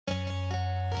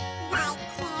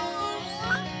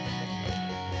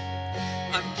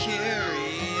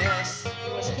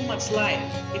much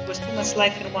life. It was too much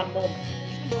life in one moment.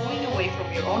 Even going away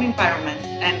from your own environment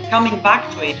and coming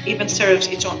back to it even serves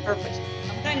its own purpose.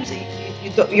 Sometimes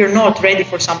you're not ready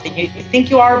for something. You think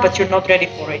you are, but you're not ready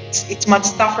for it. It's much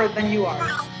tougher than you are.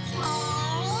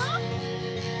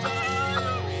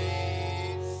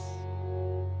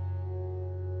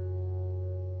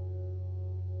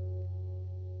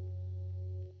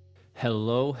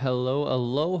 Hello, hello,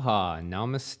 aloha,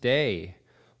 namaste.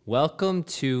 Welcome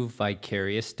to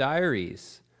Vicarious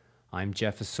Diaries. I'm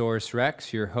Jeffosaurus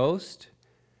Rex, your host.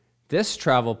 This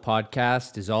travel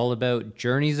podcast is all about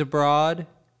journeys abroad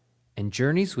and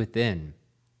journeys within.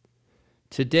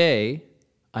 Today,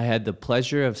 I had the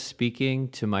pleasure of speaking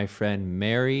to my friend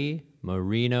Mary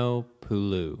Marino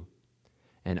Poulou,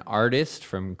 an artist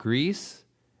from Greece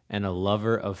and a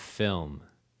lover of film.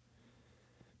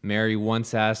 Mary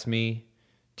once asked me,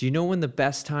 "Do you know when the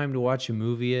best time to watch a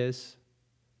movie is?"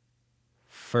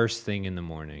 First thing in the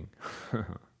morning.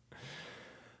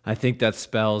 I think that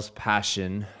spells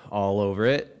passion all over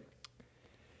it.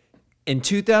 In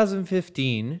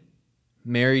 2015,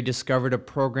 Mary discovered a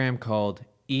program called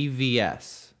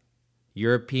EVS,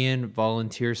 European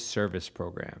Volunteer Service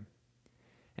Program,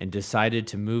 and decided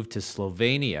to move to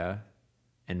Slovenia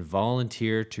and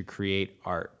volunteer to create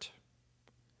art.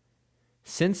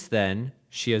 Since then,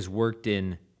 she has worked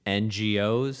in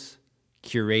NGOs,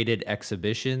 curated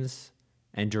exhibitions,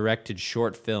 and directed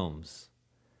short films.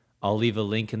 I'll leave a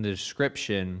link in the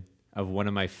description of one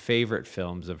of my favorite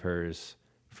films of hers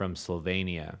from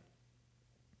Slovenia.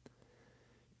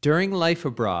 During life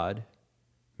abroad,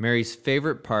 Mary's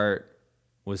favorite part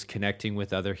was connecting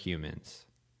with other humans.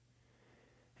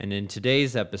 And in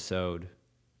today's episode,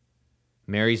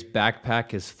 Mary's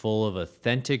backpack is full of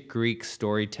authentic Greek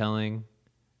storytelling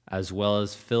as well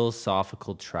as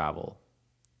philosophical travel.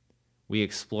 We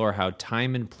explore how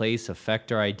time and place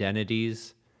affect our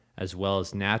identities, as well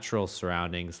as natural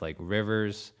surroundings like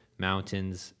rivers,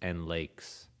 mountains, and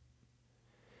lakes.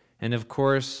 And of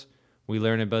course, we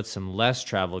learn about some less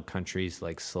traveled countries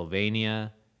like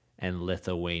Slovenia and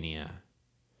Lithuania.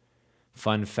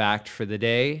 Fun fact for the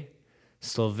day,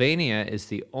 Slovenia is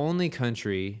the only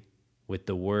country with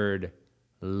the word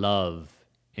love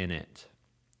in it.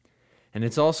 And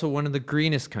it's also one of the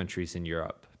greenest countries in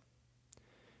Europe.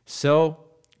 So,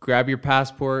 grab your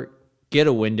passport, get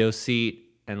a window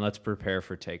seat, and let's prepare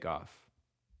for takeoff.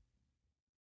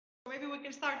 Maybe we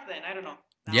can start then. I don't know.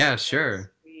 Yeah,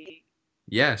 sure.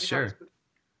 Yeah, sure.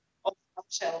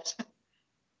 Ourselves.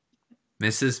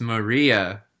 Mrs.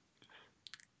 Maria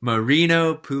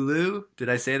Marino Poulou, did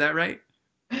I say that right?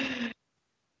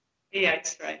 Yeah,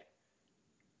 it's right.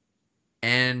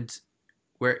 And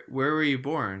where were you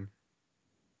born?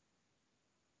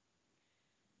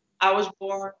 I was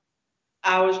born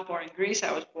in Greece.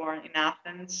 I was born in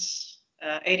Athens,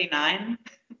 89.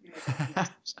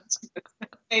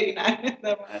 89,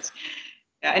 that was.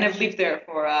 Yeah, and I've lived there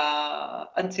for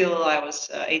until I was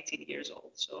 18 years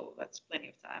old. So that's plenty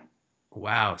of time.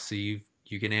 Wow, so you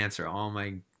can answer all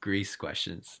my Greece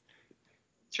questions.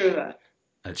 True that.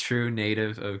 A true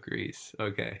native of Greece.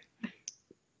 Okay.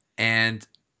 And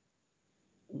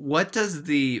what does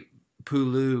the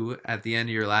Poulou at the end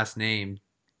of your last name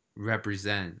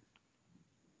represent?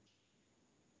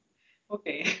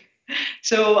 Okay.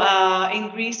 So in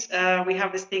Greece, we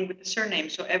have this thing with the surname.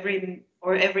 So every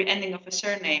ending of a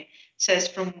surname says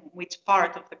from which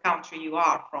part of the country you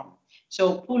are from.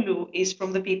 So Poulou is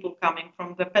from the people coming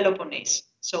from the Peloponnese.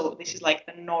 So this is like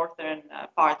the northern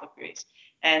part of Greece,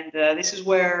 and this is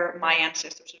where my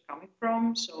ancestors are coming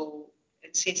from. So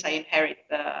since I inherit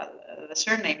the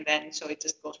surname, then so it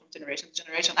just goes from generation to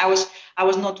generation. I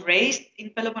was not raised in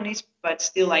Peloponnese, but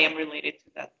still I am related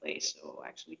to that place. So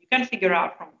actually, you can figure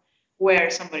out from where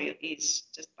somebody is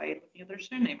just by looking at their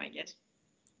surname, I guess.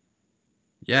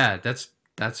 Yeah,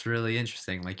 that's really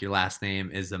interesting. Like your last name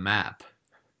is a map.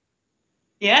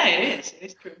 Yeah, it is. It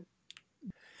is true.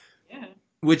 Yeah.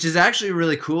 Which is actually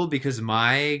really cool because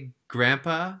my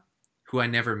grandpa, who I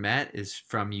never met, is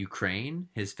from Ukraine.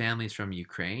 His family's from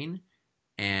Ukraine.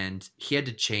 And he had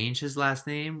to change his last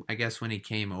name, I guess, when he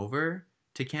came over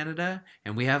to Canada.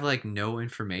 And we have like no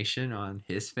information on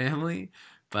his family.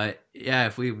 But yeah,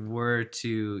 if we were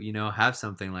to, have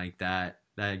something like that,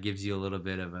 that gives you a little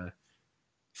bit of a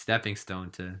stepping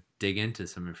stone to dig into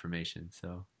some information.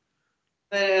 So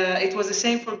it was the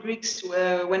same for Greeks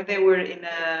when they were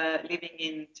living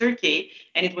in Turkey,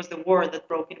 and it was the war that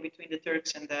broke in between the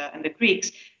Turks and the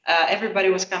Greeks. Everybody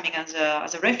was coming as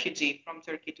a refugee from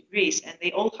Turkey to Greece, and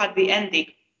they all had the ending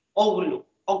Oglu.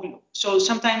 So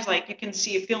sometimes, like, you can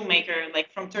see a filmmaker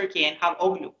like from Turkey and have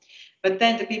Oglu. But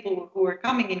then the people who were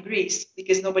coming in Greece,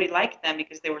 because nobody liked them,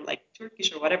 because they were like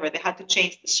Turkish or whatever, they had to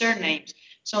change the surnames.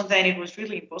 So then it was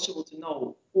really impossible to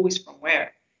know who is from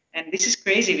where. And this is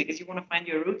crazy because you want to find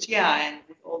your roots, yeah, and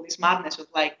with all this madness of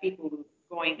like people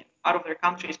going out of their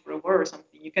countries for a war or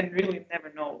something, you can really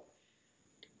never know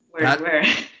where is That where.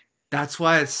 that's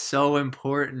why it's so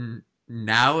important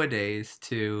nowadays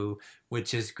to,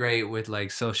 which is great with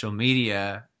like social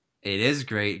media. It is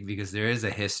great because there is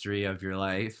a history of your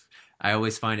life. I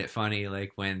always find it funny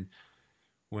like when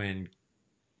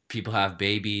people have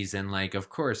babies and like of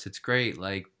course it's great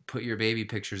like put your baby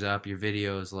pictures up, your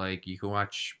videos, like you can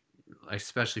watch,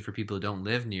 especially for people who don't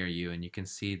live near you, and you can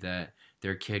see that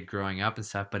their kid growing up and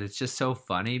stuff, but it's just so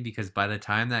funny because by the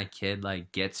time that kid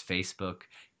like gets Facebook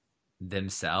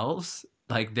themselves,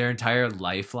 like their entire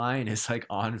lifeline is like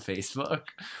on Facebook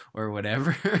or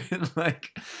whatever. And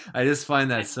like I just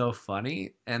find that so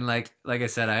funny. And like I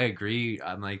said, I agree.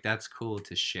 I'm like that's cool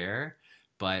to share,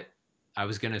 but I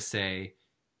was gonna say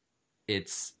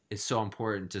it's so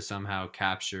important to somehow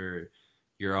capture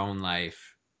your own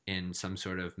life in some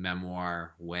sort of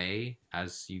memoir way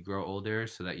as you grow older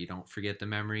so that you don't forget the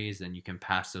memories and you can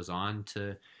pass those on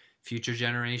to future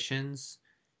generations,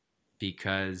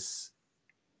 because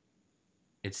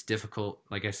it's difficult,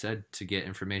 like I said, to get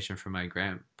information from my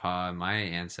grandpa and my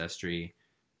ancestry.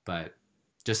 But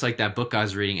just like that book I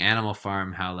was reading, Animal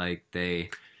Farm, how like they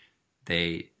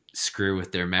screw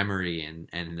with their memory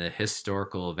and the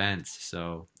historical events.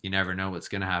 So you never know what's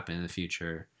going to happen in the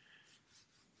future.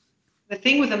 The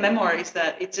thing with the memoir is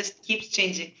that it just keeps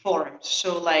changing forms.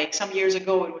 So like some years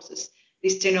ago, it was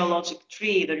this genealogic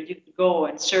tree that you could go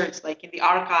and search like in the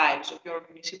archives of your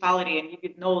municipality, and you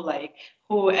could know like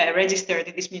who registered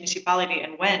in this municipality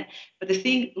and when. But the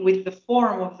thing with the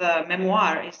form of the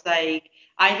memoir is like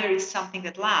either it's something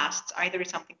that lasts, either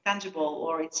it's something tangible,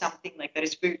 or it's something like that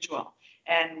is virtual.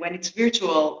 And when it's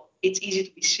virtual, it's easy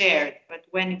to be shared. But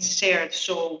when it's shared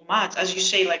so much, as you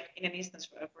say, like in an instance,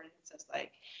 for instance,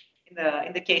 like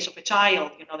in the case of a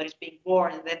child, that is being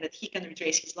born, and then that he can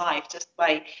retrace his life just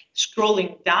by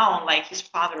scrolling down like his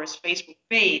father's Facebook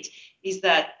page, is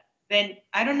that then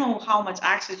I don't know how much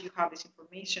access you have this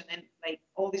information and like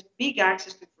all this big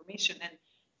access to information, and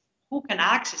who can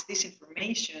access this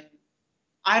information.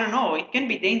 I don't know. It can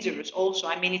be dangerous also.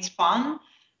 I mean, it's fun,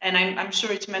 and I'm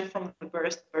sure it's meant from the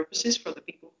best purposes for the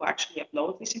people who actually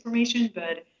upload this information,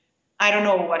 but I don't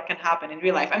know what can happen in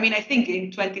real life. I mean, I think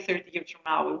in 20, 30 years from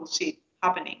now, we will see it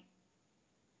happening.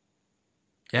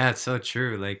 Yeah, it's so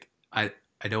true. Like I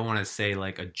don't want to say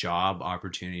like a job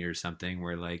opportunity or something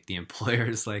where like the employer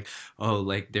is like, oh,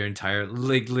 like their entire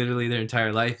like literally their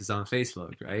entire life is on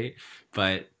Facebook, right?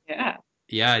 But Yeah.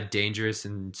 yeah, dangerous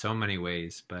in so many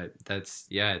ways, but that's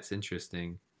yeah, it's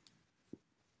interesting.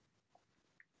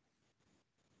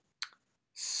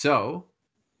 So,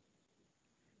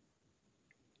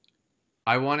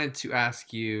 I wanted to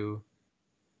ask you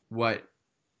what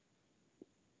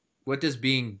what does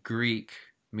being Greek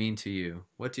mean to you?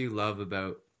 What do you love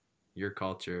about your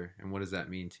culture and what does that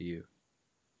mean to you?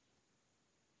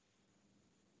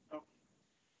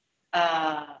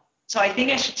 Uh, so I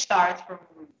think I should start from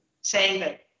saying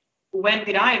that when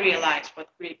did I realize what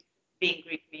being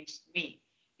Greek means to me?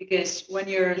 Because when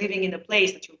you're living in the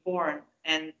place that you're born,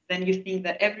 and then you think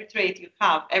that every trait you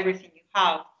have, everything you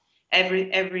have,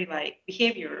 every like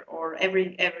behavior or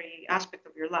every aspect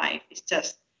of your life is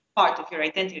just part of your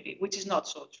identity, which is not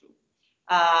so true.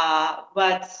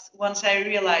 But once I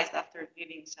realized after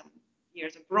living some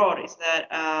years abroad is that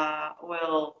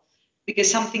well,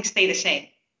 because some things stay the same,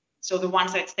 so the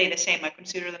ones that stay the same, I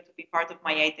consider them to be part of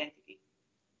my identity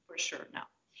for sure now.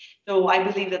 So I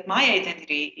believe that my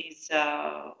identity is,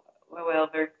 well,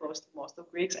 very close to most of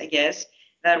Greeks, I guess,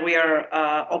 that we are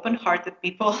open-hearted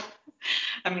people.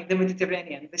 I mean, the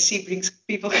Mediterranean, the sea brings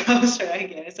people closer, I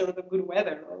guess, or the good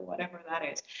weather, or whatever that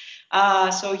is.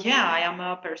 So yeah, I am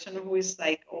a person who is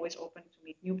like always open to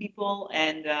meet new people,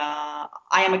 and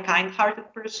I am a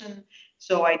kind-hearted person,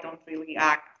 so I don't really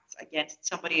act against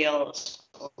somebody else.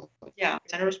 So, yeah,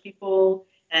 generous people,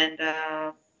 and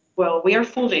well, we are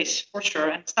foolish for sure,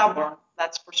 and stubborn,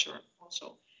 that's for sure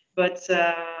also. But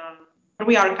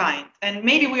we are kind, and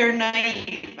maybe we are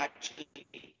naive actually.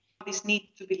 This need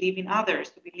to believe in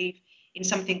others, to believe in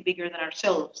something bigger than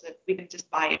ourselves, that we can just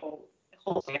buy a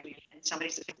whole thing and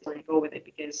somebody's just going to go with it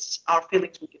because our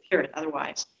feelings would get hurt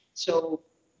otherwise. So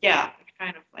yeah, it's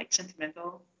kind of like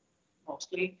sentimental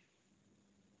mostly.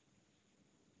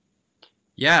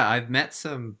 Yeah, I've met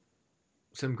some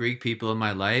Greek people in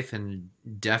my life and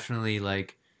definitely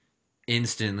like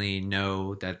instantly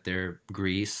know that they're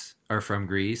Greece or from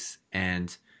Greece,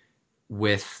 and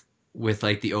with with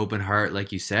like the open heart,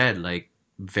 like you said, like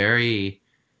very,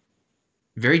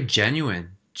 very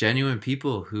genuine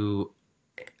people who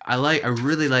I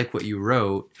really like what you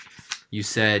wrote. You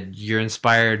said you're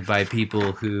inspired by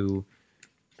people who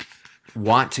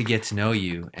want to get to know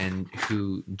you and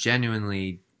who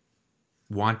genuinely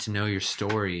want to know your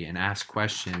story and ask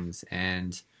questions.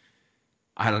 And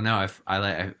I don't know if I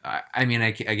like. I mean,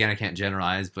 again, I can't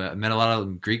generalize, but I met a lot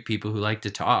of Greek people who like to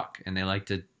talk and they like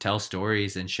to tell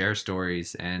stories and share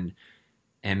stories and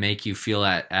make you feel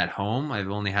at home. I've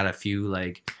only had a few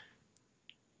like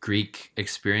Greek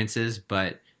experiences,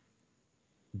 but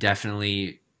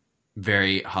definitely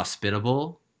very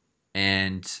hospitable.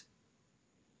 And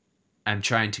I'm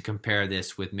trying to compare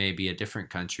this with maybe a different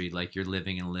country, like you're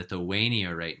living in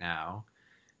Lithuania right now,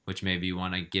 which maybe you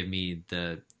want to give me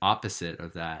the opposite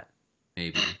of that.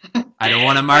 Maybe I don't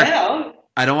want to mark. Well,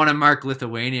 I don't want to mark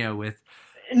Lithuania with.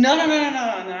 no, no, no,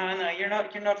 no, no, no, no. You're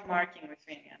not marking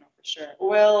Lithuania, no, for sure.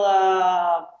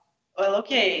 Well,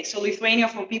 okay. So Lithuania,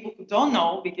 for people who don't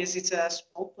know, because it's a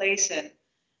small place, and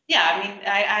yeah,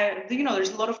 I mean, there's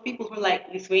a lot of people who are like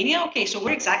Lithuania. Okay, so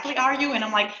where exactly are you? And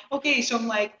I'm like, okay, so I'm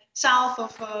like south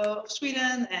of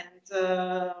Sweden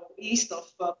and east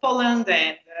of Poland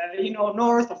and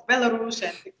north of Belarus,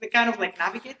 and they kind of like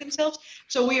navigate themselves.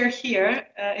 So we are here,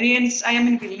 and I am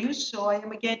in Vilnius, so I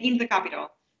am again in the capital.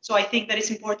 So I think that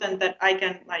it's important that I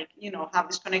can like have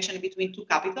this connection between two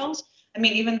capitals. I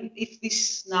mean, even if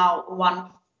this now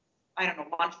I don't know,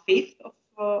 1/5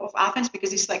 of Athens,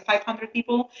 because it's like 500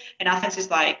 people, and Athens is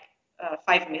like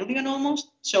 5 million almost.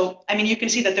 So I mean, you can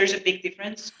see that there's a big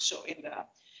difference. So in the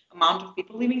amount of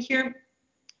people living here,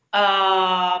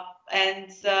 uh,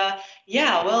 and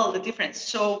yeah, well, the difference.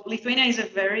 So Lithuania is a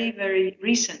very, very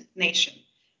recent nation.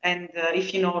 And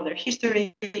if you know their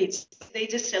history, they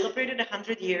just celebrated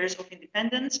 100 years of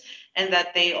independence, and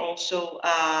that they also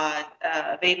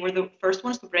they were the first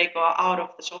ones to break out of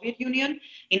the Soviet Union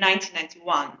in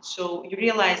 1991. So you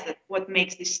realize that what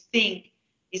makes this thing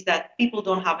is that people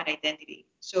don't have an identity.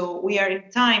 So we are in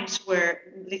times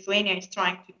where Lithuania is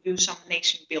trying to do some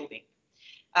nation building.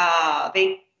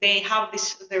 They have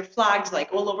their flags like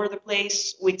all over the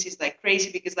place, which is like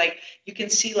crazy because like you can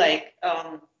see like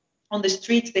on the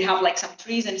streets they have like some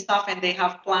trees and stuff, and they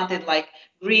have planted like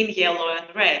green, yellow, and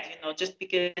red. Just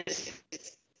because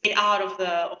it's out of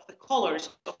the colors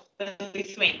of the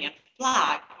Lithuanian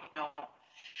flag.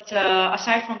 But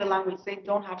aside from the language, they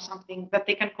don't have something that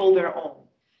they can call their own,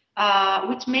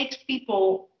 which makes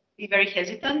people be very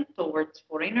hesitant towards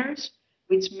foreigners,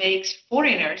 which makes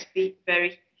foreigners be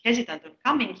very hesitant on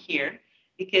coming here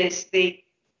because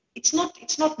it's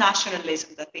not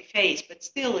nationalism that they face, but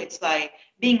still it's like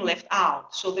being left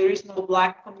out. So there is no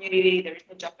black community, there is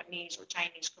no Japanese or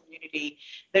Chinese community.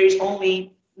 There is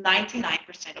only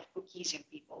 99% of Caucasian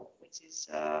people, which is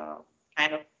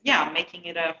kind of making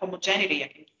it a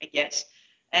homogeneity, I guess.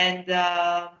 And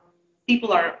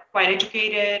people are quite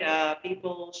educated.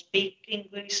 People speak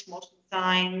English most of the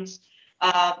times,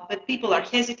 but people are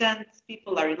hesitant.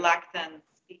 People are reluctant.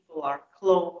 People are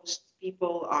closed.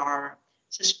 People are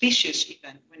suspicious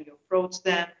even when you approach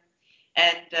them.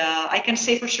 And I can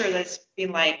say for sure that it's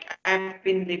been like I've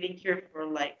been living here for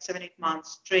like 7, 8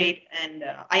 months straight, and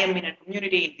I am in a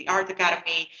community in the art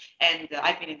academy, and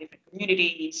I've been in different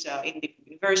communities, in different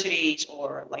universities,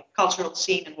 or like cultural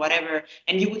scene and whatever.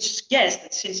 And you would guess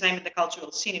that since I'm in the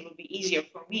cultural scene, it will be easier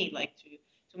for me like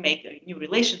to make new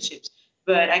relationships.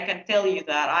 But I can tell you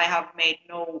that I have made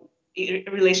no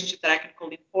relationship that I can call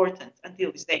important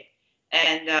until this day.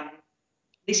 And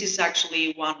this is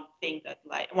actually one thing that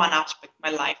like one aspect of my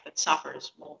life that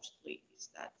suffers mostly is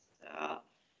that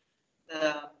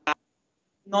the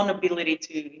non-ability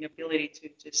to inability to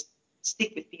just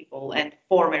stick with people and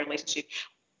form a relationship.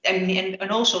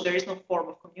 And also there is no form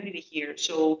of community here,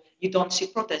 so you don't see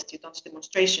protests, you don't see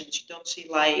demonstrations, you don't see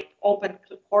like open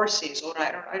courses, or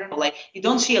I don't know, like you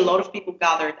don't see a lot of people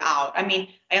gathered out. I mean,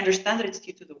 I understand that it's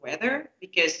due to the weather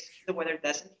because the weather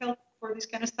doesn't help for this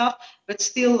kind of stuff, but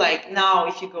still, like now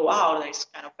if you go out it's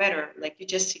kind of better, like you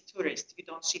just see tourists, you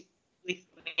don't see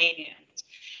Lithuanians.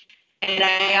 And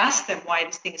I asked them why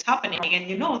this thing is happening. And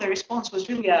the response was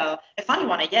really a funny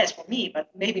one, I guess, for me, but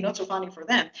maybe not so funny for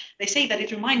them. They say that it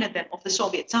reminded them of the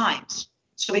Soviet times.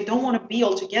 So they don't want to be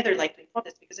all together like they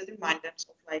protest because it reminds them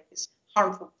of like these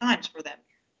harmful times for them.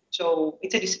 So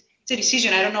it's a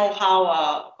decision. I don't know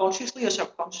how consciously or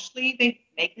subconsciously they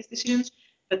make these decisions,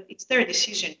 but it's their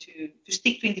decision to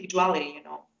stick to individuality.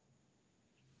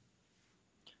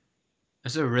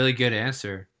 That's a really good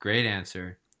answer. Great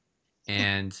answer.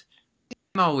 And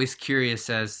I'm always curious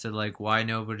as to like why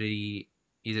nobody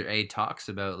either A talks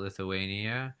about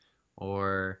Lithuania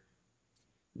or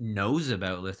knows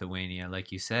about Lithuania.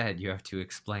 Like you said, you have to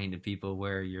explain to people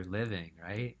where you're living,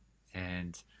 right?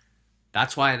 And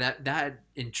that's why that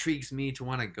intrigues me to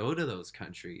want to go to those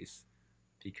countries,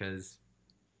 because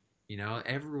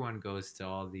everyone goes to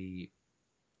all the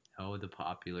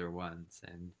popular ones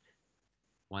and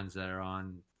ones that are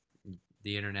on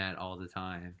the internet all the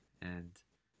time. And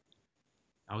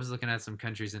I was looking at some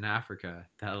countries in Africa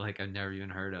that like I've never even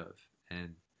heard of,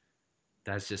 and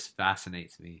that just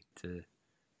fascinates me. To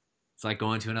It's like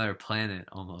going to another planet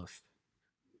almost.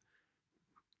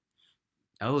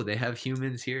 Oh, they have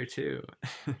humans here too.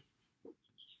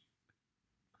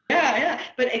 Yeah, yeah,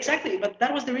 but exactly. But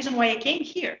that was the reason why I came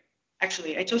here.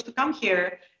 Actually, I chose to come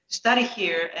here to study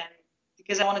here, and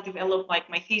because I want to develop like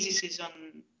my thesis is on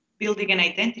building an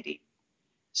identity.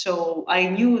 So I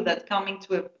knew that coming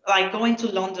to like going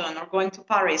to London or going to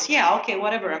Paris, yeah, okay,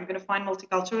 whatever. I'm gonna find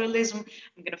multiculturalism.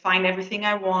 I'm gonna find everything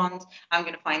I want. I'm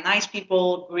gonna find nice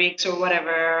people, Greeks or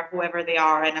whatever, whoever they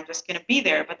are, and I'm just gonna be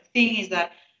there. But the thing is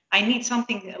that I need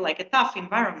something like a tough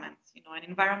environment, an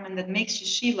environment that makes you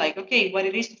see like, okay, what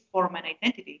it is to form an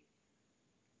identity.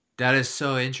 That is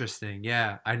so interesting.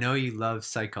 Yeah, I know you love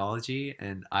psychology,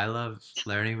 and I love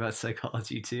learning about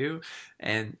psychology too.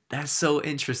 And that's so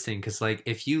interesting because, like,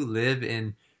 if you live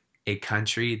in a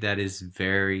country that is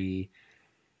very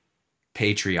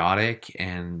patriotic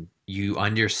and you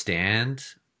understand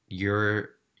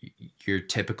your your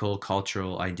typical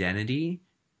cultural identity,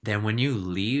 then when you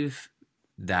leave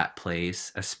that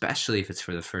place, especially if it's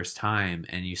for the first time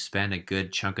and you spend a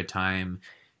good chunk of time,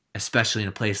 especially in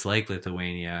a place like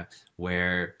Lithuania,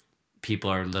 where people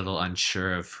are a little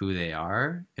unsure of who they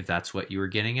are, if that's what you were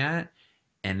getting at,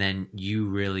 and then you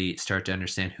really start to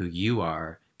understand who you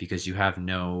are because you have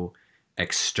no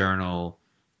external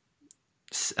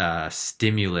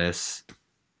stimulus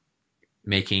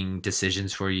making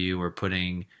decisions for you, or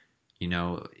putting,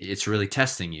 it's really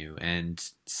testing you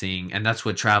and seeing. And that's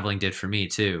what traveling did for me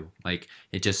too. Like,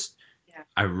 it just, Yeah.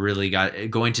 I really got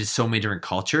going to so many different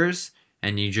cultures.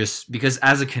 And you just, because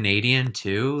as a Canadian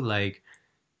too, like,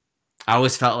 I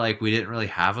always felt like we didn't really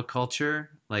have a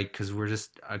culture, like, because we're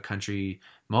just a country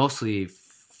mostly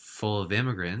full of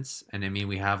immigrants. And I mean,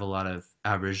 we have a lot of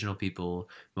Aboriginal people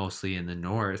mostly in the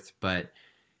north, but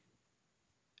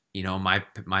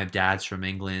my dad's from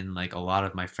England. Like, a lot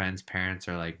of my friends' parents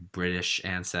are like British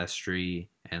ancestry,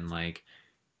 and like,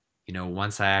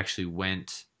 once I actually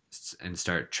went and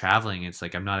start traveling, it's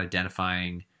like I'm not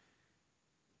identifying.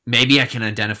 Maybe I can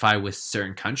identify with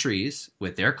certain countries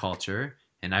with their culture,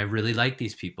 and I really like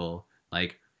these people.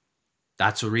 Like,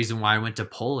 that's the reason why I went to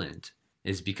Poland,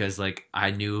 is because like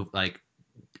I knew like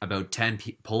about 10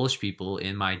 Polish people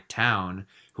in my town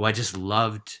who I just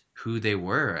loved who they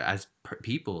were as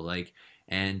people, like,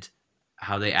 and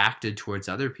how they acted towards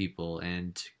other people,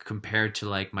 and compared to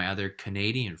like my other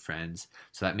Canadian friends,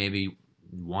 so that made me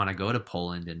want to go to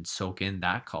Poland and soak in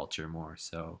that culture more.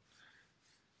 So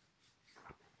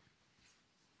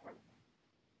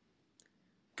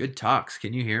good talks.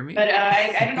 Can you hear me? But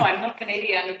I don't know. I'm not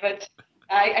Canadian, but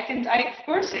I can. Of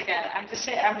course I can. I'm just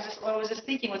saying. I was just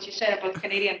thinking what you said about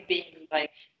Canadian being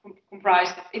like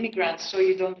comprised of immigrants, so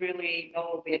you don't really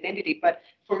know the identity. But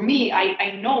for me,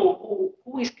 I know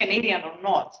who is Canadian or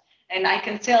not, and I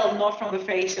can tell not from the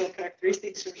facial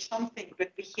characteristics or something,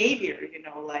 but behavior.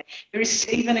 Like there is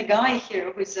even a guy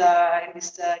here who's in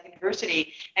this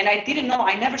university, and I didn't know.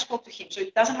 I never spoke to him, so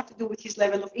it doesn't have to do with his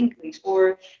level of English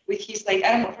or with his like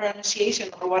I don't know pronunciation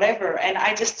or whatever. And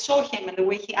I just saw him and the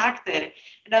way he acted,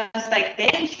 and I was like,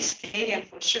 "Damn, he's Canadian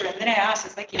for sure." And then I asked,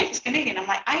 "It's like, yeah, he's Canadian." I'm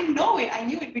like, "I know it. I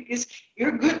knew it because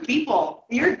you're good people.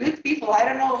 You're good people. I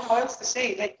don't know how else to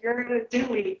say. Like you're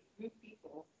literally good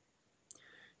people."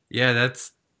 Yeah,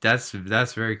 that's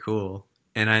very cool.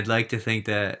 And I'd like to think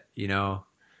that,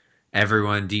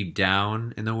 everyone deep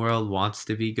down in the world wants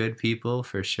to be good people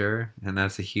for sure, and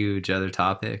that's a huge other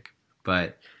topic.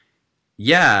 But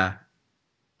yeah,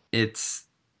 it's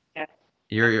Yeah.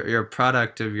 you're a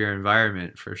product of your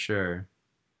environment for sure.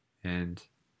 And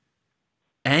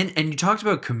and you talked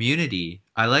about community.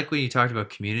 I like when you talked about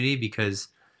community, because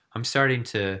I'm starting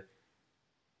to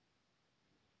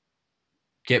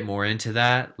get more into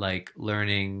that, like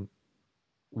learning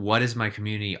what is my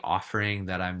community offering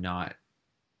that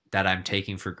I'm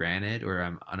taking for granted or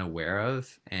I'm unaware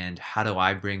of, and how do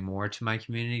I bring more to my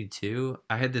community too.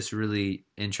 I had this really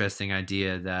interesting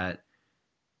idea that,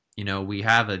 we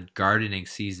have a gardening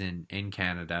season in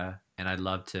Canada, and I'd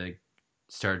love to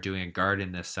start doing a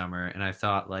garden this summer. And I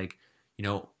thought, like, you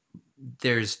know,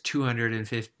 there's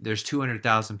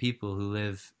 200,000 people who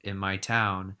live in my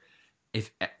town.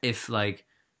 If like,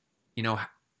 you know,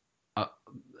 uh,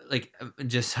 like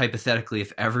just hypothetically,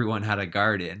 if everyone had a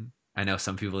garden, I know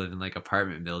some people live in like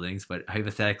apartment buildings, but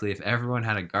hypothetically, if everyone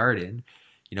had a garden,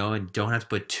 and don't have to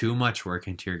put too much work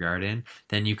into your garden,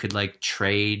 then you could like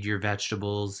trade your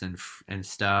vegetables and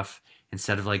stuff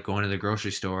instead of like going to the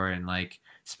grocery store and like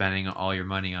spending all your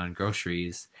money on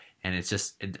groceries. And it's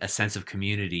just a sense of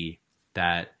community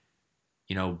that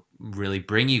really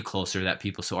bring you closer, that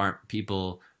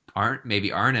people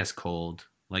aren't as cold,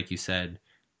 like you said,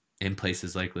 in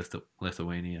places like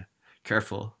Lithuania.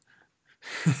 Careful.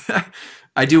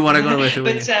 I do want to go to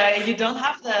Lithuania. But you don't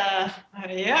have the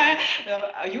yeah.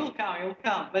 You'll come, you'll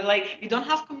come. But like you don't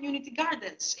have community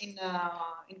gardens in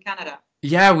Canada.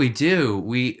 Yeah, we do.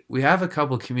 We have a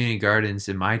couple community gardens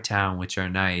in my town which are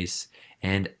nice.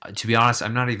 And to be honest,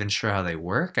 I'm not even sure how they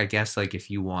work. I guess like if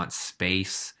you want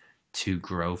space to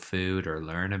grow food or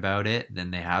learn about it, then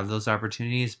they have those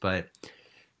opportunities. But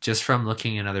just from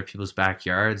looking in other people's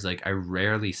backyards, like I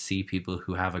rarely see people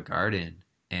who have a garden.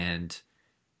 And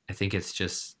I think it's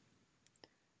just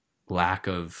lack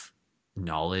of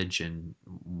knowledge and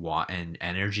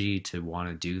energy to want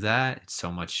to do that. It's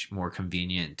so much more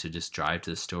convenient to just drive to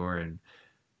the store and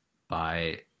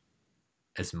buy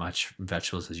as much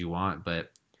vegetables as you want,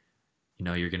 but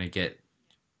you're going to get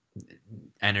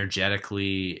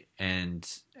energetically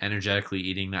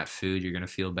eating that food, you're going to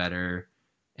feel better,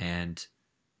 and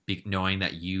knowing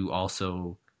that you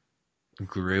also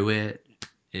grew it.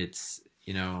 It's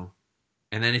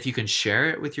and then if you can share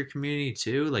it with your community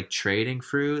too, like trading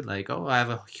fruit, like, oh, I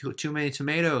have too many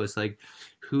tomatoes, like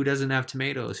who doesn't have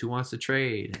tomatoes, who wants to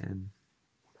trade? And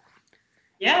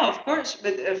Yeah, of course.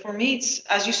 But for me, it's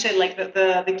as you said, like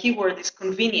the key word is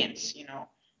convenience.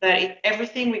 That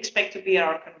everything we expect to be at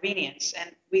our convenience,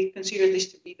 and we consider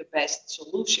this to be the best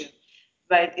solution.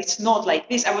 But it's not like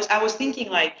this. I was thinking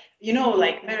like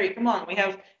like Mary, come on, we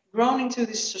have grown into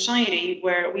this society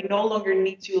where we no longer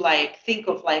need to like think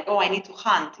of like, oh, I need to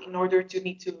hunt in order to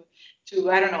need to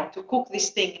I don't know, to cook this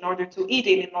thing in order to eat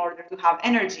it in order to have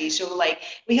energy. So like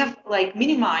we have like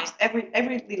minimized every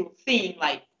little thing,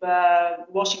 like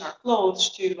washing our clothes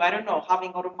to I don't know,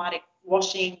 having automatic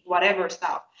washing whatever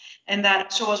stuff, and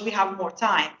that so as we have more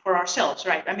time for ourselves,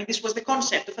 right? I mean, this was the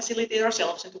concept, to facilitate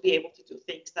ourselves and to be able to do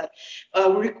things that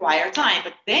require time.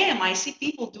 But damn, I see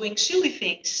people doing silly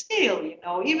things still,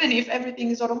 even if everything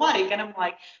is automatic, and I'm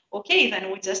like, okay,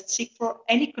 then we just seek for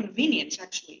any convenience,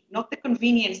 actually, not the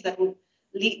convenience that would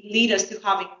lead us to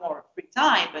having more free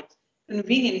time, but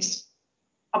convenience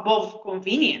above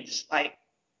convenience, like,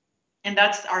 and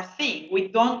that's our thing. We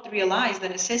don't realize the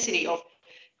necessity of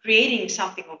creating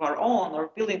something of our own or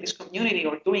building this community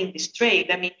or doing this trade.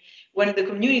 I mean, when the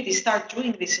communities start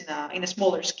doing this in a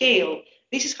smaller scale,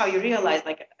 this is how you realize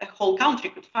like a whole country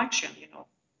could function,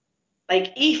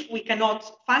 like if we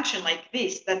cannot function like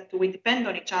this, that we depend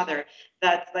on each other,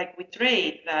 that like we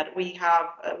trade, that we have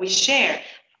we share,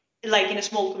 like in a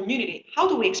small community, how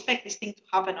do we expect this thing to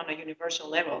happen on a universal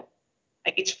level?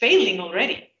 Like it's failing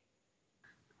already.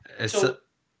 it's so, So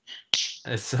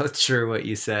it's so true what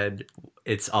you said.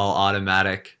 It's all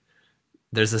automatic.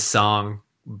 There's a song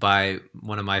by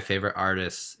one of my favorite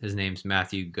artists. His name's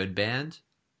Matthew Goodband,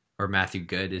 or Matthew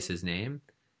Good is his name,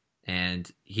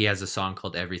 and he has a song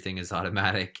called Everything is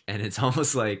Automatic. And it's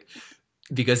almost like,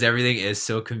 because everything is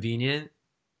so convenient,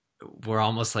 we're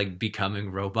almost like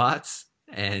becoming robots.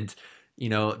 And you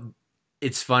know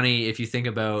it's funny if you think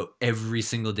about every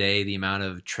single day the amount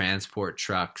of transport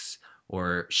trucks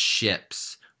or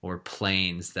ships or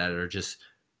planes that are just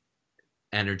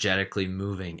energetically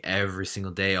moving every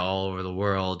single day all over the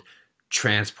world,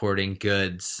 transporting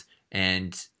goods.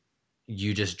 And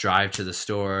you just drive to the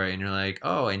store and you're like,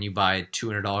 oh, and you buy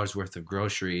 $200 worth of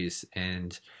groceries.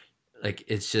 And like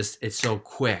it's so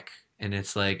quick, and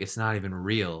it's like it's not even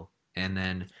real. And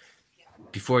then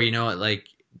before you know it, like,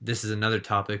 this is another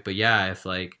topic, but yeah, if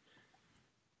like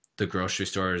the grocery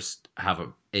stores have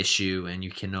a issue and you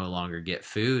can no longer get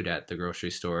food at the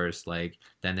grocery stores, like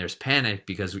then there's panic,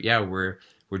 because yeah, we're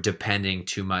depending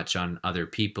too much on other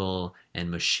people and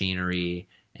machinery,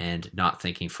 and not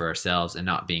thinking for ourselves, and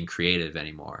not being creative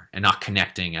anymore, and not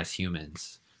connecting as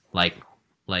humans like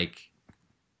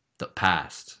the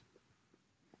past.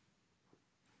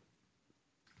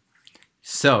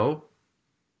 So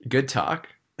good talk.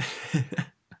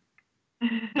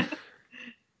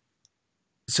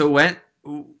 So when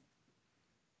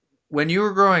you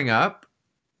were growing up,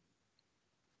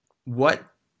 what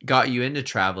got you into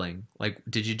traveling? Like,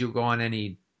 did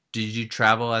you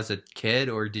travel as a kid,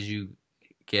 or did you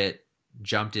get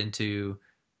jumped into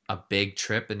a big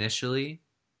trip initially?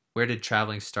 Where did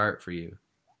traveling start for you?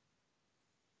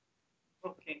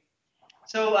 okay.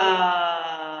 So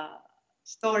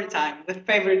Story time, the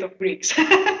favorite of Greeks.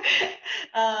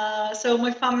 So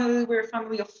my family, we're a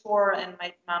family of four, and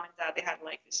my mom and dad, they had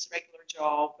like this regular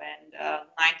job and 9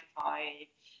 to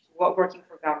 5, working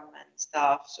for government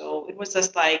stuff. So it was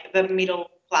just like the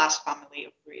middle class family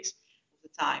of Greece at the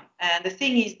time. And the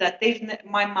thing is that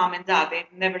my mom and dad, they've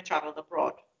never traveled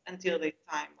abroad until the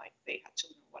time like they had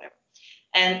children, whatever,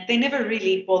 and they never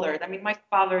really bothered. I mean, my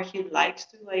father, he likes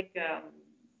to like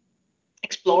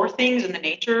explore things in the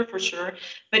nature for sure,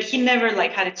 but he never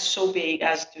like had it so big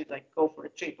as to like go for a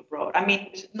trip abroad. I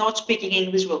mean, not speaking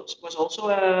English was also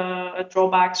a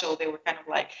drawback, so they were kind of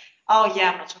like, oh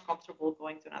yeah, I'm not so comfortable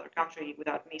going to another country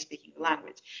without me speaking the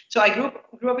language. So I grew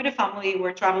up in a family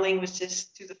where traveling was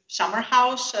just to the summer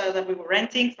house that we were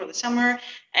renting for the summer,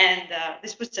 and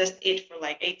this was just it for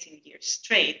like 18 years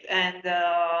straight. And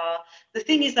the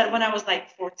thing is that when I was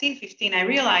like 14, 15, I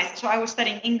realized, so I was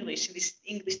studying English in this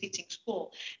English teaching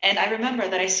school. And I remember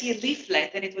that I see a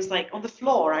leaflet and it was like on the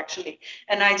floor actually.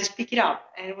 And I just pick it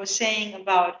up and it was saying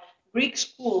about Greek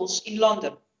schools in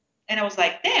London. And I was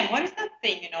like, damn, what is that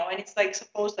thing, And it's like,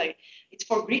 suppose like it's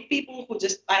for Greek people who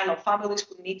just, I don't know, families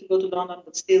who need to go to London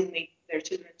but still need their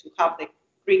children to have the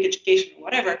Greek education or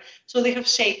whatever. So they have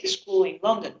saved the school in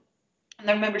London. And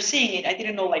I remember seeing it. I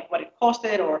didn't know like what it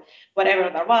costed or whatever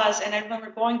that was. And I remember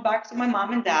going back to my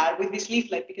mom and dad with this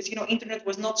leaflet because internet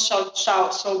was not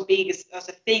so big as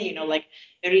a thing, like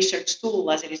a research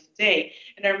tool as it is today.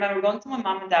 And I remember going to my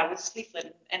mom and dad with this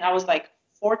leaflet, and I was like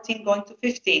 14 going to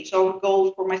 15, so I would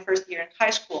go for my first year in high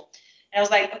school. And I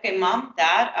was like, okay, mom,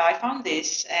 dad, I found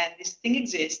this, and this thing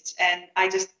exists, and I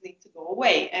just need to go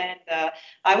away. And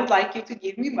I would like you to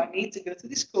give me money to go to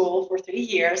the school for 3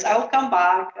 years. I will come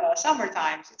back summer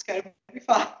times. It's going to be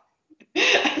fun.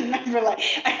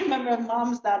 I remember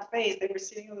mom's dad face. They were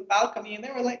sitting on the balcony and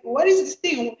they were like, "What is this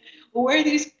thing? Where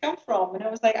did this come from?" And I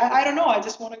was like, "I don't know. I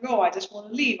just want to go. I just want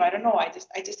to leave. I don't know. I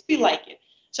just feel like it."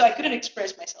 So I couldn't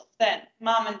express myself then.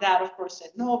 Mom and dad, of course,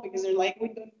 said no because they're like,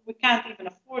 we can't even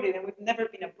afford it, and we've never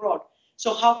been abroad.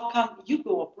 So how come you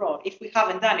go abroad if we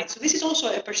haven't done it? So this is also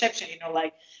a perception,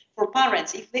 like for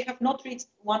parents, if they have not reached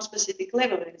one specific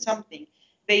level in something,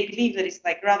 they believe that it's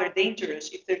like rather dangerous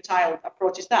if their child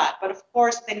approaches that. But of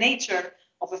course, the nature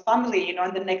of a family,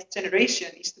 and the next generation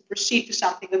is to proceed to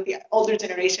something that the older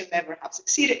generation never have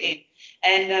succeeded in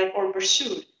and or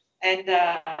pursued. And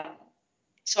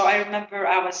so I remember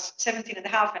I was 17 and a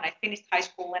half and I finished high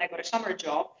school and I got a summer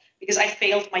job because I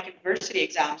failed my university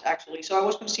exams actually. So I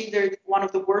was considered one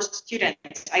of the worst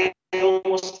students. I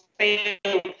almost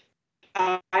failed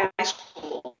high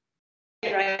school.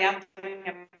 Here I am doing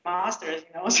a master's,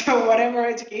 so whatever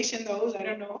education knows, I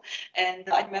don't know. And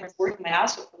I remember working my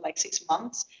ass off for like 6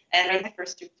 months, and I had my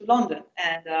first trip to London.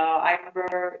 And I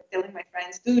remember telling my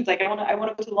friends, dude, like I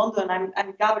want to go to London.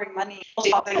 I'm gathering money. Also,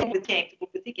 I booked to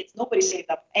book the tickets. Nobody saved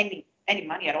up any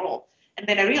money at all. And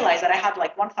then I realized that I had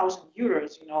like 1,000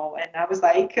 euros, and I was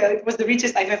like, it was the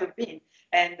richest I've ever been.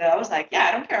 And I was like, yeah,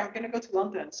 I don't care. I'm going to go to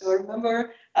London. So I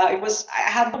remember I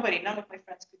had nobody, none of my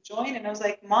friends could join. And I was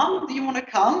like, Mom, do you want to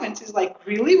come? And she's like,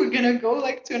 really? We're going to go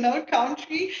like to another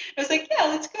country? I was like, yeah,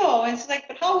 let's go. And she's like,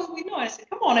 but how will we know? And I said,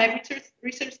 come on, I've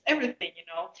researched everything.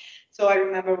 So I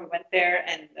remember we went there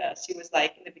and she was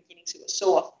like, in the beginning, she was so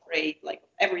afraid like of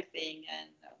everything. And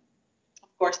of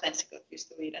course, then she got used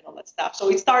to it and all that stuff. So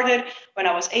it started when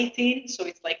I was 18. So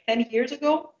it's like 10 years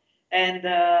ago. And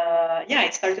yeah,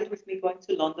 it started with me going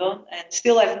to London, and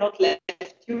still I've not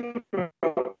left Europe,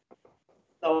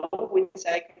 though, which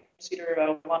I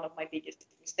consider one of my biggest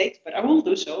mistakes. But I will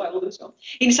do so. I will do so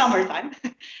in summertime.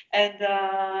 And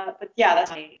but yeah,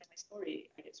 that's my story.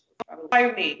 I guess for travel.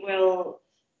 Inspired me. Well,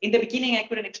 in the beginning, I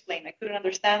couldn't explain. I couldn't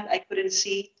understand. I couldn't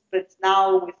see. But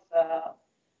now, with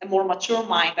a more mature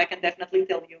mind, I can definitely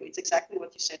tell you it's exactly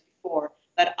what you said before.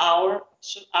 That our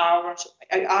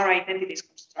identity is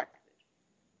constructed.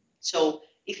 So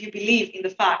if you believe in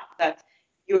the fact that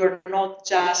you're not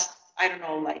just, I don't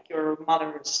know, like your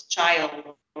mother's child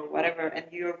or whatever, and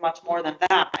you're much more than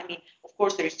that. I mean, of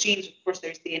course there's genes, of course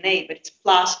there's DNA, but it's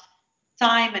plus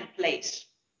time and place.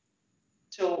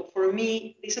 So for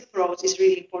me, this approach is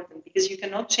really important because you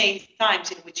cannot change the times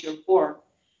in which you're born.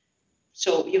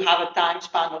 So you have a time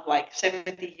span of like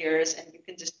 70 years and you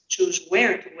can just choose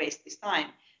where to waste this time.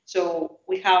 So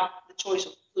we have the choice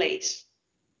of place.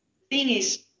 The thing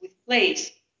is with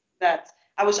place that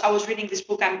I was reading this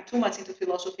book. I'm too much into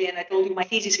philosophy, and I told you my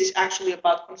thesis is actually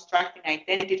about constructing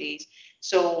identities.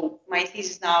 So my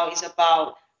thesis now is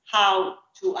about how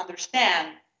to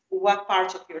understand what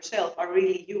parts of yourself are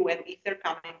really you, and if they're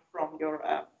coming from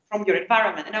from your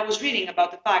environment. And I was reading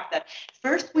about the fact that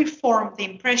first we form the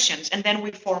impressions and then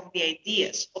we form the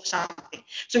ideas of something.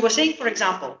 So it was saying, for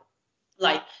example,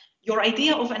 like your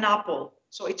idea of an apple.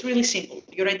 So it's really simple.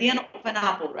 Your idea of an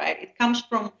apple, right? It comes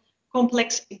from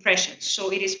complex impressions.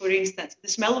 So it is, for instance, the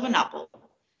smell of an apple,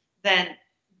 then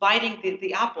biting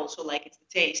the apple, so like it's the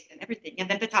taste and everything, and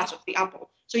then the touch of the apple.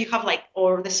 So you have like,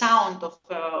 or the sound of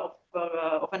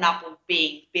an apple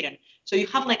being bitten. So you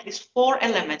have like these four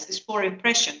elements, these four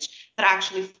impressions that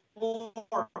actually form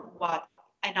what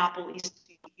an apple is to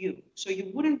you. So you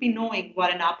wouldn't be knowing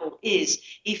what an apple is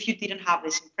if you didn't have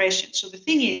this impression. So the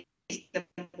thing is, the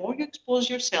more you expose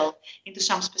yourself into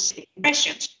some specific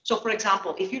impressions. So, for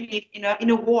example, if you live in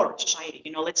a war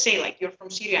society, let's say like you're from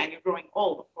Syria and you're growing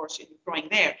old, of course, you're growing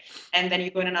there, and then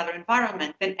you go in another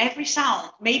environment, then every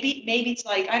sound, maybe it's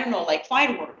like, I don't know, like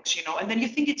fireworks, and then you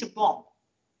think it's a bomb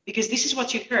because this is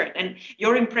what you heard, and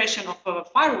your impression of a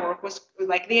firework was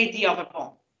like the idea of a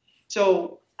bomb.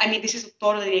 So, I mean, this is a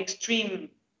totally extreme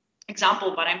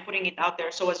example, but I'm putting it out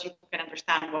there so as you can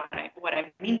understand what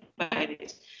I mean by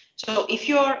this. So if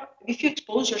you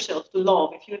expose yourself to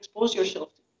love, if you expose yourself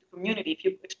to community, if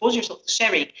you expose yourself to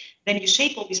sharing, then you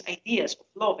shape all these ideas of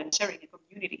love and sharing and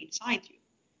community inside you,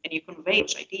 and you convey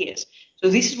those ideas. So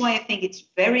this is why I think it's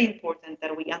very important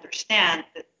that we understand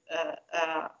that,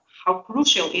 how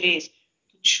crucial it is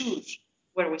to choose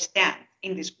where we stand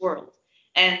in this world.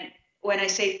 And when I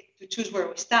say to choose where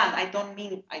we stand, I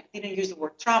didn't use the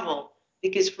word travel,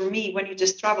 because for me, when you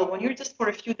just travel, when you're just for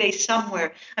a few days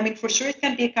somewhere, I mean, for sure it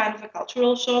can be a kind of a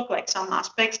cultural shock, like some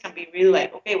aspects can be really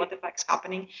like, okay, what the fuck's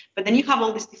happening? But then you have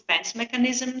all these defense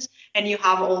mechanisms, and you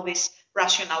have all this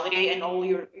rationality and all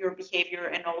your behavior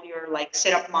and all your like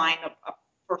set up mind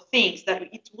for things that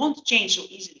it won't change so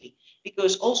easily.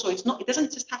 Because also it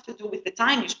doesn't just have to do with the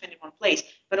time you spend in one place,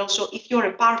 but also if you're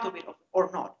a part of it or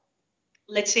not.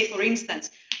 Let's say, for instance,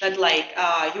 that like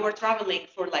you are traveling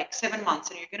for like 7 months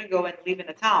and you're going to go and live in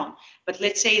a town. But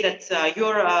let's say that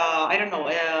you're, I don't know,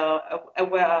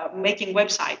 making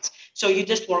websites. So you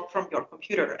just work from your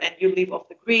computer and you live off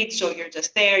the grid. So you're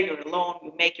just there, you're alone,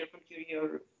 you make your computer,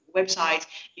 your websites,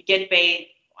 you get paid,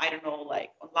 I don't know, like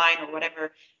online or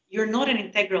whatever. You're not an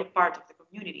integral part of the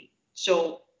community.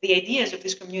 So the ideas of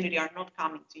this community are not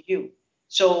coming to you.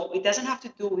 So it doesn't have to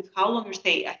do with how long you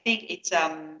stay. I think it's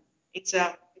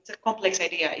a complex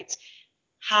idea. It's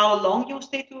how long you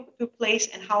stay to a place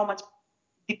and how much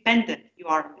dependent you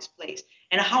are on this place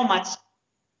and how much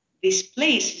this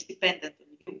place is dependent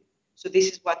on you. So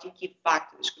this is what you give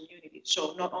back to this community.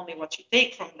 So not only what you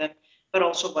take from them, but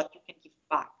also what you can give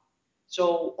back.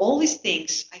 So all these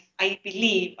things,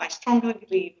 I strongly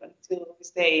believe until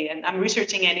this day, and I'm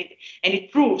researching and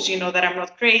it proves, that I'm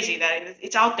not crazy, that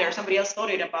it's out there. Somebody else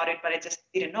thought about it, but I just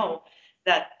didn't know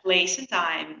that place and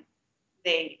time,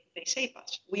 they shape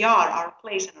us. We are our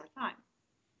place and our time.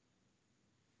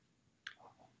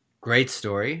 Great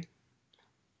story.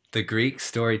 The Greek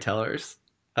storytellers.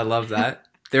 I love that.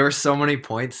 There were so many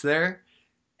points there.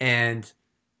 And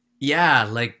yeah,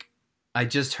 like I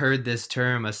just heard this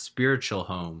term, a spiritual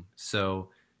home. So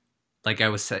like I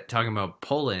was talking about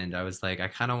Poland, I was like, I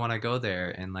kind of want to go there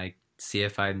and like see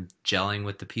if I'm gelling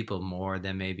with the people more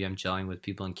than maybe I'm gelling with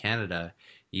people in Canada,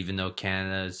 even though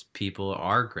Canada's people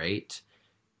are great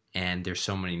and there's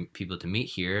so many people to meet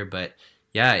here. But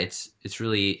yeah, it's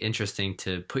really interesting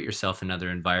to put yourself in other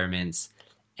environments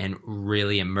and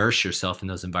really immerse yourself in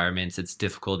those environments. It's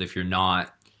difficult if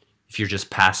you're just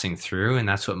passing through, and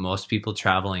that's what most people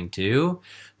traveling do.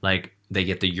 Like they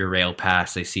get the Eurail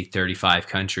pass, they see 35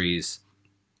 countries,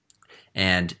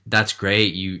 and that's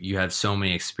great. You have so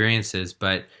many experiences,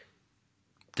 but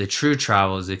the true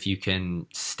travel is if you can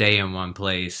stay in one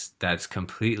place that's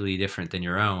completely different than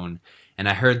your own. And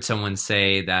I heard someone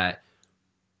say that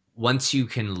once you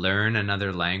can learn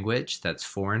another language that's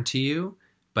foreign to you,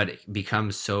 but it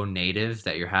becomes so native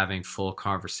that you're having full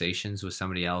conversations with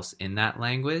somebody else in that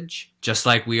language, just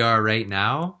like we are right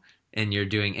now, and you're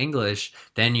doing English,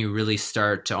 then you really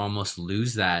start to almost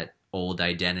lose that old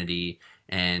identity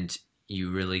and you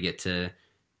really get to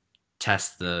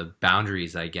test the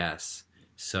boundaries, I guess.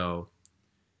 So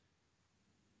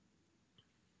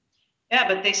yeah,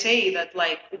 but they say that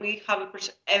like we have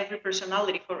every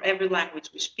personality for every language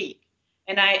we speak.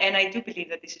 And I do believe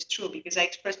that this is true because I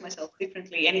express myself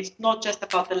differently, and it's not just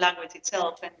about the language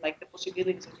itself and like the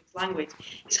possibilities of its language.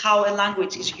 It's how a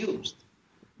language is used.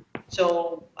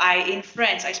 So in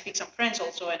French, I speak some French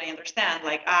also, and I understand.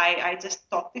 Like I just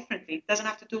talk differently. It doesn't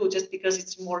have to do just because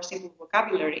it's more simple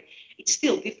vocabulary. It's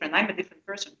still different. I'm a different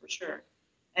person for sure.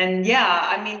 And yeah,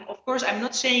 I mean, of course, I'm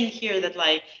not saying here that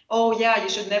like, oh yeah, you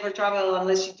should never travel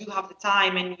unless you do have the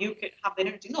time and you can have the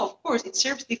energy. No, of course, it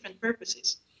serves different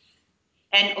purposes.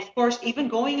 And of course, even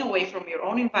going away from your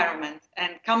own environment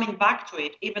and coming back to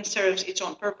it even serves its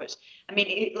own purpose. I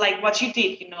mean, like what you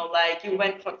did, like you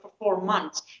went for 4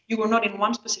 months. You were not in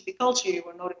one specific culture, you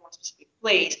were not in one specific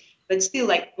place, but still,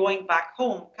 like going back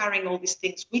home, carrying all these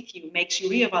things with you makes you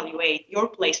reevaluate your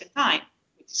place and time,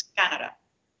 which is Canada.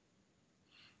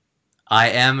 I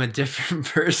am a different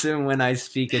person when I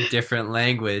speak a different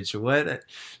language. What?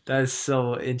 That's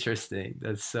so interesting.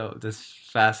 That's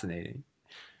fascinating.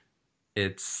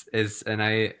 And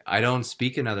I don't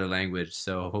speak another language,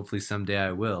 so hopefully someday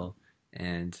I will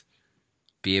and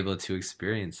be able to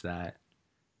experience that.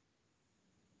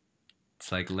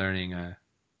 It's like learning a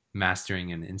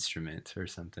mastering an instrument or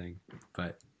something.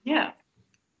 But Yeah.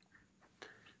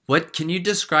 what can you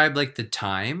describe like the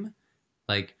time?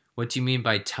 Like what do you mean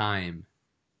by time?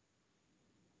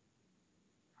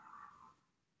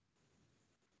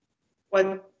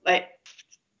 What, like,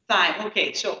 time?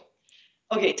 Okay, so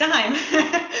okay, time,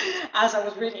 as I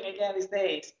was reading again these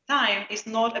days, time is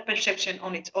not a perception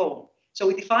on its own. So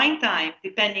we define time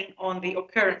depending on the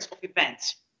occurrence of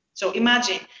events. So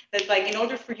imagine that, like, in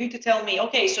order for you to tell me,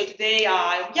 okay, so today,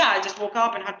 yeah, I just woke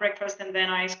up and had breakfast and then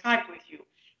I Skyped with you.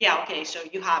 Yeah, okay, so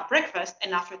you have breakfast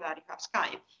and after that you have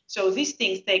Skype. So these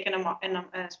things take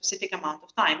a specific amount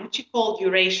of time, which you call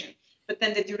duration. But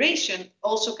then the duration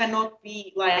also cannot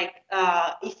be like,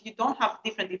 if you don't have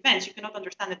different events, you cannot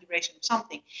understand the duration of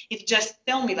something. If you just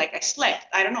tell me like I slept,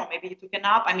 I don't know, maybe you took a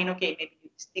nap. I mean, okay, maybe you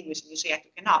distinguish and you say I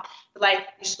took a nap, but like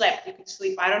you slept, you could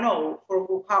sleep, I don't know,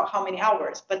 for how many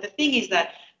hours. But the thing is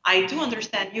that I do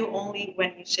understand you only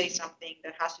when you say something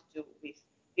that has to do with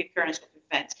the occurrence of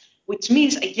events, which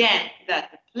means again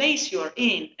that the place you're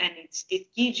in and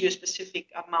it gives you a specific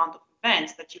amount of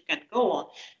events that you can go on,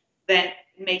 then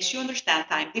it makes you understand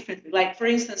time differently. Like, for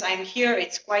instance, I'm here,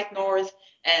 it's quite north,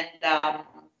 and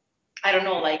I don't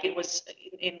know, like it was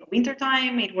in winter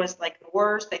time, it was like the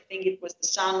worst. I think it was the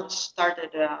sun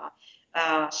started, the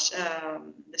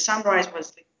sunrise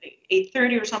was like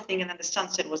 8:30 or something, and then the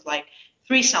sunset was like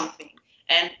 3 something.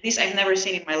 And this I've never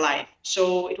seen in my life.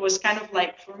 So it was kind of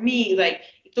like, for me, like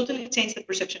it totally changed the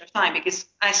perception of time because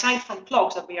aside from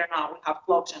clocks that we are now, we have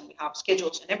clocks and we have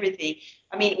schedules and everything.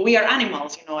 I mean, we are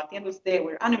animals, at the end of the day,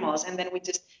 we're animals. And then we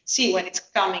just see when it's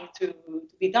coming to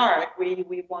be dark, we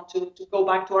want to go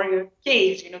back to our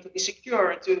caves, to be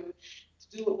secure, to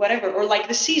do whatever. Or like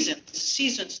the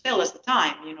seasons tell us the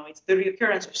time, it's the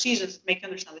reoccurrence of seasons that make you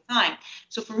understand the time.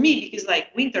 So for me, because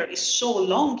like winter is so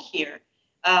long here,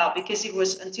 because it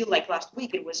was until like last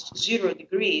week, it was 0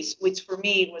 degrees, which for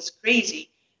me was crazy.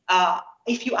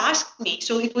 If you asked me,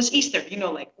 so it was Easter,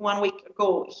 like 1 week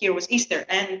ago here was Easter,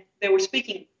 and they were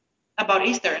speaking about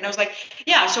Easter, and I was like,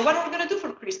 yeah, so what are we gonna do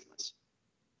for Christmas?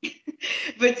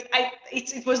 But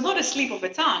it was not a slip of a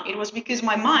tongue. It was because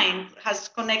my mind has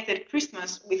connected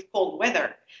Christmas with cold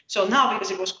weather. So now,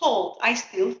 because it was cold, I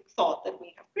still thought that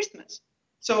we have Christmas.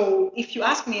 So if you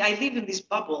ask me, I live in this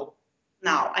bubble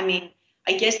now. I mean,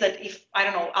 I guess that if I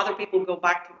don't know, other people go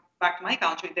back to my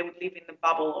country, they would live in the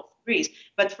bubble of Greece.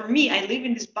 But for me, I live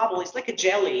in this bubble. It's like a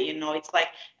jelly, It's like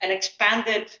an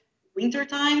expanded winter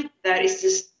time that is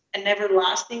just an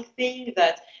everlasting thing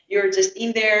that you're just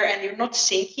in there and you're not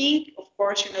sinking. Of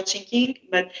course, you're not sinking,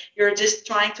 but you're just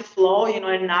trying to flow,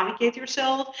 and navigate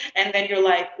yourself. And then you're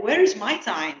like, where is my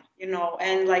time?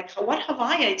 And like, what have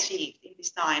I achieved in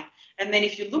this time? And then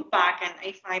if you look back and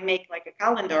if I make like a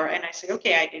calendar and I say,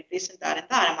 okay, I did this and that,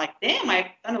 I'm like, damn,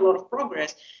 I've done a lot of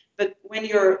progress. But when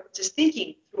you're just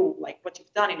thinking through like what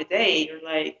you've done in a day, you're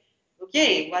like,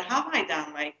 okay, what have I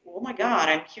done? Like, oh my God,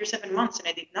 I'm here 7 months and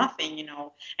I did nothing.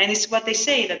 And it's what they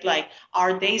say that like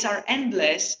our days are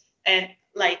endless and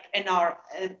like and our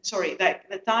sorry, that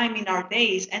the time in our day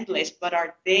is endless, but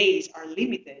our days are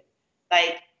limited.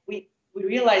 Like we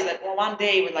realize that one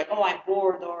day we're like, oh, I'm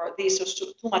bored or this is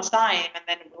too much time, and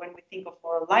then when we think of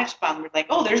our lifespan, we're like,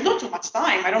 oh, there's not too much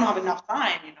time. I don't have enough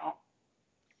time.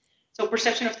 So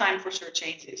perception of time for sure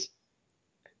changes.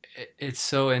 It's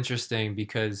so interesting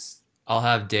because I'll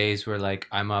have days where like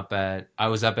I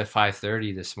was up at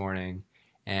 5:30 this morning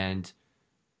and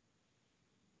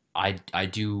I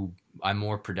do I'm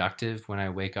more productive when I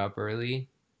wake up early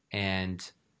and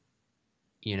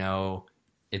you know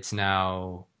it's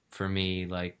now for me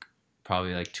like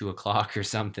probably like 2 o'clock or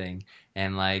something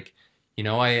and like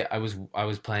I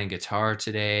was playing guitar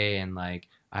today and like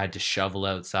I had to shovel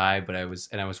outside but I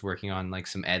was working on like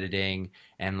some editing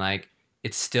and like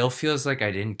it still feels like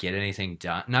I didn't get anything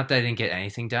done. Not that I didn't get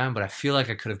anything done, but I feel like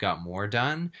I could have got more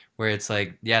done. Where it's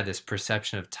like, yeah, this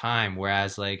perception of time.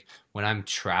 Whereas like when I'm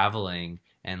traveling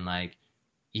and like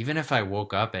even if I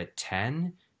woke up at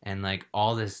 10 and like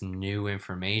all this new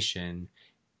information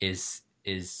is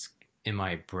in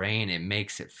my brain, it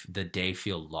makes the day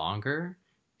feel longer,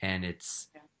 and it's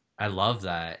Yeah. I love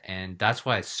that, and that's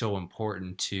why it's so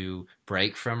important to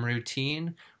break from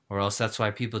routine, or else that's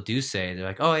why people do say they're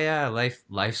like, "Oh yeah,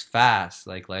 life's fast,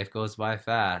 like life goes by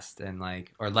fast," and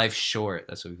like or life's short.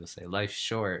 That's what people say, life's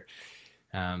short,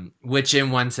 which in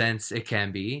one sense it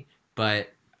can be, but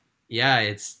yeah,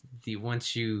 it's the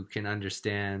once you can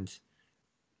understand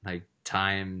like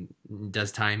time,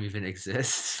 does time even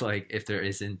exist? Like if there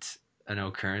isn't an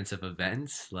occurrence of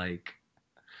events, like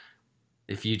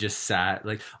if you just sat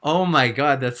like, oh my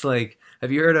god, that's like,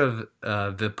 have you heard of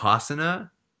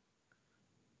Vipassana?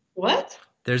 What?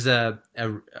 There's a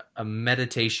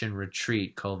meditation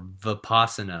retreat called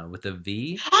Vipassana with a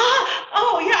V. Ah,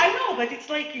 oh yeah, I know, but it's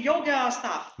like yoga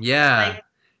stuff. Yeah, Like,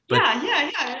 but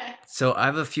yeah. so I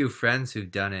have a few friends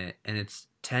who've done it, and it's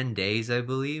 10 days, I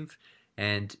believe,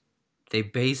 and they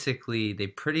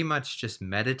pretty much just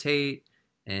meditate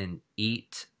and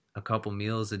eat a couple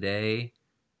meals a day,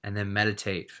 and then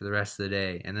meditate for the rest of the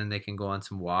day, and then they can go on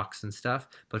some walks and stuff.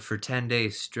 But for 10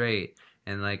 days straight,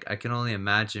 and like I can only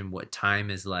imagine what time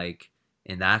is like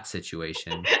in that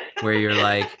situation, where you're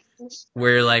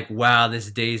like, wow,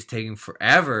 this day's taking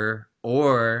forever,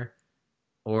 or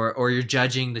you're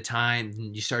judging the time,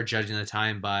 you start judging the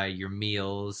time by your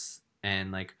meals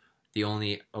and like the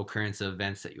only occurrence of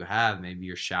events that you have, maybe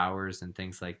your showers and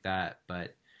things like that.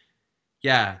 But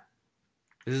yeah,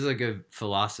 this is a good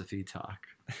philosophy talk.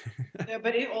 Yeah,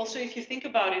 but also, if you think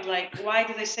about it, like, why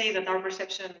do they say that our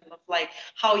perception of like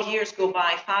how years go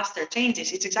by faster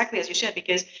changes? It's exactly as you said,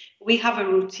 because we have a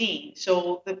routine.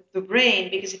 So the brain,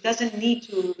 because it doesn't need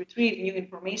to retrieve new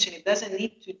information, it doesn't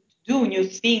need to do new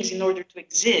things in order to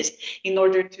exist, in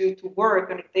order to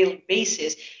work on a daily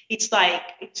basis. It's like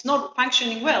it's not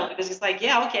functioning well because it's like,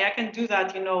 yeah, okay, I can do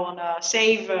that, on a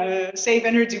save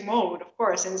energy mode, of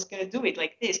course, and it's gonna do it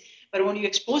like this. But when you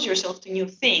expose yourself to new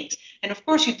things, and of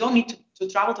course, you don't need to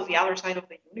travel to the other side of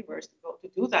the universe to go to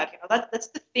do that. That's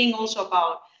the thing also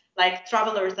about like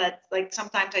travelers that like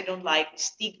sometimes I don't like the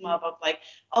stigma about like,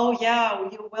 oh yeah,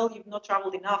 you've not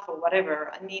traveled enough or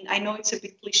whatever. I mean, I know it's a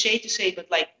bit cliche to say,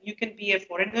 but like you can be a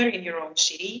foreigner in your own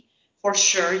city. For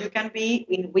sure, you can be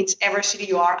in whichever city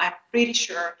you are. I'm pretty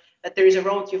sure that there is a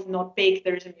road you've not picked,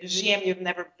 there is a museum you've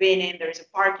never been in, there is a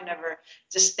park you never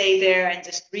just stay there and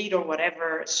just read or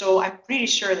whatever. So I'm pretty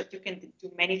sure that you can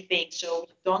do many things. So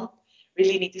you don't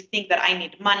really need to think that I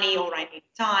need money or I need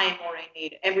time or I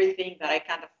need everything that I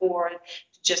can't afford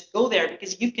to just go there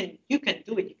because you can do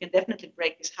it. You can definitely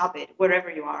break this habit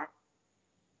wherever you are.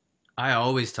 I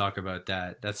always talk about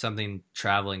that. That's something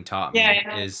traveling taught Yeah, me,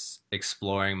 I know. is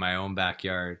exploring my own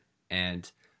backyard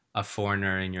and a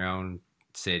foreigner in your own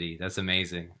city. That's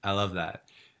amazing. I love that.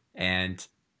 And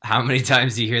how many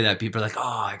times do you hear that people are like,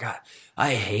 "Oh,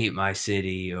 I hate my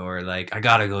city," or like, "I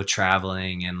gotta go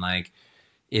traveling," and like,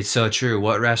 it's so true.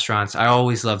 What restaurants? I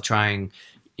always love trying,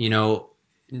 you know,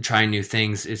 trying new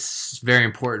things. It's very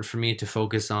important for me to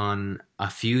focus on a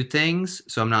few things.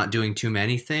 So I'm not doing too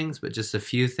many things, but just a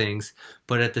few things.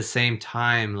 But at the same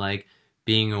time, like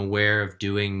being aware of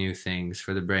doing new things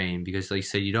for the brain, because like you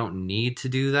said, you don't need to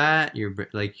do that.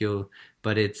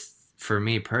 But it's, for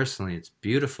me personally, it's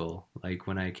beautiful. Like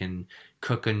when I can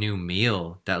cook a new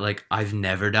meal that like I've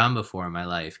never done before in my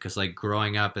life. Cause like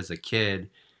growing up as a kid,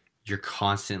 you're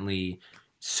constantly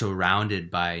surrounded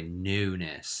by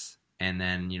newness, and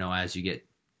then as you get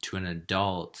to an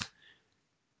adult,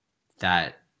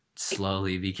 that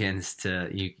slowly begins to,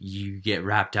 you get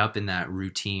wrapped up in that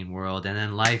routine world, and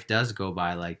then life does go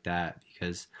by like that,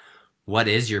 because what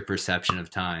is your perception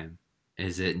of time?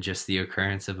 Is it just the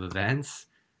occurrence of events?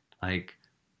 Like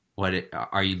what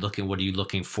are you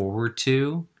looking forward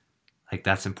to? Like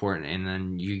that's important, and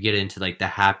then you get into like the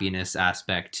happiness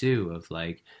aspect too, of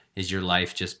like, is your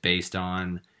life just based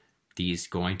on these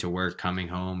going to work, coming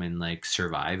home, and like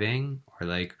surviving, or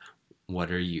like what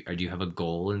are you, or do you have a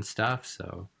goal and stuff?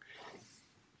 So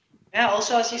Yeah,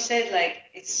 also as you said, like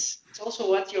it's also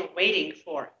what you're waiting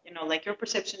for. Like your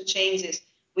perception changes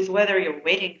with whether you're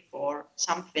waiting for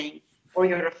something or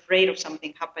you're afraid of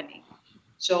something happening.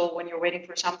 So when you're waiting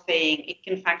for something, it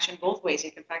can function both ways.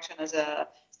 It can function as a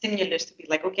stimulus to be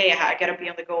like, okay, I gotta be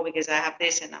on the go because I have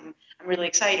this and I'm really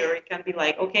excited. Or it can be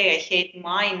like, okay, I hate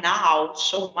mine now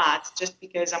so much just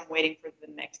because I'm waiting for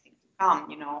the next thing to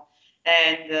come.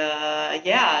 And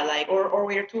yeah, like, or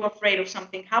we're too afraid of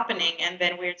something happening, and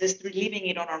then we're just reliving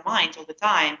it on our minds all the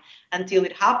time until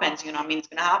it happens. I mean, it's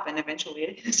going to happen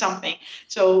eventually, something.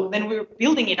 So then we're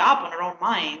building it up on our own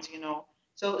minds.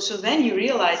 So then you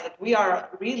realize that we are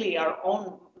really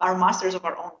our masters of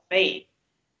our own fate.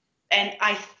 And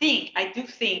I do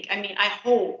think, I mean, I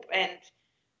hope, and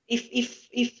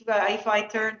if I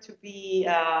turn to be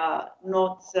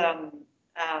not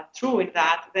true in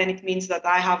that, then it means that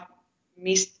I have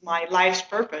missed my life's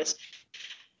purpose.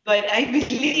 But I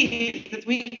believe that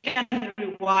we can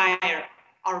rewire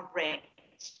our brains.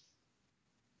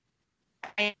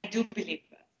 I do believe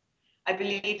that. I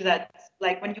believe that,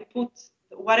 like, when you put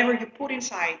whatever you put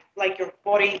inside, like your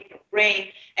body, your brain,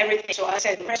 everything. So as I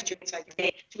said, the present inside your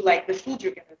brain, to like the food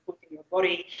you're gonna put in your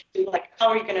body, to like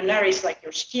how you're gonna nourish like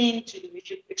your skin, to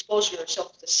if you expose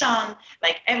yourself to the sun,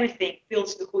 like everything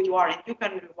builds to who you are, and you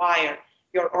can rewire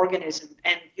your organism,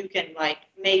 and you can like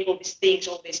make all these things,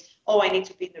 all this, oh, I need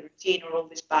to be in the routine, or all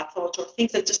these bad thoughts, or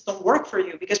things that just don't work for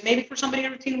you, because maybe for somebody a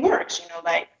routine works,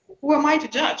 like, who am I to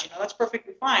judge? That's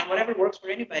perfectly fine, whatever works for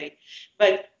anybody.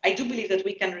 But I do believe that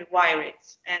we can rewire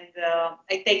it, and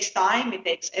it takes time, it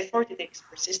takes effort, it takes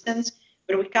persistence,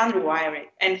 but we can rewire it.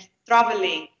 And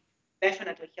traveling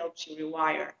definitely helps you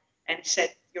rewire and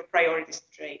set your priorities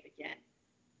straight again.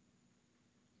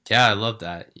 Yeah, I love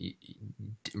that.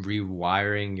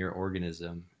 Rewiring your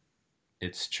organism.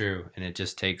 It's true. And it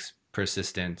just takes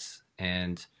persistence,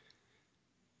 and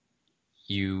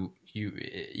you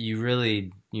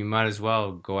might as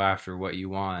well go after what you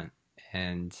want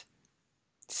and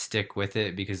stick with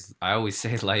it, because I always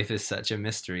say life is such a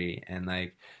mystery, and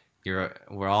like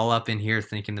we're all up in here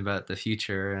thinking about the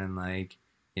future, and like,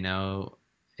 you know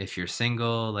if you're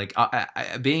single, like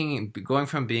being going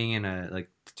from being in a like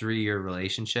 3-year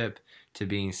relationship to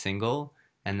being single,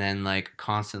 and then like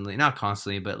constantly, not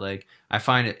constantly, but like I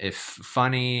find it if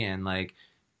funny and like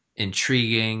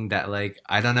intriguing that like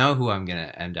I don't know who I'm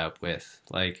gonna end up with.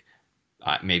 Like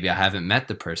maybe I haven't met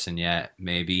the person yet.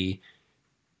 Maybe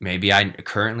I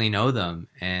currently know them,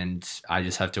 and I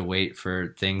just have to wait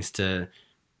for things to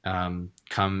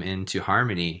come into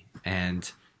harmony.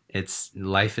 And it's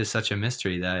life is such a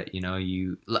mystery that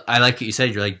I like what you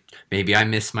said. You're like, maybe I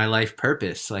miss my life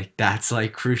purpose. Like that's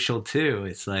like crucial too.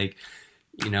 It's like,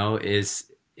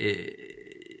 is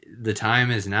it, the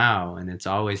time is now, and it's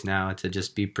always now to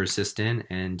just be persistent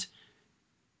and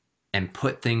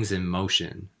put things in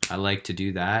motion. I like to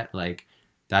do that. Like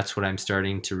that's what I'm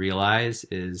starting to realize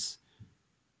is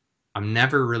I'm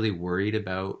never really worried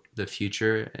about the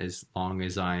future as long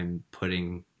as I'm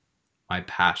putting my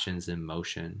passions in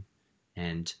motion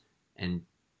and and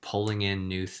pulling in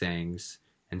new things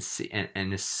and see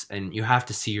and you have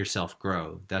to see yourself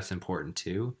grow. That's important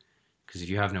too, because if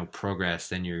you have no progress,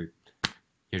 then you're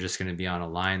just going to be on a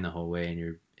line the whole way,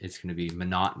 and it's going to be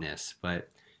monotonous. But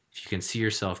if you can see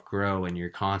yourself grow and you're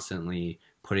constantly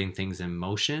putting things in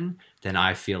motion, then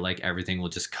I feel like everything will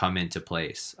just come into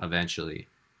place eventually,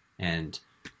 and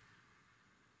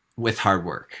with hard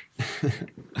work.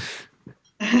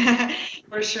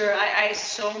 For sure. I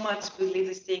so much believe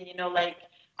this thing, like,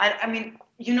 I mean,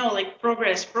 like,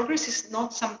 progress is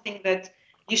not something that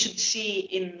you should see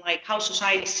in like how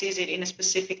society sees it in a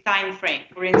specific time frame.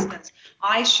 For instance,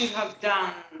 I should have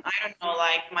done, I don't know,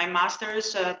 like my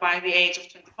master's by the age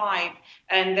of 25,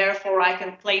 and therefore I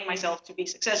can claim myself to be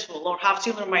successful, or have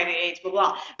children by the age, blah,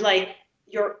 blah. Like,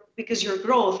 because your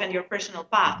growth and your personal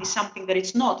path is something that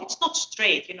it's not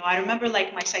straight. I remember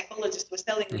like my psychologist was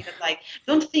telling me that, like,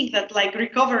 don't think that like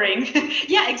recovering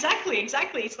yeah, exactly, it's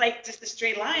like just a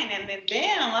straight line and then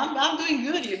bam, I'm doing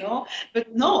good.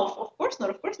 But no, of course not.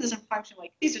 Of course it doesn't function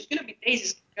like this. There's going to be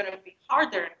days it's going to be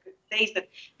harder, and days that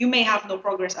you may have no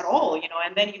progress at all,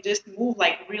 and then you just move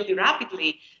like really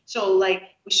rapidly. So like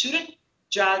we shouldn't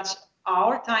judge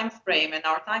our time frame and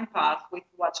our time path with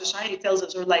what society tells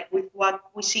us, or like with what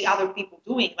we see other people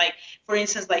doing. Like, for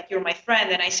instance, like you're my friend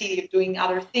and I see you doing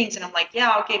other things, and I'm like,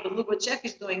 yeah, okay, but look what Jeff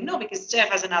is doing. No, because Jeff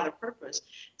has another purpose.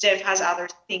 Jeff has other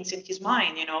things in his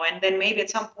mind, and then maybe at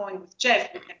some point with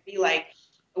Jeff we can be like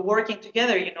working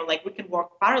together, like we can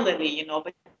work parallelly,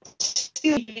 but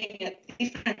still being a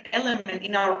different element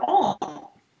in our own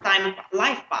time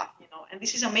life path. And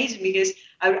this is amazing because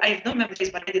I don't remember this,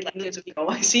 but I did like millions of people.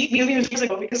 I see millions of years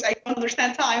ago, because I don't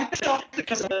understand time. So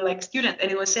because I'm a like student,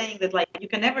 and it was saying that like you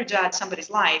can never judge somebody's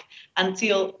life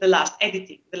until the last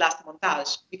editing, the last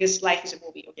montage, because life is a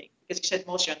movie. Okay, because you said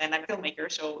motion, and I'm a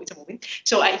filmmaker, so it's a movie.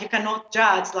 So you cannot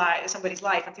judge like somebody's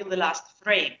life until the last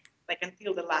frame, like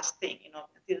until the last thing,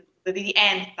 until the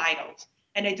end titles.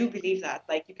 And I do believe that,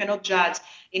 like, you cannot judge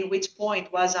in which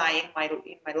point was I in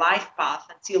my life path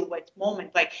until what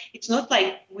moment. Like it's not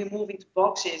like we move into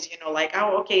boxes, like,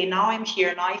 oh, okay, now I'm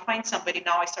here, now I find somebody,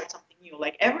 now I start something new.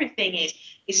 Like everything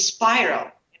is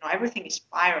spiral. Everything is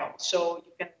spiral. So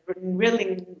you can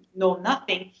really know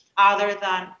nothing other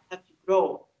than that you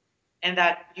grow, and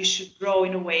that you should grow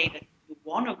in a way that you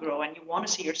want to grow and you want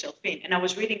to see yourself in. And I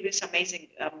was reading this amazing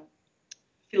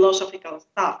philosophical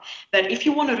stuff that if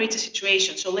you want to reach a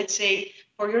situation, so let's say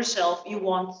for yourself you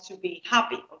want to be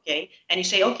happy, okay, and you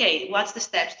say, okay, what's the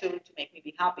steps to make me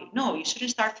be happy? No, you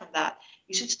shouldn't start from that.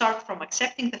 You should start from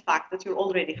accepting the fact that you're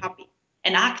already happy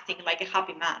and acting like a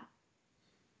happy man.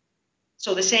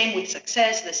 So the same with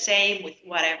success, the same with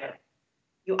whatever.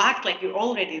 You act like you're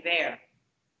already there.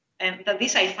 And that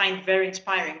this I find very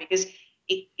inspiring, because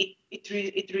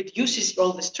it reduces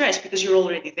all the stress because you're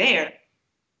already there.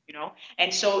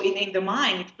 And so in the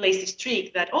mind it plays this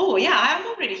trick that, oh yeah, I'm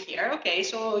already here, okay,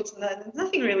 so it's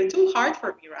nothing really too hard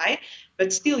for me, right?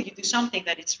 But still you do something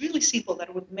that it's really simple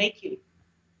that would make you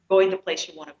go in the place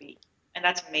you want to be, and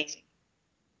that's amazing.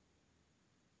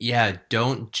 Yeah,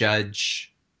 don't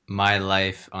judge my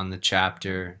life on the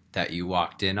chapter that you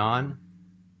walked in on.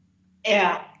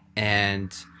 Yeah.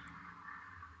 And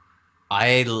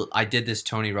I did this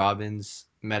Tony Robbins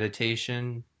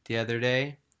meditation the other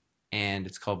day, and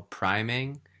it's called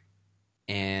priming,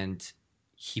 and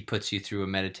he puts you through a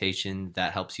meditation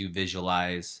that helps you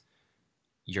visualize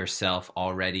yourself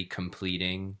already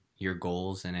completing your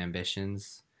goals and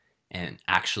ambitions and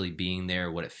actually being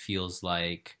there, what it feels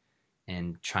like,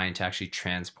 and trying to actually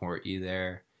transport you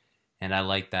there. And I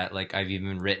like that. Like I've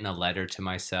even written a letter to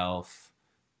myself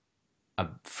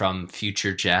from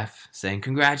future Jeff saying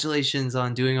congratulations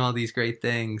on doing all these great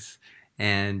things.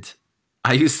 And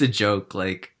I used to joke,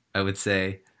 like I would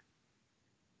say,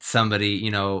 somebody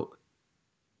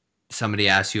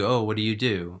asks you, oh, what do you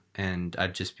do? And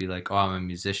I'd just be like, oh, I'm a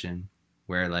musician.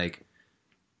 Where like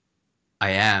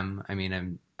I'm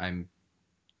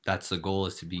that's the goal,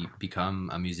 is to become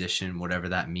a musician, whatever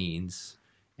that means.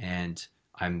 And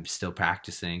I'm still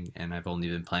practicing, and I've only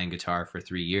been playing guitar for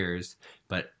 3 years.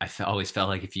 But always felt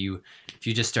like if you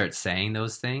just start saying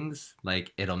those things,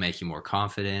 like it'll make you more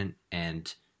confident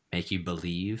and make you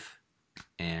believe.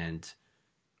 And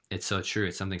it's so true.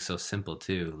 It's something so simple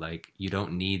too. Like you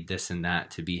don't need this and that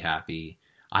to be happy.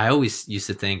 I always used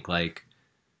to think like,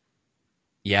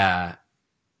 yeah,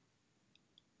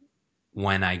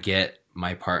 when I get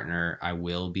my partner, I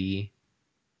will be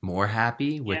more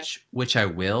happy, which I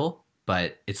will,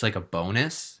 but it's like a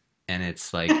bonus, and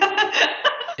it's like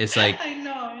I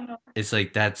know. It's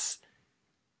like that's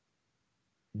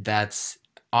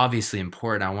obviously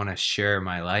important. I want to share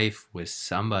my life with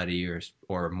somebody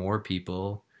or more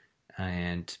people,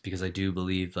 and because I do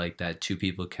believe like that two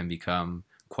people can become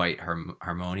quite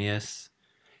harmonious,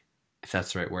 if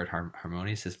that's the right word,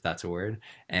 harmonious, if that's a word.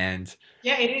 And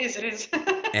yeah, it is.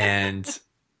 and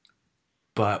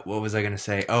but what was I gonna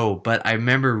say? Oh, but I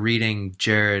remember reading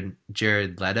Jared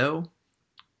Leto.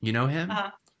 You know him?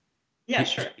 Yeah,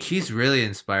 sure. He's really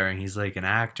inspiring. He's like an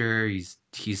actor. He's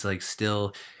like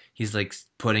still, he's like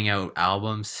putting out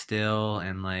albums still,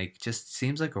 and like just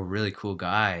seems like a really cool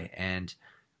guy. And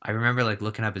I remember like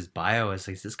looking up his bio. I was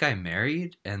like, is this guy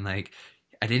married? And like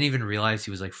I didn't even realize he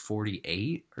was like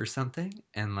 48 or something.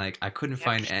 And like I couldn't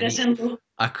find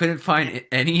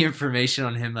any information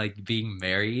on him like being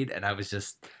married, and I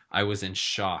was in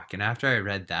shock. And after I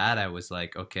read that, I was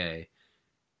like, okay,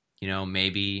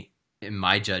 maybe in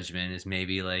my judgment is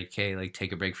maybe like, hey, like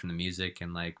take a break from the music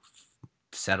and like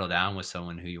settle down with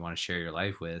someone who you want to share your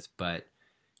life with. But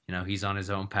he's on his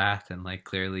own path, and like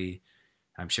clearly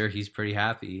I'm sure he's pretty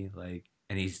happy, like,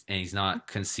 and he's not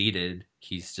conceited.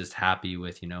 He's just happy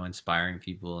with inspiring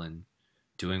people and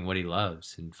doing what he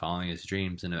loves and following his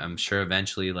dreams. And I'm sure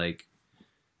eventually like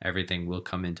everything will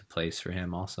come into place for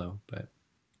him also. But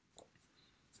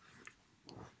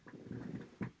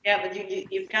yeah, but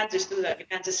you can't just do that. You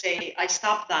can't just say I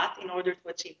stopped that in order to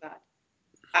achieve that.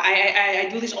 I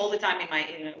do this all the time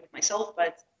with myself,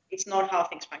 but it's not how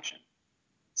things function.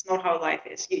 It's not how life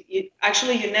is.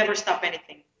 You never stop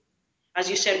anything. As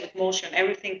you said, with motion,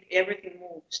 everything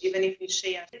moves. Even if you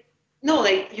say no,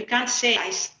 like you can't say I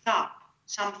stop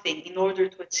something in order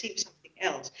to achieve something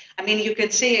else. I mean, you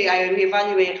can say I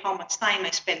reevaluate how much time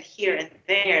I spend here and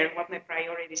there, what my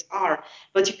priorities are,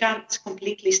 but you can't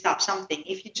completely stop something.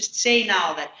 If you just say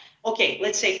now that, okay,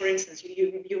 let's say for instance,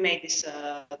 you made this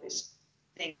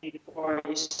thing before.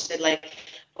 You said like,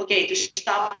 okay, to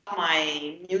stop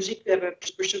my music,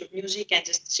 pursuit of music, and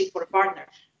just seek for a partner.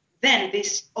 then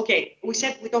this, okay, we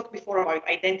talked before about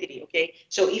identity, okay?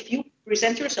 So if you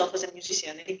present yourself as a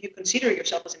musician and if you consider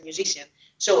yourself as a musician,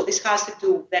 so this has to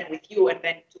do then with you and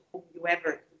then to whom you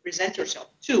ever present yourself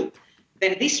to,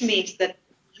 then this means that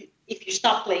if you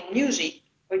stop playing music,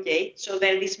 okay, so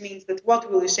then this means that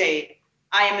what will you say?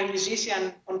 I am a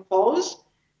musician on pause?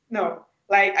 No,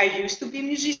 like I used to be a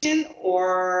musician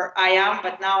or I am,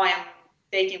 but now I am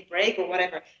taking break or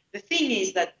whatever. The thing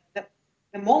is that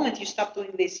the moment you stop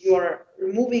doing this, you're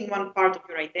removing one part of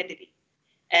your identity.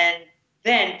 And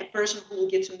then the person who will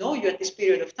get to know you at this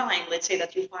period of time, let's say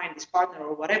that you find this partner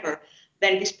or whatever,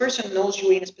 then this person knows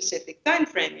you in a specific time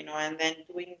frame, and then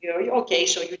doing your, okay,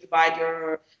 so you divide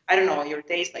your, I don't know, your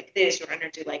days like this, your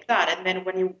energy like that. And then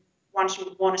once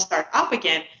you want to start up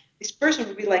again, this person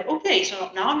will be like, okay,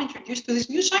 so now I'm introduced to this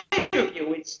new side of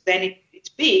you. It's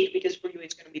big because for you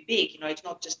it's going to be big. It's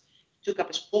not just took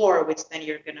up a sport, which then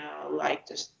you're gonna like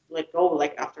just let go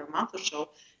like after a month or so.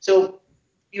 So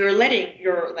you're letting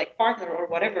your like partner or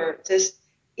whatever just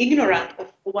ignorant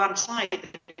of one side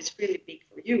that is really big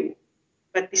for you,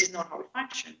 but this is not how it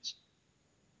functions.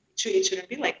 It shouldn't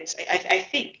be like this. I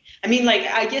think. I mean, like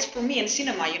I guess for me in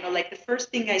cinema, like the first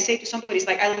thing I say to somebody is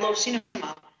like, I love cinema.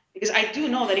 Because I do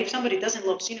know that if somebody doesn't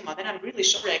love cinema, then I'm really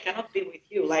sorry, I cannot be with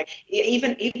you. Like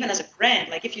even as a friend,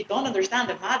 like if you don't understand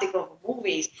the magic of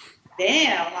movies,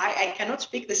 damn, I cannot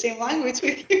speak the same language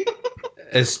with you.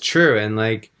 It's true, and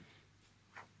like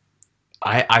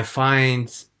I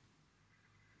find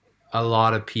a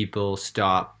lot of people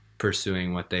stop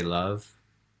pursuing what they love,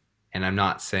 and I'm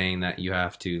not saying that you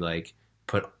have to like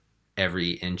put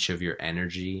every inch of your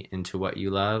energy into what you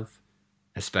love,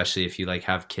 especially if you like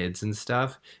have kids and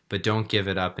stuff, but don't give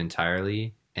it up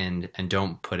entirely, and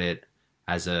don't put it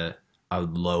as a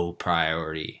low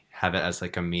priority. Have it as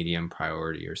like a medium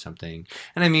priority or something.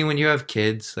 And I mean, when you have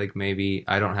kids, like maybe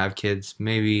I don't have kids,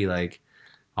 maybe like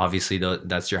obviously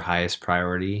that's your highest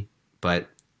priority, but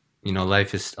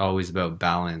life is always about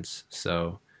balance.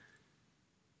 So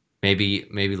maybe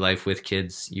life with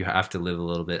kids, you have to live a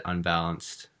little bit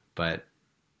unbalanced, but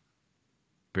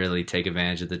really take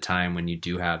advantage of the time when you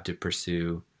do have to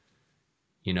pursue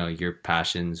your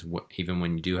passions, even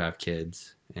when you do have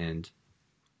kids,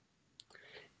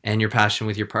 and your passion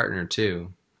with your partner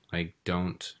too. Like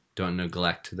don't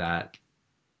neglect that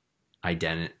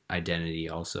identity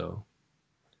also.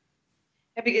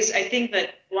 Yeah, because I think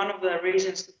that one of the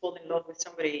reasons to fall in love with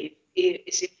somebody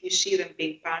is if you see them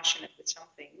being passionate with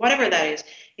something, whatever that is,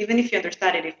 even if you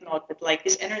understand it, if not, but like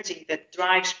this energy that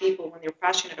drives people when they're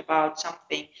passionate about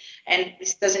something, and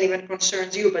this doesn't even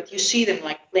concerns you, but you see them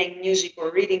like playing music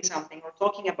or reading something or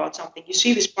talking about something, you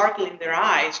see the sparkle in their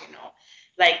eyes,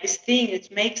 like this thing, it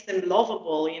makes them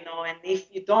lovable, and if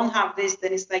you don't have this,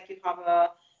 then it's like you have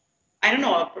I don't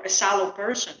know, a shallow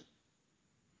person.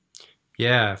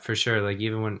 Yeah, for sure. Like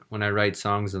even when I write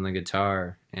songs on the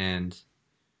guitar, and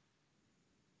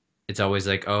it's always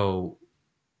like, oh,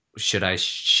 should I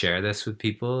share this with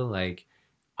people? Like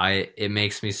it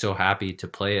makes me so happy to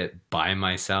play it by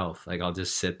myself. Like I'll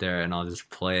just sit there and I'll just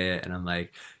play it, and I'm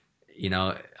like,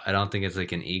 I don't think it's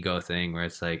like an ego thing where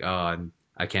it's like, oh,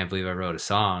 I can't believe I wrote a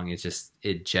song. It's just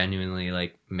it genuinely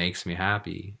like makes me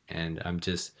happy, and I'm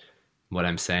just what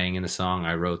I'm saying in a song.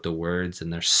 I wrote the words,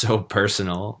 and they're so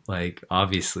personal. Like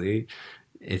obviously,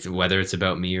 it's whether it's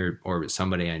about me or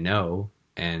somebody I know,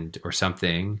 and or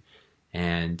something,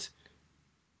 and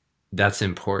that's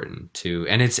important too.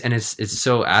 And it's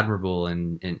so admirable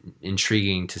and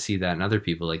intriguing to see that in other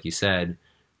people, like you said.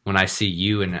 When I see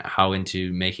you and how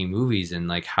into making movies, and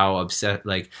like how upset,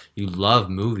 like you love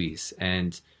movies,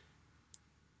 and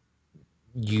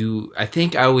I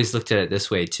think I always looked at it this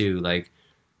way too, like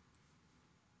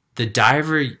the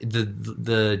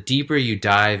deeper you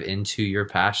dive into your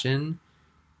passion,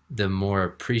 the more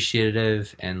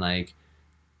appreciative and like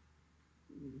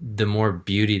the more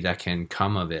beauty that can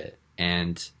come of it.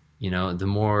 And the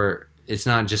more, it's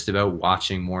not just about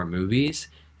watching more movies,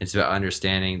 it's about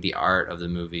understanding the art of the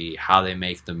movie, how they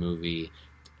make the movie,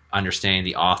 understanding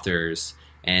the authors.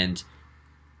 And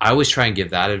I always try and give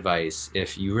that advice.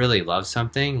 If you really love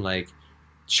something, like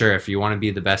sure, if you want to be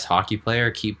the best hockey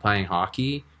player, keep playing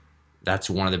hockey.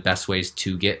 That's one of the best ways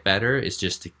to get better, is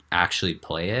just to actually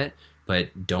play it.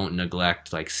 But don't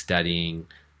neglect like studying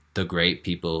the great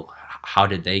people. How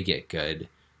did they get good?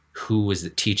 Who was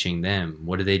teaching them?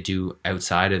 What do they do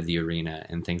outside of the arena,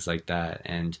 and things like that?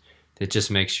 And it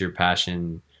just makes your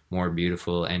passion more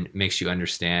beautiful and makes you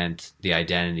understand the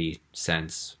identity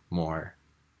sense more.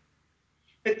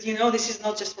 But this is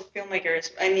not just for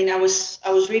filmmakers. I mean, I was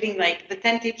reading like the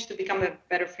 10 tips to become a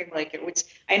better filmmaker, which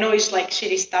I know is like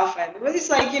shitty stuff, but it's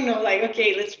like like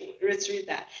okay, let's read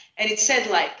that. And it said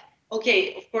like,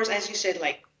 okay, of course, as you said,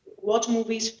 like watch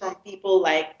movies from people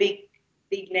like big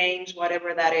names,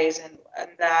 whatever that is, and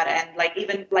that, and like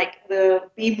even like the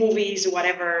B movies,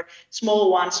 whatever,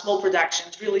 small ones, small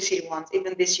productions, really shitty ones.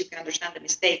 Even this, you can understand the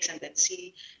mistakes and then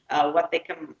see what they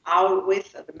come out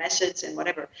with, the message and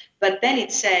whatever. But then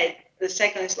it said the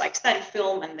second is like study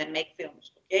film and then make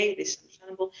films. Okay, this is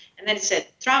understandable. And then it said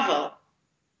travel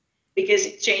because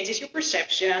it changes your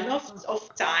perception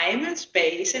of time and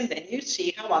space, and then you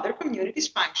see how other communities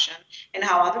function and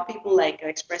how other people like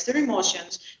express their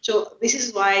emotions. So this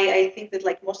is why I think that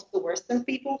like most of the Western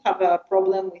people have a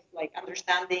problem with like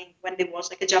understanding when there was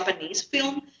like a Japanese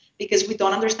film, because we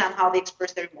don't understand how they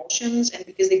express their emotions, and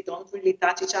because they don't really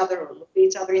touch each other or look at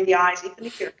each other in the eyes, even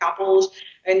if they're couples,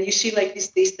 and you see like this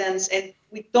distance, and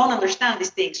we don't understand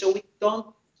these things, so we don't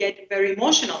get very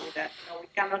emotional with that. We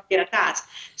cannot get attached.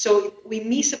 So we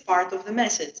miss a part of the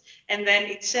message. And then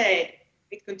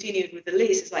it continued with the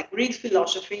list. It's like read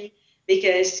philosophy,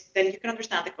 because then you can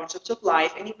understand the concepts of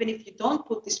life. And even if you don't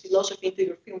put this philosophy into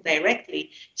your film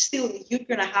directly, still you're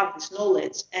gonna have this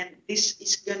knowledge, and this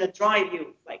is gonna drive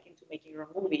you like into making your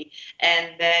movie.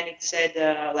 And then it said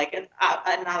like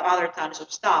other tons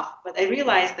of stuff. But I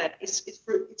realized that it's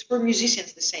for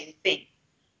musicians the same thing,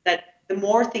 that the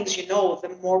more things you know, the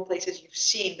more places you've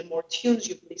seen, the more tunes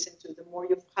you've listened to, the more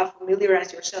you have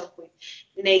familiarized yourself with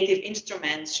native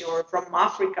instruments. You're from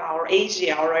Africa or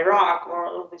Asia or Iraq or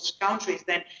all these countries,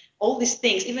 then all these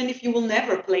things, even if you will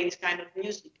never play this kind of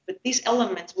music, but these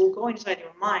elements will go inside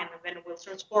your mind and then will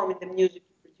transform in the music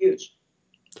you produce.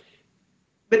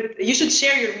 But you should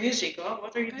share your music. Oh,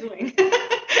 what are you doing?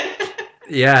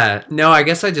 Yeah. No, I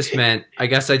guess I just meant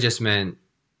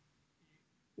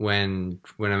when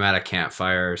I'm at a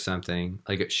campfire or something.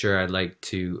 Like, sure, I'd like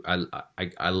to.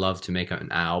 I love to make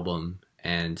an album,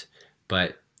 and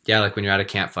but yeah, like when you're at a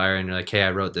campfire and you're like, hey, I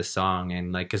wrote this song,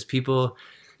 and like, cause people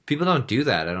don't do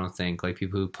that. I don't think like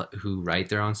people who write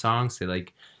their own songs, they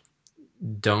like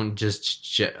don't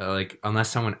just like unless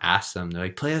someone asks them, they're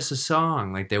like, play us a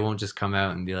song. Like they won't just come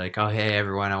out and be like, oh hey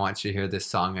everyone, I want you to hear this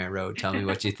song I wrote, tell me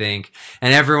what you think.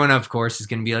 And everyone of course is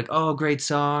going to be like, oh great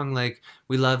song, like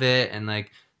we love it. And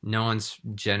like no one's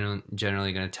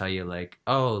generally going to tell you like,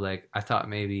 oh like I thought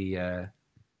maybe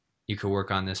you could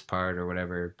work on this part or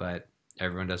whatever. But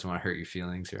everyone doesn't want to hurt your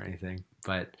feelings or anything.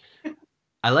 But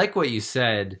I like what you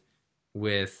said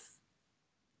with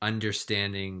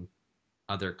understanding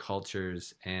other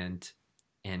cultures and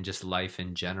just life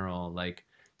in general. Like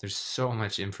there's so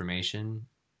much information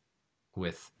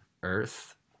with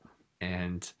Earth,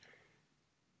 and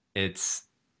it's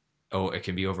it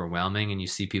can be overwhelming. And you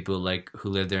see people like who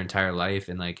live their entire life,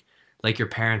 and like your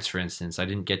parents, for instance. I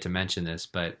didn't get to mention this,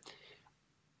 but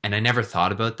and I never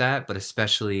thought about that, but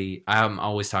especially I'm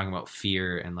always talking about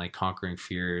fear and like conquering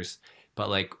fears, but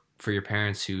like for your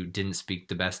parents who didn't speak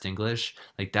the best English,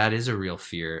 like that is a real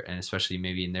fear, and especially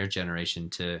maybe in their generation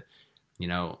to, you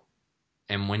know,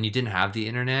 and when you didn't have the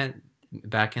internet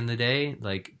back in the day,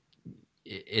 like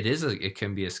it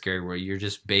can be a scary world. You're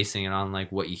just basing it on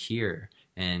like what you hear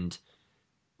and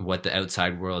what the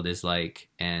outside world is like,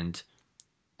 and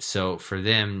so for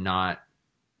them not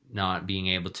being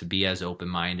able to be as open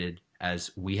minded as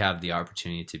we have the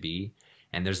opportunity to be.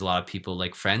 And there's a lot of people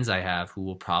like friends I have who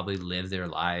will probably live their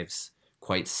lives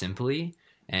quite simply.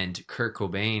 And Kurt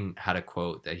Cobain had a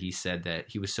quote that he said that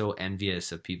he was so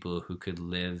envious of people who could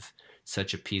live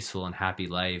such a peaceful and happy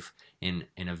life in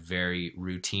a very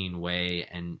routine way,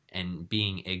 and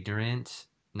being ignorant,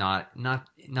 not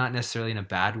necessarily in a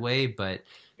bad way, but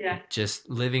Yeah. just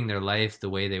living their life the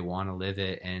way they want to live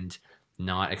it, and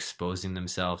not exposing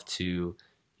themselves to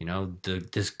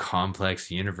this complex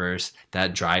universe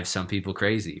that drives some people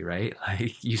crazy, right?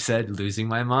 Like you said, losing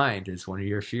my mind is one of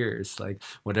your fears, like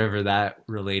whatever that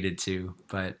related to.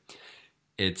 But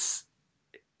it's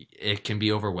it can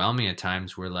be overwhelming at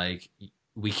times where like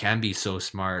we can be so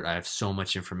smart, I have so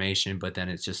much information, but then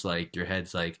it's just like your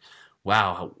head's like,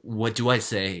 wow, what do I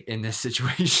say in this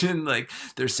situation? Like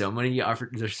there's so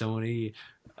many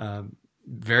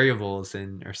variables,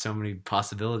 and or so many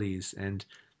possibilities. And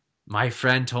my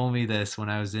friend told me this when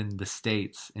I was in the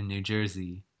States in New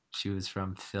Jersey. She was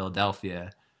from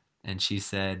Philadelphia, and she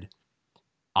said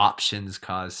options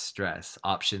cause stress.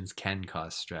 Options can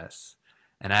cause stress.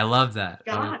 And I love that.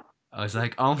 God. I was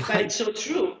like, oh But my, it's so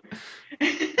true.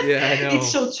 yeah, I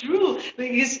It's know. so true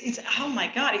because it's oh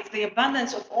my God, it's the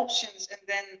abundance of options, and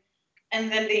then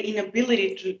and then the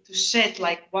inability to set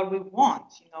like what we want,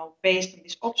 based on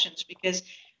these options. Because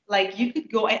like you could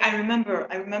go, I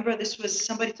remember this was,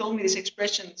 somebody told me this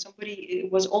expression, somebody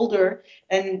was older,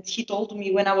 and he told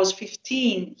me when I was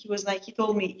 15, he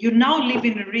told me, you now live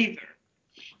in a river.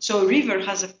 So a river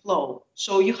has a flow.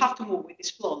 So you have to move with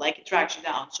this flow, like it drags you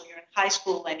down. So you're in high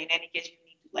school, and in any case, you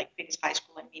need to like finish high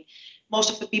school. I mean, most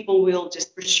of the people will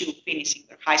just pursue finishing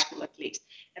their high school at least.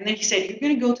 And then he said, you're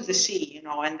going to go to the sea,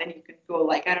 and then you can go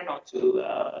like, I don't know,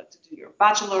 to do your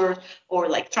bachelor, or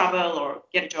like travel, or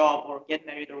get a job, or get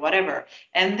married, or whatever.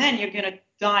 And then you're going to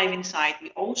dive inside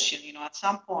the ocean, at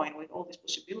some point, with all these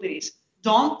possibilities.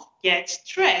 Don't get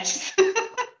stressed.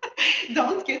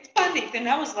 Don't get panicked. And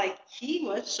I was like, he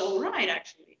was so right,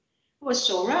 actually. He was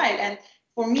so right. And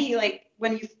for me, like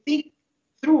when you think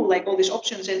through like all these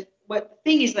options, and what the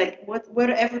thing is like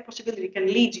where every possibility can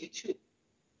lead you to,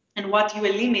 and what you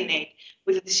eliminate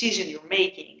with the decision you're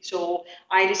making. So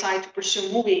I decide to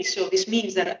pursue movies. So this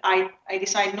means that I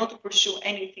decide not to pursue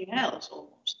anything else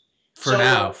almost. For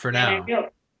now, So for then I now. go,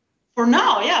 for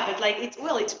now, yeah, but like it's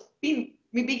been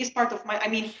the biggest part of my. I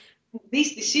mean,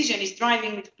 this decision is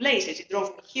driving me to places. It drove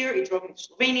me here. It drove me to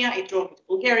Slovenia. It drove me to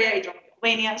Bulgaria. It drove me to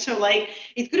Albania. So like,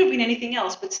 it could have been anything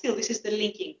else, but still, this is the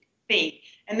linking thing.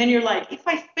 And then you're like, if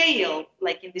I fail,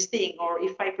 like in this thing, or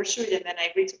if I pursue it and then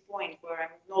I reach a point where I'm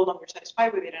no longer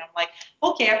satisfied with it, and I'm like,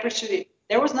 okay, I pursued it.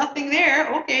 There was nothing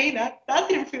there. Okay, that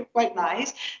didn't feel quite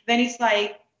nice. Then it's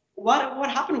like, what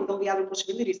happened with all the other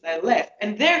possibilities that I left?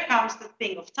 And there comes the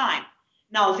thing of time.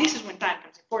 Now, this is when time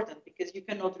becomes important, because you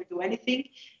cannot redo anything.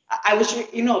 I was,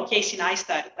 Casey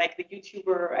Neistat, like the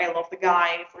YouTuber. I love the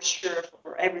guy for sure,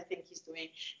 for everything he's doing.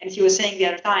 And he was saying the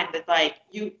other time that like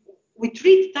we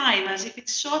treat time as if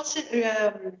it's such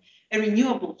a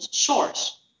renewable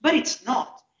source, but it's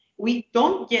not. We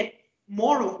don't get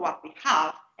more of what we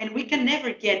have, and we can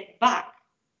never get back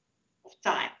of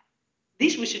time.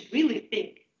 This we should really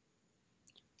think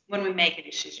when we make a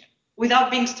decision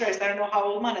without being stressed. I don't know how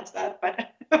we'll manage that,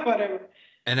 but whatever.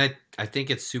 And I think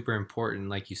it's super important,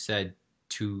 like you said,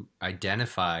 to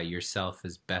identify yourself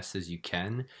as best as you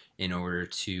can in order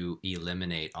to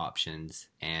eliminate options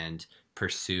and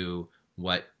pursue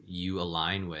what you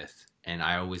align with. And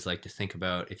I always like to think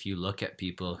about, if you look at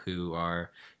people who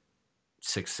are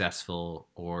successful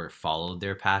or followed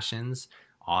their passions,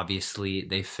 obviously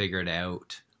they figured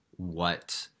out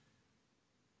what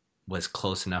was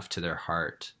close enough to their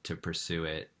heart to pursue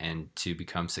it and to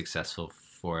become successful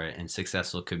for it. And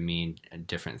successful could mean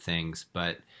different things,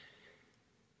 but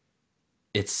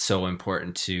it's so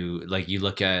important to, like,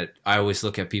 I always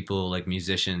look at people like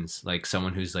musicians, like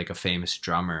someone who's like a famous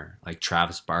drummer, like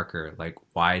Travis Barker. Like,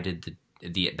 why did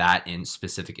that in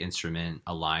specific instrument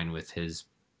align with his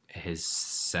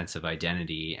sense of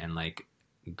identity? And like,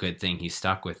 good thing he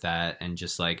stuck with that. And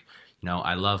just like,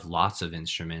 I love lots of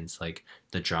instruments. Like,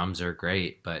 the drums are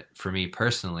great, but for me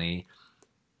personally,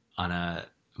 on a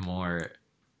more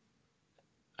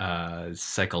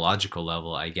psychological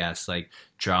level, I guess, like,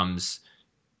 drums,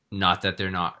 not that they're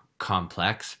not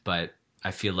complex, but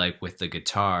I feel like with the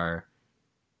guitar,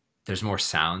 there's more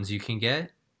sounds you can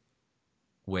get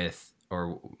with,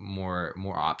 or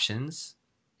more options.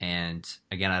 And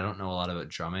again, I don't know a lot about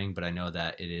drumming, but I know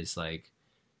that it is like,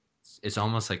 it's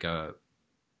almost like a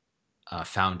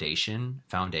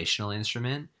foundational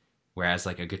instrument, whereas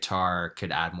like a guitar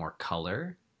could add more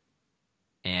color.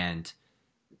 And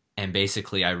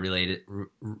basically I relate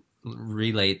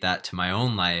that to my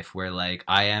own life, where like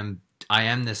I am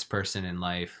this person in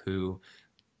life who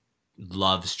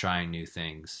loves trying new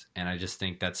things, and I just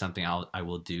think that's something I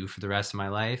will do for the rest of my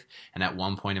life. And at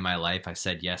one point in my life, I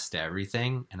said yes to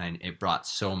everything, and it brought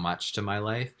so much to my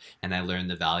life, and I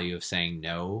learned the value of saying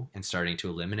no and starting to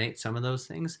eliminate some of those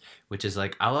things, which is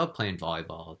like, I love playing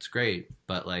volleyball, it's great,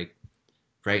 but like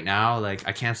right now, like,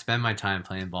 I can't spend my time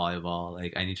playing volleyball.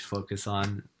 Like, I need to focus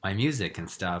on my music and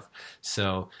stuff.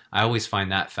 So I always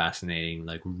find that fascinating,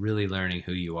 like really learning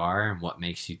who you are and what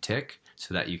makes you tick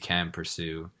so that you can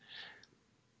pursue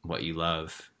what you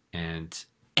love. And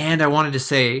I wanted to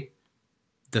say,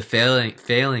 the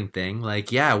failing thing,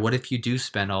 like, yeah, what if you do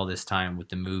spend all this time with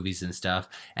the movies and stuff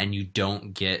and you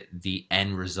don't get the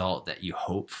end result that you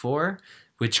hope for,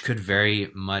 which could very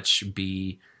much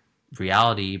be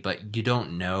reality, but you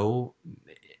don't know.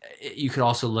 You could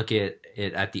also look at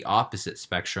it at the opposite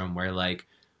spectrum, where like,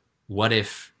 what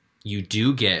if you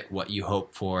do get what you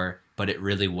hope for, but it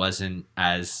really wasn't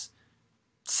as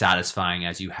satisfying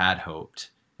as you had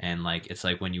hoped? And like, it's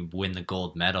like when you win the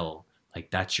gold medal, like,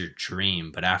 that's your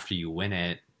dream, but after you win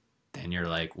it, then you're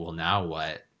like, well, now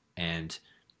what? And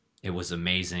it was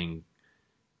amazing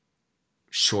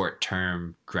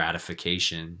short-term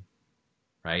gratification,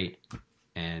 right?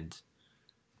 And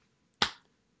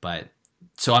but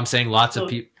so I'm saying So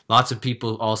lots of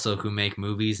people also who make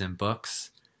movies and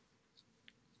books,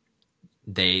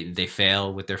 they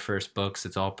fail with their first books.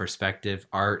 It's all perspective.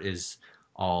 Art is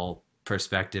all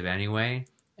perspective anyway,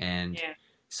 and yeah.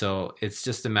 so it's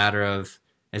just a matter of,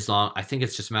 as long I think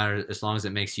it's just a matter, as long as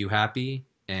it makes you happy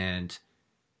and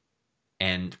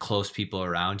close people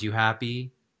around you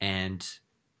happy, and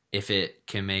if it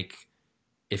can make,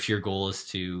 if your goal is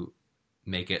to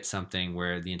make it something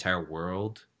where the entire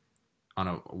world on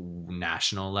a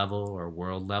national level or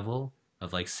world level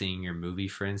of like seeing your movie,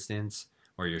 for instance,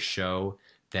 or your show,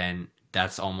 then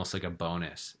that's almost like a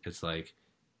bonus. It's like,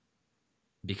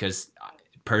 because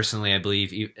personally I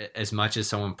believe, as much as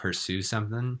someone pursues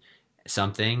something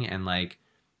and like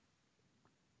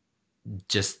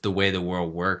just the way the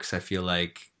world works, I feel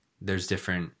like there's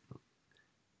different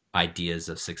ideas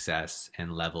of success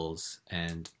and levels,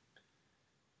 and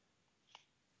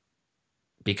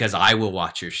because I will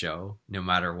watch your show no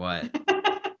matter what,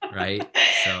 right?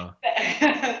 So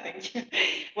Thank you.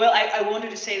 Well, I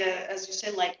wanted to say that, as you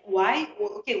said, like, why?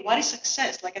 Okay, what is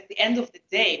success? Like, at the end of the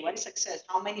day, what is success?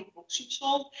 How many books you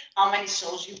sold? How many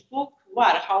shows you booked?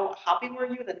 What? How happy were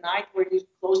you the night where you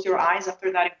closed your eyes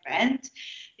after that event?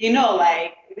 You know,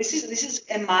 like, this is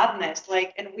a madness.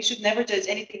 Like, and we should never judge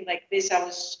anything like this. I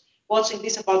was watching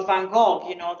this about Van Gogh,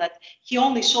 that he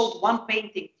only sold one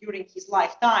painting during his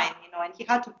lifetime, and he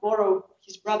had to borrow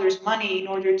his brother's money in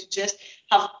order to just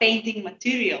have painting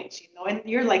materials, and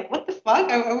you're like, what the fuck?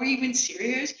 Are we even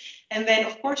serious? And then,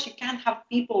 of course, you can't have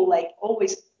people like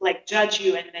always like judge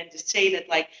you and then just say that,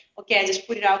 like, okay, I just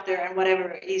put it out there and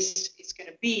whatever it is it's going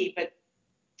to be. But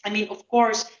I mean, of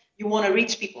course, you want to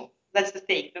reach people. That's the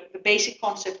thing. The basic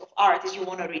concept of art is you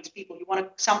want to reach people. You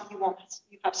have something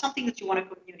that you want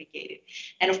to communicate it.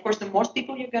 And of course, the most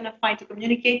people you're gonna find to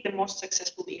communicate, the most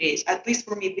successful it is. At least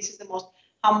for me, this is the most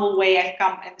humble way I've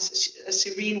come, and a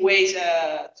serene way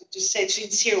to say,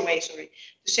 sincere way, sorry,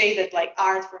 to say that, like,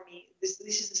 art for me, this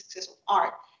is the success of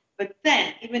art. But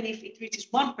then, even if it reaches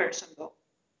one person, though,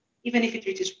 even if it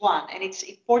reaches one, and it's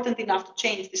important enough to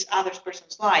change this other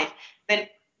person's life, then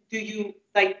do you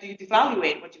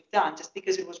devaluate what you've done just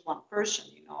because it was one person,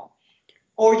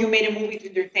 or you made a movie to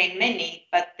entertain many,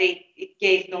 but it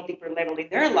gave no deeper level in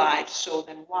their lives. So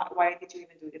then why did you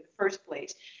even do it in the first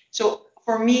place? So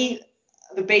for me,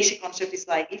 the basic concept is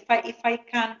like, if I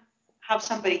can have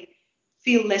somebody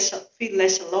feel less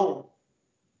alone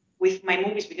with my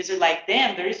movies, because they're like,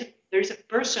 damn, there is a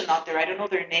person out there. I don't know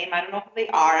their name. I don't know who they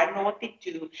are. I don't know what they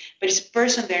do, but it's a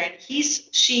person there, and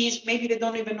she's, maybe they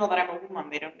don't even know that I'm a woman.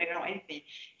 They don't know anything.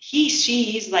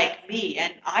 She is like me,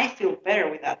 and I feel better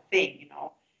with that thing.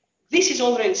 This is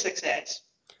already success.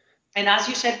 And as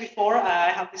you said before,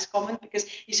 I have this comment because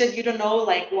you said you don't know,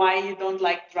 like, why you don't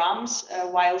like drums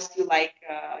whilst you like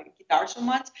guitar so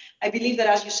much. I believe that,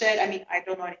 as you said, I mean, I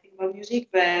don't know anything about music,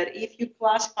 but if you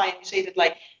classify and you say that,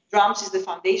 like, drums is the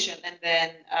foundation and then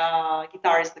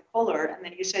guitar is the color, and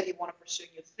then you said you want to pursue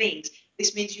new things,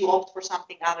 this means you opt for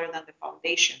something other than the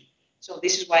foundation. So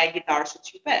this is why guitar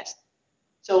suits you best.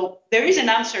 So there is an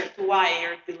answer to why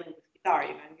you're dealing with guitar,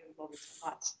 even you love it so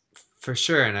much. for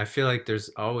sure, and I feel like there's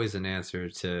always an answer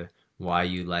to why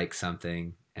you like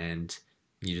something, and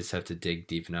you just have to dig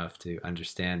deep enough to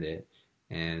understand it.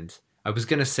 And I was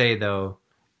gonna say though,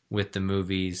 with the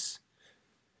movies,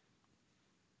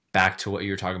 back to what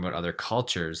you were talking about, other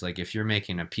cultures, like if you're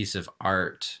making a piece of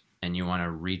art and you want to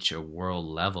reach a world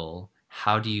level,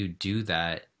 how do you do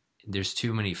that? There's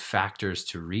too many factors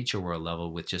to reach a world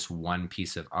level with just one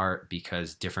piece of art,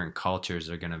 because different cultures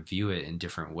are going to view it in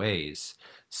different ways.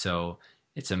 So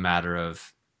it's a matter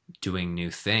of doing new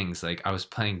things. Like I was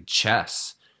playing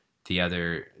chess the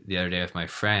other day with my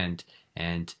friend,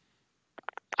 and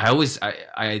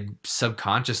I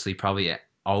subconsciously probably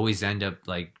always end up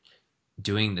like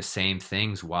doing the same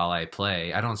things while I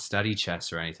play. I don't study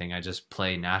chess or anything. I just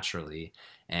play naturally.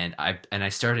 And I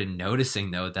started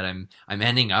noticing though that I'm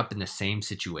ending up in the same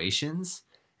situations.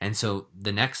 And so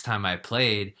the next time I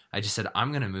played, I just said,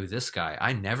 I'm gonna move this guy.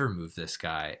 I never move this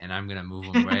guy, and I'm gonna move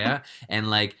him Rhea. And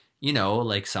like,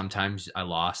 like sometimes I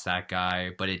lost that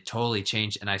guy, but it totally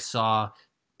changed. And I saw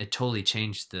it totally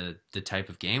changed the type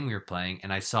of game we were playing.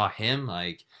 And I saw him,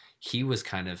 like, he was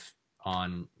kind of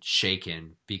on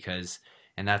shaken, because,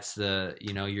 and that's the,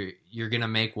 you're gonna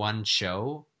make one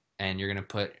show and you're gonna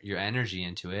put your energy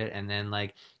into it, and then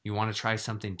like you want to try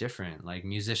something different. Like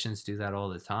musicians do that all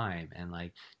the time, and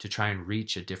like to try and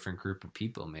reach a different group of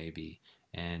people maybe.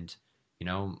 And you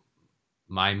know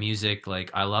my music, like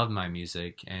I love my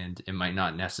music, and it might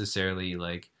not necessarily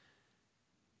like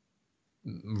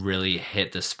really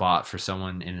hit the spot for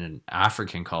someone in an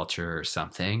African culture or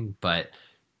something, but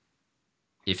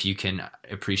if you can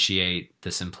appreciate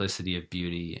the simplicity of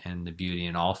beauty and the beauty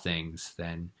in all things,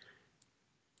 then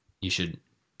you should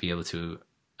be able to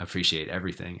appreciate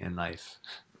everything in life.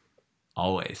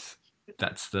 Always.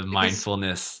 That's the Because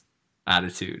mindfulness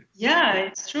attitude. yeah,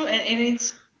 it's true, and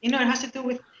it's it has to do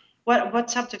with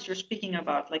what subjects you're speaking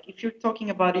about. Like if you're talking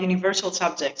about universal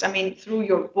subjects, I mean, through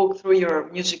your book, through your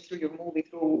music, through your movie,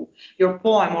 through your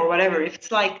poem or whatever. If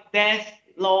it's like death,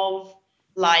 love,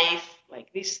 life,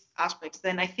 like these aspects,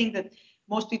 then I think that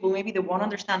most people maybe they won't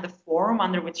understand the form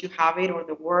under which you have it, or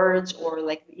the words, or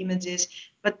like the images.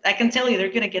 But I can tell you, they're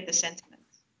gonna get the sentiment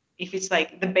if it's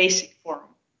like the basic form.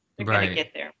 They're gonna Right.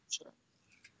 get there. Sure.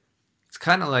 It's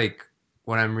kind of like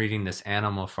when I'm reading this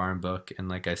Animal Farm book, and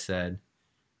like I said,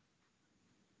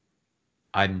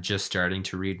 I'm just starting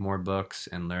to read more books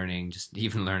and learning, just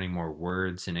even learning more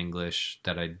words in English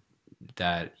that,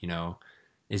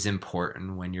 is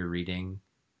important when you're reading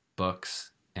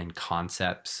books and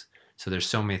concepts. So there's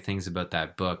so many things about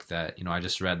that book that, I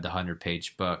just read the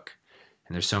 100-page book,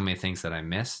 and there's so many things that I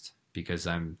missed because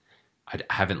I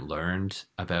haven't learned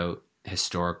about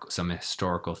some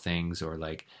historical things, or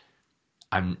like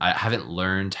I haven't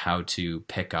learned how to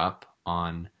pick up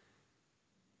on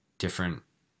different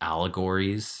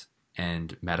allegories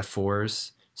and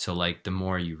metaphors. So like the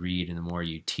more you read and the more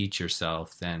you teach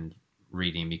yourself, then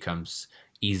reading becomes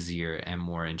easier and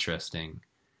more interesting.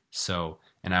 So,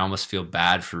 and I almost feel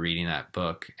bad for reading that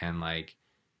book, and like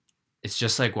it's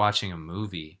just like watching a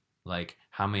movie. Like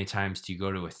how many times do you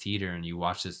go to a theater and you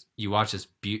watch this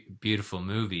beautiful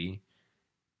movie,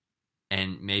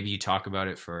 and maybe you talk about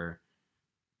it for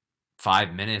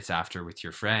 5 minutes after with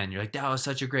your friend. You're like, that was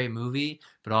such a great movie,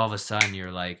 but all of a sudden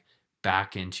you're like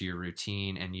back into your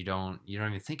routine, and you don't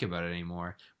even think about it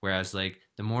anymore. Whereas like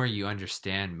the more you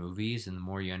understand movies and the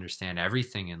more you understand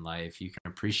everything in life, you can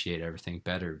appreciate everything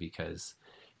better because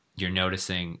you're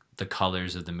noticing the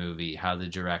colors of the movie, how the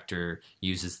director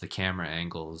uses the camera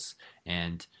angles,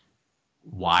 and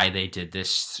why they did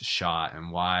this shot,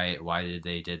 and why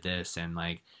did this, and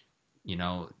like, you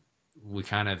know we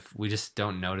just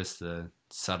don't notice the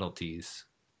subtleties.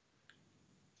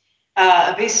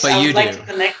 This But I you would like do. to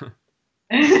connect.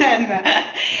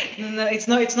 No, it's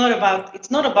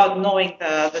not about knowing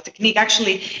the technique.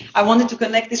 Actually, I wanted to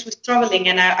connect this with traveling,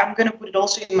 and I'm going to put it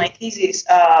also in my thesis.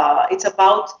 It's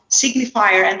about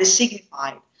signifier and the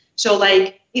signified. So,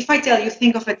 like, if I tell you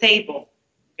think of a table,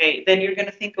 okay, then you're going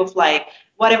to think of like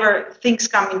whatever things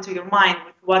come into your mind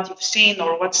with what you've seen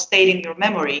or what's stayed in your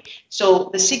memory. So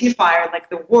the signifier, like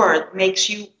the word, makes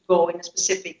you go in a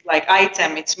specific like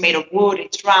item. It's made of wood,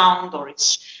 it's round, or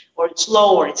it's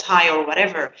low, or it's high, or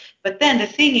whatever. But then the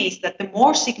thing is that the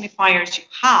more signifiers you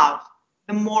have,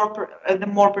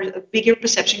 the bigger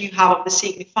perception you have of the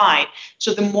signified.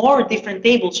 So the more different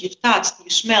tables you've touched, you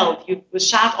smelled, you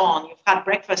sat on, you've had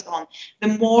breakfast on,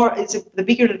 the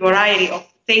bigger the variety of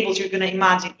tables you're going to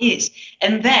imagine is.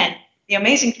 And then the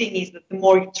amazing thing is that the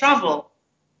more you travel,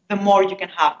 the more you can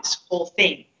have this whole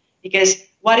thing. Because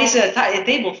what is a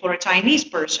table for a Chinese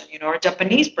person, or a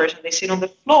Japanese person? They sit on the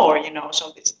floor,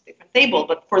 so it's a different table.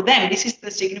 But for them, this is the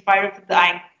signifier of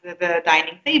the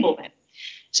dining table then.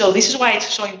 So this is why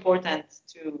it's so important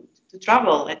to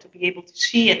travel and to be able to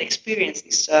see and experience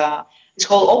these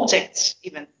whole objects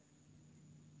even.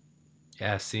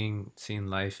 Yeah, seeing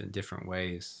life in different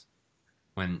ways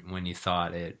when you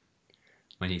thought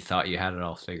you had it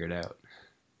all figured out.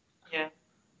 Yeah.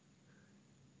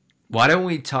 Why don't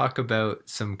we talk about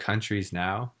some countries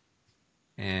now?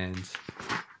 And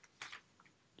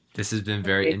this has been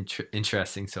very Okay.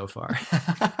 interesting so far.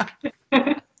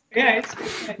 Yeah, it's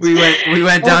nice. we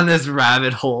went Oh, down this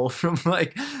rabbit hole from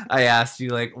like I asked you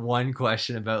like one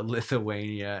question about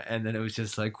Lithuania, and then it was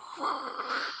just like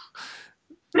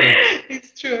which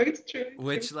it's true. It's true. It's true.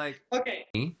 which like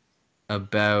Okay.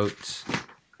 about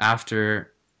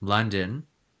after London,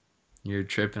 your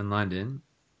trip in London,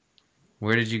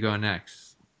 where did you go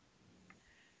next?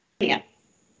 Yeah.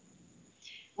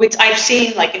 Which I've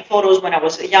seen like in photos when I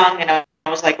was young, and I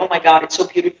was like, oh my god, it's so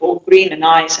beautiful, green and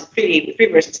nice and pretty with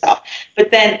rivers and stuff.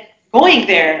 But then going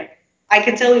there, I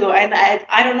can tell you, and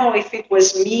I don't know if it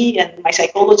was me and my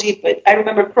psychology, but I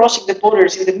remember crossing the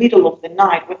borders in the middle of the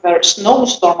night with a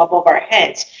snowstorm above our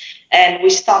heads, and we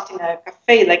stopped in a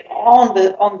cafe like on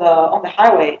the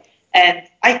highway, and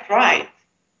I cried,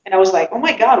 and I was like, oh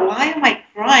my god, why am I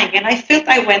crying? And I felt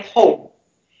I went home.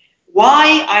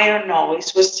 Why? I don't know.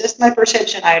 It was just my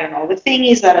perception. I don't know. The thing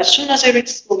is that as soon as I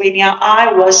reached Slovenia,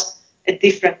 I was a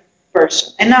different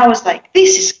person. And I was like,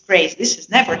 this is crazy. This has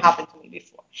never happened to me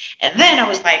before. And then I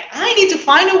was like, I need to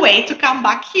find a way to come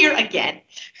back here again.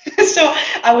 So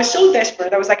I was so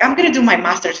desperate. I was like, I'm going to do my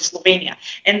master's in Slovenia.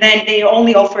 And then they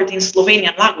only offered in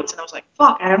Slovenian language. And I was like,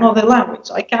 fuck, I don't know the language.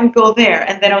 So I can't go there.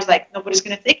 And then I was like, nobody's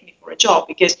going to take me for a job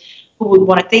because who would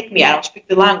want to take me? I don't speak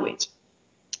the language.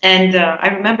 And I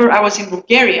remember I was in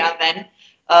Bulgaria then.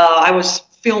 I was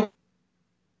filming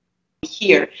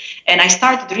here, and I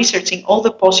started researching all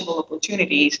the possible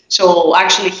opportunities. So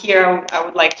actually here I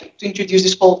would like to introduce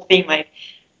this whole thing, like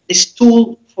this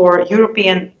tool for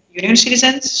European Union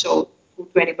citizens. So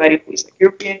to anybody who is like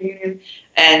European Union,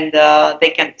 and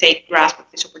they can take grasp of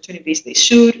these opportunities they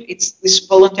should. It's this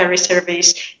voluntary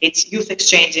service, it's youth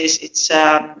exchanges, it's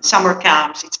summer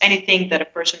camps, it's anything that a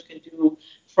person can do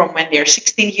from when they're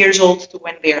 16 years old to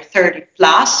when they're 30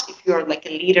 plus, if you're like a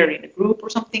leader in a group or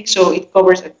something. So it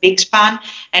covers a big span.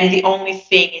 And the only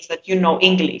thing is that you know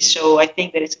English. So I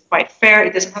think that it's quite fair.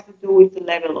 It doesn't have to do with the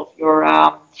level of your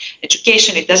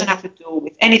education. It doesn't have to do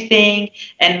with anything.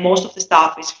 And most of the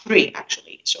stuff is free,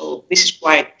 actually. So this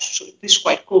is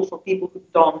quite cool for people who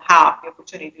don't have the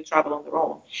opportunity to travel on their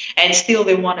own. And still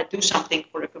they want to do something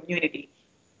for the community.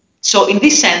 So in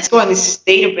this sense, go on this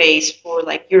database for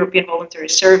like European Voluntary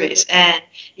Service, and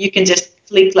you can just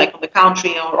click like on the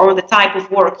country or the type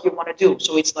of work you want to do.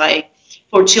 So it's like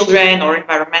for children or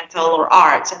environmental or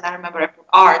arts. And I remember I put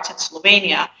arts in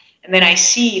Slovenia, and then I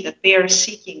see that they are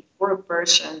seeking for a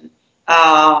person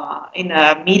in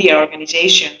a media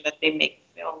organization that they make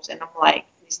films. And I'm like,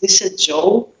 is this a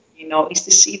joke? You know, is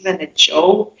this even a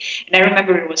joke? And I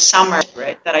remember it was summer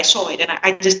that I saw it, and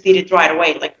I just did it right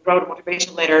away. Like wrote a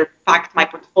motivation letter, packed my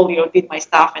portfolio, did my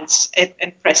stuff,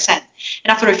 and pressed send.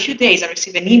 And after a few days, I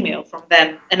received an email from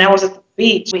them, and I was at the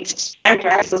beach. I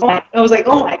was like,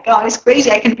 oh my god, it's crazy!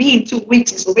 I can be in 2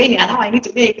 weeks in Slovenia. Now I need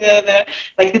to make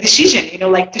the decision. You know,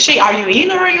 like to say, are you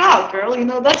in or are you out, girl? You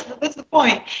know, that's the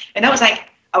point. And I was like,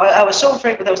 I was so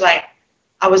afraid, but I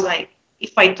was like,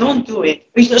 if I don't do it,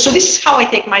 so this is how I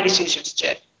take my decisions,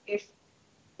 Jeff.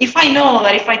 If I know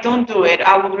that if I don't do it,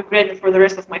 I will regret it for the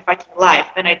rest of my fucking life,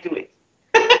 then I do it.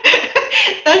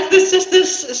 That's just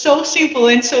this so simple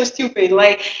and so stupid.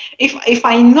 Like if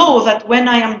I know that when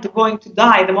I am going to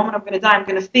die, the moment I'm going to die, I'm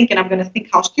going to think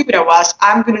how stupid I was.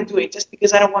 I'm going to do it just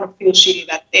because I don't want to feel shitty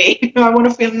that day. You know, I want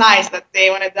to feel nice that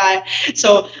day when I die.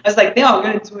 So I was like, no, I'm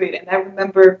going to do it. And I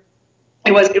remember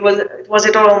it was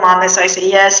a total madness. I say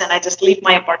yes, and I just leave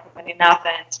my apartment in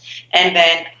Athens, and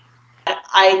then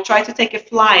I tried to take a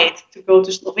flight to go to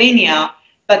Slovenia,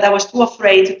 but I was too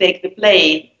afraid to take the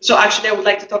plane. So actually, I would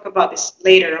like to talk about this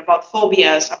later, about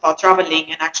phobias, about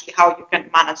traveling, and actually how you can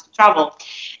manage to travel.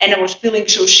 And I was feeling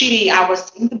so shitty. I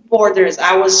was in the borders.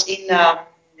 I was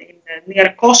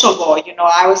near Kosovo, you know,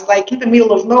 I was like in the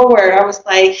middle of nowhere. I was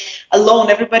like alone.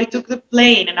 Everybody took the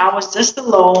plane, and I was just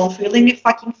alone, feeling a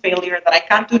fucking failure that I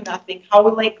can't do nothing. How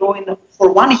will I go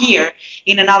for 1 year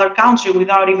in another country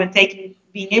without even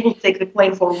being able to take the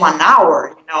plane for 1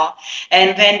 hour, you know?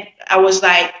 And then I was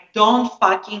like, don't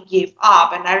fucking give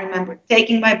up. And I remember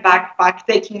taking my backpack,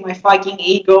 taking my fucking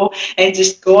ego, and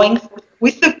just going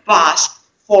with the bus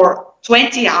for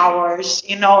 20 hours,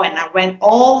 you know, and I went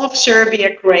all of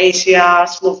Serbia, Croatia,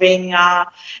 Slovenia,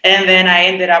 and then I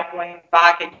ended up going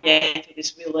back again to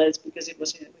this village because it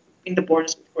was in the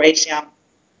borders with Croatia.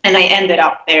 And I ended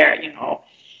up there, you know,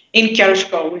 in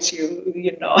Krško, which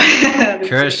you know.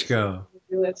 Krško.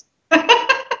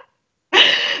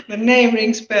 The name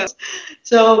rings bells.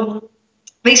 So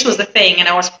this was the thing, and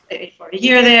I was for a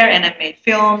year there, and I made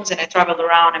films, and I traveled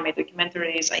around, I made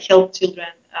documentaries, I helped children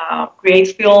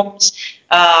create films.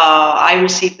 I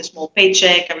received a small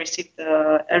paycheck, I received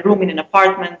a room in an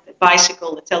apartment, a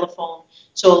bicycle, a telephone.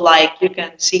 So like you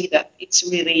can see that it's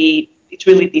really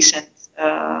decent.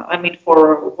 I mean,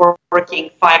 for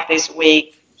working 5 days a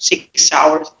week, 6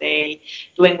 hours a day,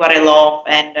 doing what I love,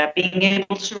 and being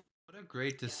able to. What a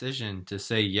great decision to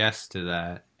say yes to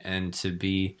that and to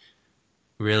be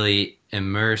really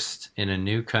immersed in a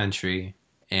new country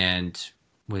and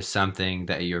with something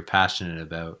that you're passionate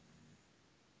about.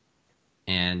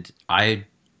 And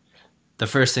the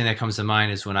first thing that comes to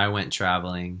mind is when I went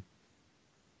traveling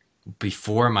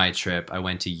before my trip, I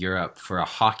went to Europe for a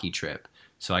hockey trip.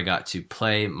 So I got to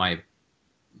play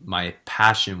my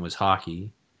passion was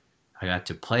hockey. I got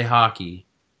to play hockey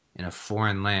in a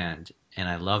foreign land, and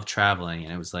I love traveling,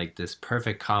 and it was like this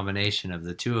perfect combination of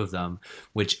the two of them,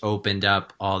 which opened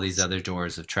up all these other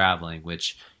doors of traveling,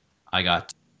 which I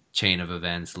got chain of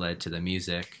events led to the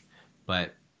music.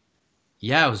 But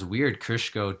yeah, it was weird.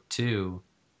 Krško too.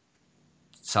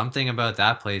 Something about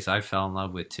that place I fell in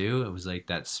love with too. It was like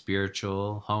that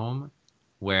spiritual home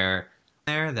where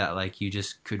there that like you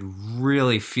just could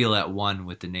really feel at one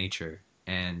with the nature,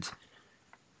 and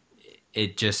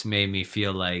it just made me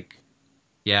feel like,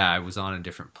 yeah, I was on a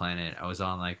different planet. I was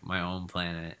on like my own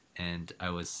planet, and I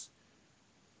was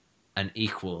an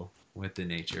equal with the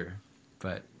nature.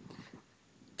 But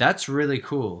that's really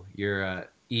cool. Your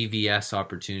EVS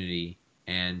opportunity,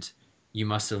 and you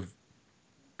must have.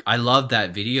 I love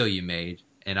that video you made,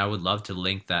 and I would love to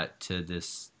link that to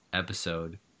this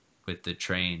episode with the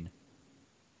train.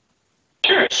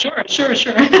 Sure.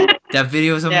 That Yeah.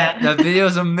 that video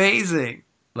is amazing.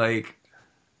 Like,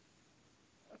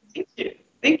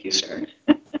 Thank you, sir.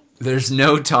 there's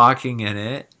no talking in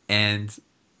it, and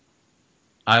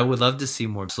I would love to see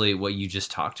more. Mostly what you just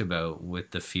talked about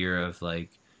with the fear of like,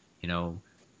 you know,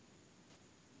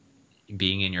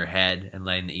 being in your head and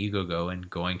letting the ego go and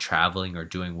going traveling or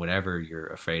doing whatever you're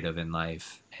afraid of in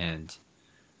life. And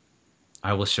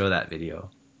I will show that video.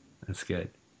 That's good.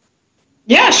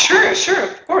 Yeah, sure,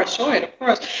 of course, show it, of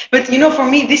course. But for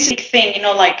me, this is a big thing.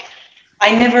 Like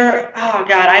I never. Oh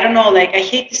God, I don't know. Like I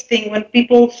hate this thing when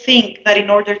people think that in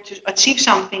order to achieve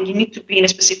something, you need to be in a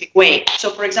specific way. So,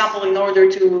 for example, in order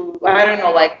to, I don't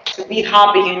know, like to be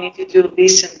happy, you need to do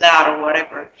this and that or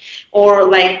whatever. Or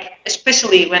like,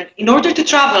 especially when, in order to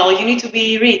travel, you need to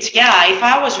be rich. Yeah, if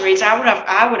I was rich, I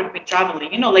would have been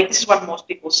traveling. Like this is what most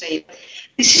people say.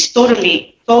 This is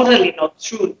totally not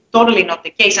true. Totally not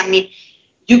the case. Of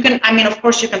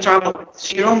course, you can travel with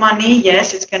zero money.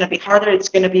 Yes, it's going to be harder. It's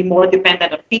going to be more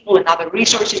dependent on people and other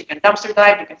resources. You can dumpster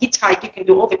dive. You can hitchhike. You can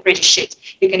do all the crazy shit.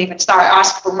 You can even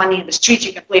ask for money in the streets.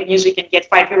 You can play music and get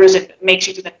 €5 and it makes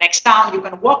you to the next town. You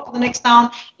can walk to the next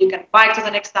town. You can bike to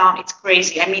the next town. It's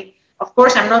crazy. Of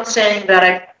course, I'm not saying that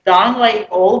I've done like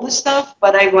all this stuff,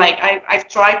 but I've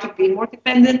tried to be more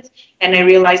dependent, and I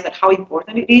realized that how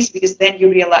important it is, because then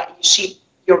you see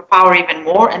your power even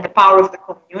more, and the power of the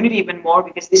community even more,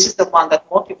 because this is the one that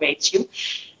motivates you.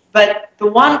 But the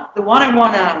one I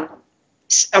want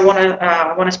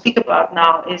to speak about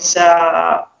now is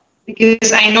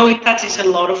because I know it touches a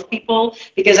lot of people,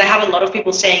 because I have a lot of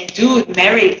people saying, dude,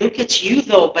 Mary, look at you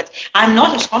though, but I'm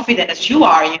not as confident as you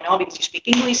are, because you speak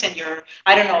English and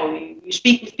I don't know, you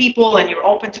speak with people and you're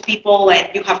open to people and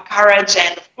you have courage,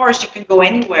 and of course you can go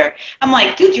anywhere. I'm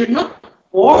like, dude, you're not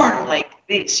born like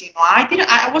this,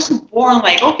 I wasn't born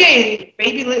like, okay,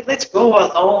 baby, let's go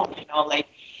alone, like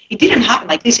it didn't happen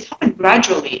like this. It happened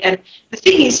gradually. And the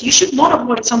thing is, you should not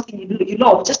avoid something you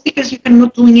love just because you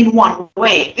cannot do it in one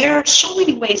way. There are so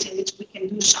many ways in which we can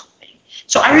do something.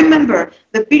 So I remember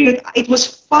the period, it was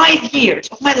 5 years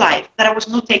of my life that I was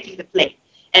not taking the plane.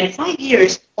 And 5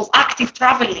 years of active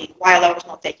traveling while I was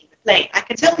not taking the plane. I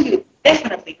can tell you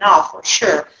definitely now for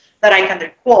sure that I can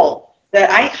recall that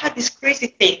I had this crazy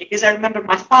thing, because I remember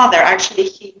my father, actually,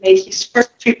 he made his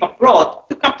first trip abroad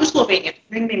to come to Slovenia to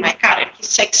bring me my car, and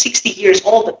he's like 60 years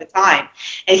old at the time,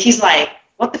 and he's like,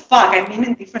 what the fuck, I'm in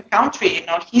a different country,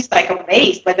 he's like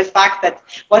amazed by the fact that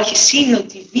what he's seen on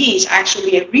TV is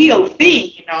actually a real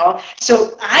thing,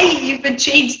 so I even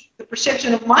changed the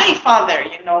perception of my father,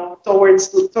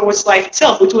 towards life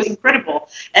itself, which was incredible.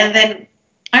 And then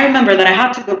I remember that I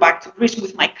had to go back to Greece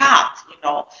with my cat,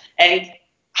 and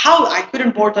how I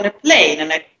couldn't board on a plane and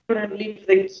I couldn't leave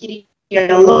the kitty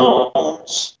alone.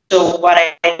 So what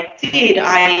I did,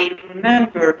 I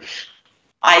remember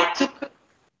I took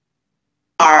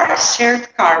a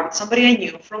shared car with somebody I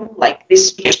knew from like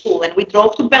this school, and we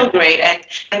drove to Belgrade, and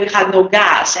we had no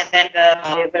gas, and then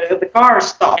the car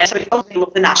stopped, and so it was in the middle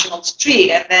of the national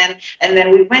street, and then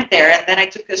we went there, and then I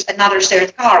took another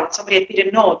shared car with somebody I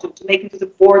didn't know to make it to the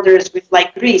borders with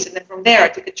like Greece, and then from there I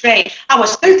took a train. I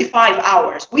was 35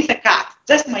 hours with a cat,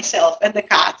 just myself and the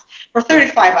cat, for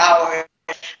 35 hours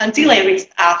until I reached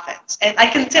Athens. And I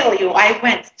can tell you, I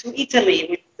went to Italy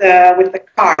with the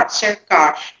car, shared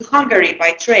car, to Hungary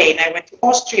by train. I went to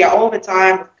Austria all the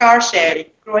time with car sharing.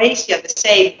 Croatia, the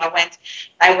same. I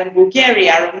went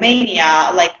Bulgaria, Romania.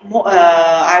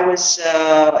 I was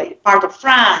part of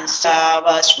France,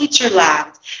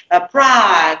 Switzerland,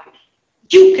 Prague.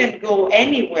 You can go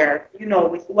anywhere,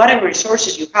 with whatever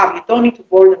resources you have. You don't need to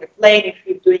board on a plane if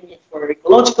you're doing it for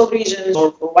ecological reasons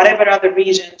or for whatever other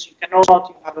reasons. You cannot,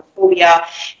 you have a phobia.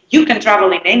 You can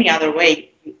travel in any other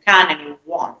way you can and you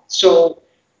want. So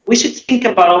we should think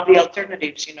about all the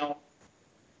alternatives,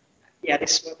 Yeah,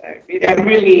 this is what I'm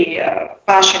really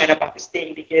passionate about this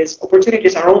thing, because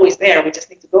opportunities are always there. We just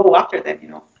need to go after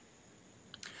them.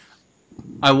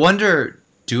 I wonder,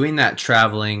 doing that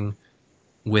traveling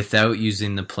without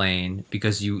using the plane,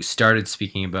 because you started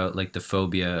speaking about like the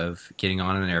phobia of getting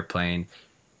on an airplane,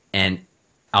 and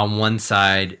on one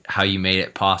side, how you made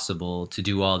it possible to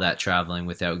do all that traveling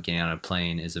without getting on a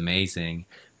plane is amazing.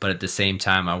 But at the same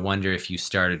time, I wonder if you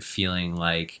started feeling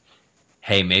like,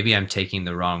 hey, maybe I'm taking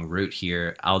the wrong route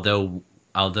here. Although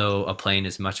a plane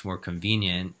is much more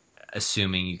convenient,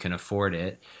 assuming you can afford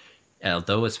it,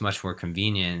 although it's much more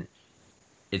convenient,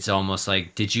 it's almost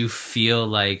like, did you feel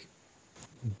like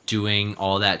doing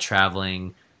all that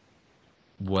traveling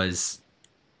was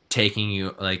taking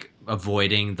you, like,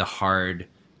 avoiding the hard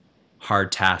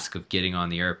task of getting on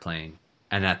the airplane,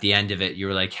 and at the end of it you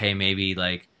were like, hey, maybe,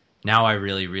 like, now I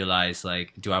really realize,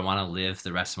 like, do I want to live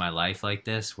the rest of my life like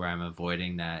this, where I'm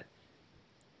avoiding that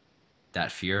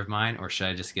fear of mine, or should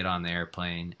I just get on the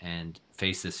airplane and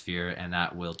face this fear, and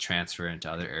that will transfer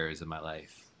into other areas of my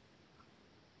life?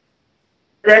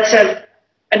 That's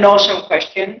an awesome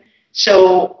question.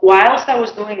 So whilst I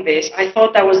was doing this, I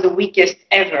thought I was the weakest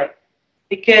ever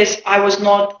because I was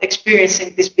not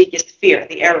experiencing this biggest fear,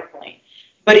 the airplane.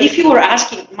 But if you were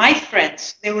asking my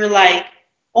friends, they were like,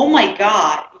 oh my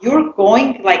God, you're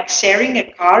going, like, sharing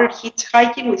a car,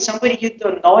 hitchhiking with somebody you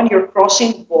don't know, and you're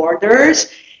crossing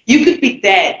borders. You could be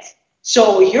dead.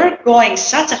 So you're going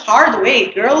such a hard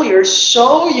way, girl. You're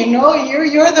so,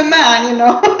 you're the man,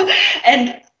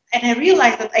 and I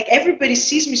realized that, like, everybody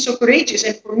sees me so courageous,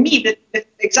 and for me, the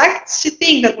exact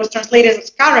thing that was translated as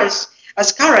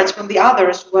courage from the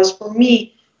others was, for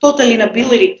me, total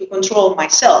inability to control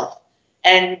myself.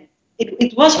 And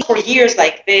it was for years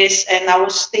like this, and I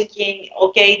was thinking,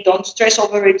 okay, don't stress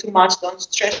over it too much, don't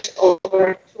stress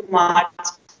over it too much.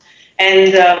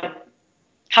 And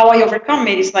how I overcome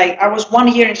it is, like, I was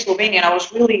 1 year in Slovenia and I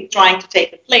was really trying to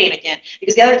take the plane again,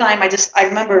 because the other time I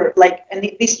remember, like, and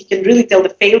this you can really tell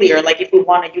the failure, like, if we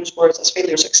want to use words as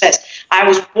failure or success. I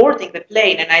was boarding the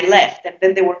plane and I left, and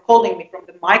then they were calling me from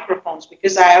the microphones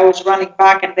because I was running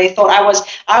back, and they thought I was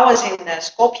in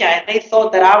Skopje, and they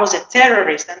thought that I was a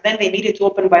terrorist, and then they needed to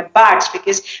open my bags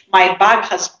because my bag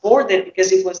has boarded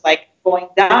because it was, like, going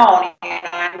down,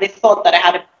 and they thought that I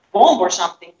had a bomb or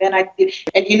something. Then I did,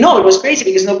 and it was crazy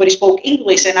because nobody spoke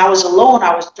English, and I was alone,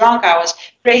 I was drunk, I was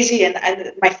crazy, and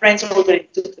my friends already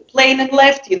took the plane and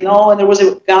left, and there was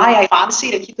a guy I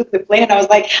fancied, and he took the plane, and I was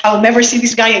like, I'll never see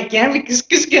this guy again, because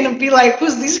he's gonna be like,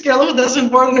 who's this girl who doesn't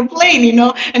board on a plane,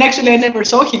 and actually I never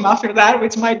saw him after that,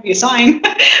 which might be a sign.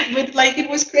 But, like, it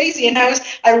was crazy. And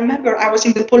I remember I was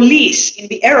in the police in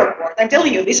the airport. I'm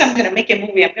telling you this, I'm gonna make a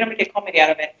movie, I'm gonna make a comedy out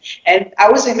of it. And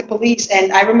I was in the police,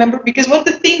 and I remember, because what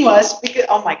the thing was, because,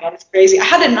 oh my God, it's crazy, I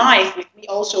had a knife with me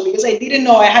also, because I didn't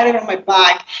know I had it on my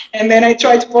back, and then I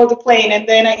tried to board the plane, and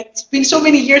then it's been so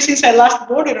many years since I last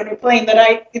boarded on a plane that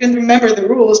I didn't remember the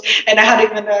rules, and I had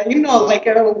even like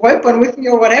a weapon with me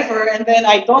or whatever, and then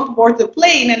I don't board the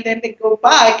plane, and then they go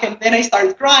back, and then I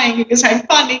start crying because I'm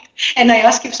panicked, and I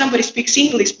ask if somebody speaks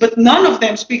English, but none of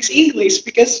them speaks English,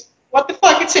 because what the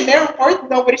fuck, it's an airport,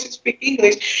 nobody should speak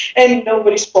English, and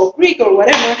nobody spoke Greek or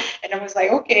whatever, and I was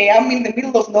like, okay, I'm in the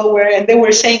middle of nowhere, and they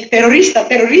were saying terrorista,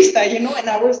 and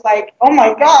I was like, oh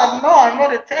my God, no, I'm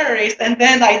not a terrorist, and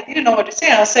then I didn't know what to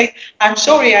say. I was like, I'm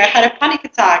sorry, I had a panic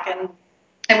attack, and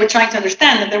we're trying to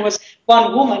understand, and there was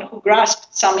one woman who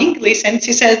grasped some English, and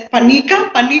she said,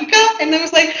 panika, and I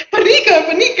was like, panika,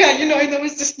 and I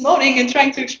was just nodding and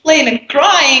trying to explain and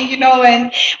crying,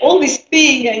 and all this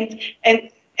thing,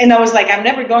 and I was like, I'm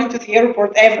never going to the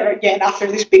airport ever again after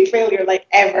this big failure, like,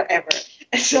 ever.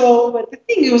 So, but the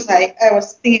thing was, like, I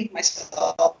was thinking to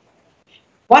myself,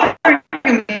 what are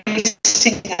you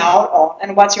missing out on,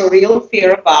 and what's your real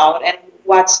fear about, and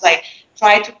what's, like,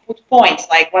 try to put points,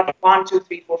 like, what, 1, 2,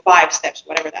 3, 4, 5 steps,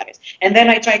 whatever that is. And then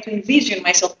I try to envision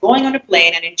myself going on a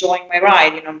plane and enjoying my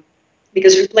ride,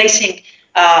 because replacing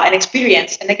a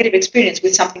negative experience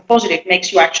with something positive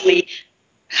makes you actually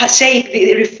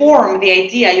reform the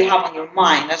idea you have on your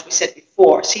mind, as we said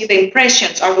before. See, the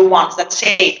impressions are the ones that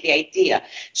shape the idea.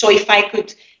 So if I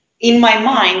could, in my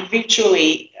mind,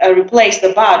 virtually replace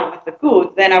the bad with the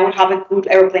good, then I would have a good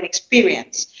airplane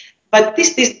experience. But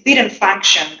this didn't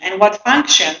function, and what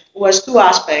functioned was 2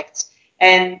 aspects.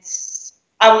 And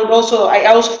I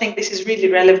also think this is really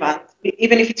relevant.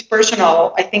 Even if it's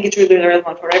personal, I think it's really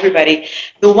relevant for everybody.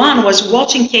 The one was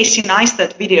watching Casey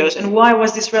Neistat videos. And why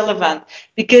was this relevant?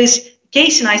 Because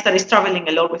Casey Neistat is traveling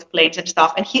a lot with planes and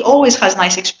stuff, and he always has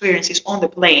nice experiences on the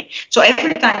plane. So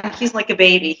every time he's like a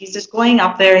baby, he's just going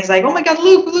up there, he's like, oh my God,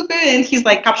 look, and he's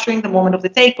like capturing the moment of the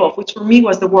takeoff, which for me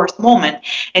was the worst moment.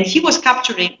 And he was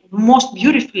capturing most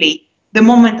beautifully the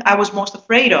moment I was most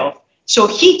afraid of. So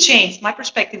he changed my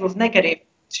perspective of negative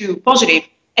to positive.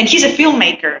 And he's a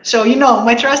filmmaker, so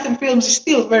my trust in films is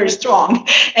still very strong.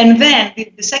 And then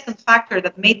the second factor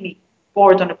that made me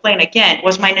board on a plane again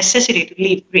was my necessity to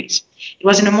leave Greece. It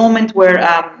was in a moment where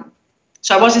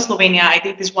so I was in Slovenia. I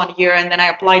did this 1 year, and then I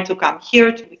applied to come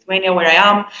here to Lithuania, where I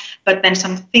am. But then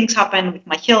some things happened with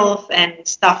my health, and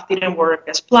stuff didn't work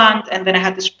as planned. And then I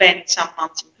had to spend some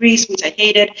months in Greece, which I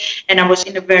hated. And I was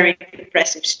in a very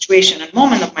depressive situation and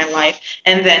moment of my life.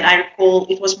 And then I recall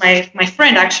it was my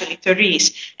friend actually,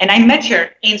 Therese, and I met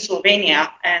her in Slovenia,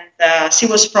 and she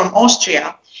was from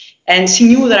Austria. And she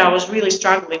knew that I was really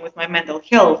struggling with my mental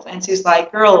health. And she's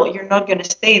like, girl, you're not going to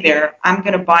stay there. I'm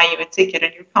going to buy you a ticket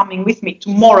and you're coming with me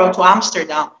tomorrow to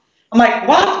Amsterdam. I'm like,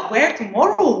 what? Where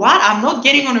tomorrow? What? I'm not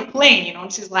getting on a plane, you know?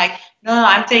 And she's like, no,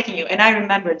 I'm taking you. And I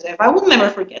remembered, if I will never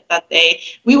forget that day.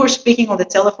 We were speaking on the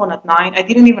telephone at night. I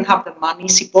didn't even have the money.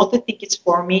 She bought the tickets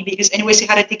for me because anyway, she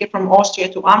had a ticket from Austria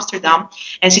to Amsterdam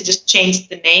and she just changed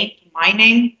the name to my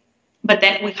name. But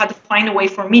then we had to find a way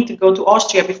for me to go to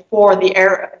Austria before the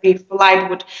flight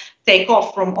would take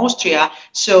off from Austria.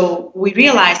 So we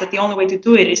realized that the only way to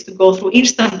do it is to go through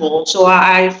Istanbul. So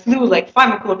I flew like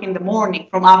 5 o'clock in the morning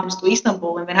from Athens to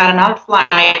Istanbul, and then had another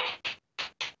flight.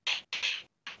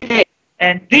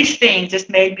 And this thing just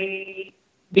made me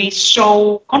be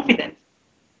so confident.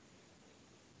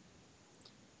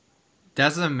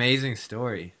 That's an amazing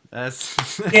story.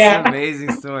 That's Yeah. an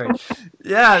amazing story.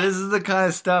 Yeah, this is the kind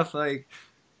of stuff like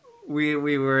we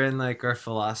were in like our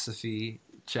philosophy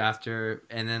chapter,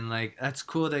 and then like that's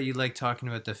cool that you like talking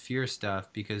about the fear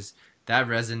stuff because that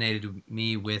resonated with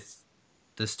me with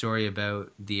the story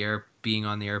about the air being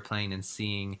on the airplane and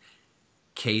seeing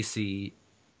Casey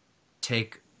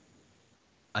take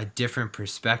a different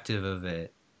perspective of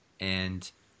it. And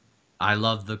I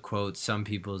love the quote, some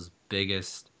people's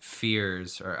biggest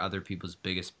fears are other people's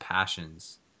biggest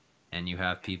passions. And you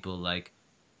have people like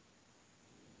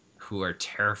who are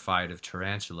terrified of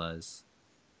tarantulas,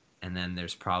 and then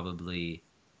there's probably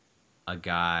a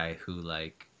guy who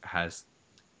like has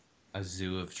a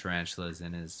zoo of tarantulas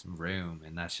in his room,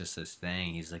 and that's just his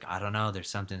thing. He's like, I don't know, there's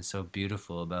something so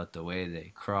beautiful about the way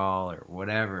they crawl or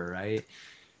whatever, right?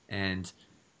 And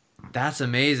that's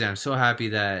amazing. I'm so happy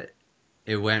that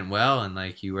it went well and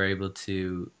like you were able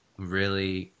to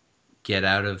really get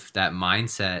out of that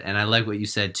mindset. And I like what you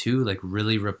said too, like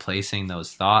really replacing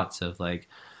those thoughts of like,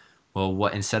 well,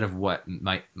 what instead of what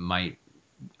might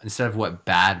instead of what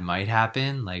bad might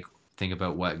happen, like think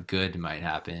about what good might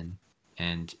happen,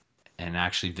 and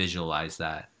actually visualize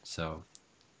that. So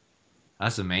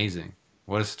that's amazing.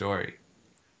 What a story.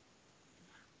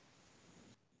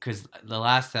 Because the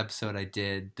last episode I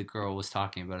did, the girl was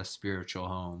talking about a spiritual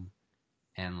home,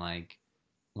 and like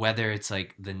whether it's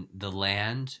like the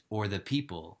land or the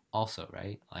people also,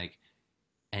 right? Like,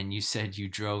 and you said you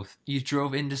drove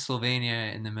into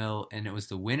Slovenia in the middle, and it was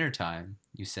the winter time,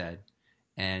 you said.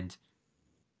 And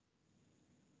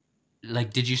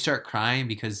like, did you start crying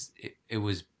because it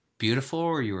was beautiful,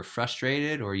 or you were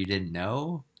frustrated, or you didn't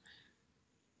know?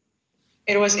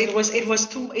 It was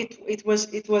too real. It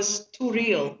was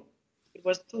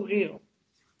too real.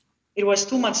 It was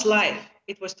too much life.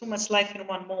 It was too much life in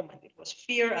one moment. It was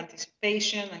fear,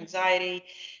 anticipation, anxiety,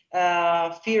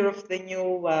 fear of the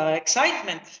new,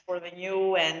 excitement for the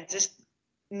new, and just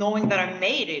knowing that I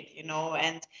made it, you know,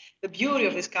 and the beauty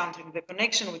of this country, the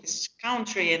connection with this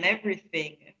country and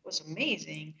everything. It was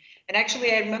amazing. And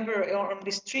actually, I remember on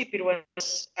this trip, it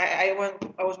was I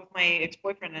was with my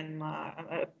ex-boyfriend and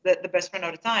the best friend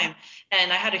at the time,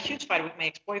 and I had a huge fight with my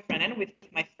ex-boyfriend and with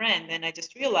my friend, and I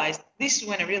just realized this is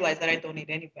when I realized that I don't need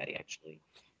anybody actually,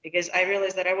 because I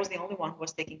realized that I was the only one who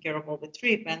was taking care of all the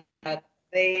trip, and that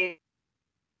they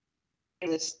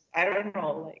was, I don't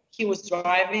know, like he was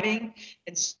driving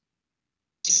and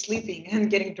sleeping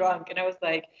and getting drunk, and I was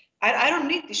like, I don't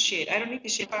need this shit. I don't need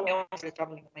this shit. I started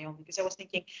traveling on my own because I was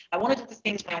thinking I want to do the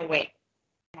things my own way.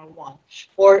 I want,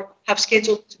 or have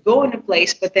scheduled to go in a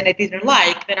place, but then I didn't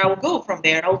like, then I will go from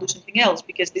there and I'll do something else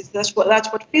because that's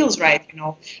what feels right, you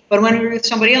know. But when you're with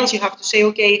somebody else, you have to say,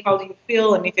 okay, how do you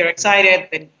feel? And if you're excited,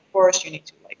 then of course you need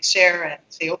to like share and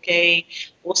say, okay,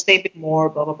 we'll stay a bit more,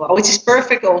 blah blah blah, which is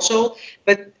perfect also.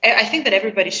 But I think that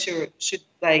everybody should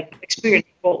like experience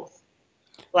both,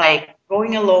 like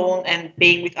going alone and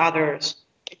being with others.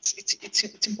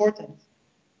 It's important.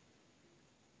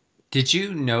 Did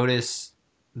you notice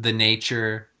the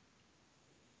nature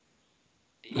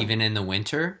even in the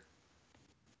winter?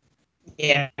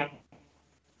 Yeah.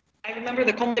 I remember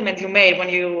the compliment you made when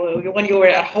you were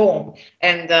at home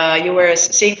and you were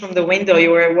seeing from the window.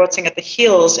 You were watching at the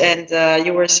hills, and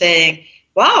you were saying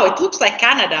wow, it looks like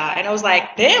Canada. And I was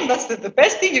like, damn, that's the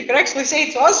best thing you could actually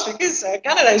say to us because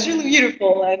Canada is really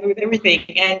beautiful and with everything.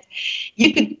 And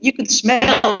you could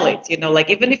smell it, like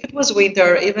even if it was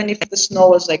winter, even if the snow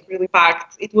was like really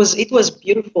packed, it was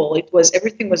beautiful.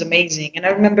 Everything was amazing. And I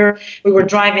remember we were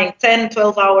driving 10,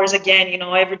 12 hours again,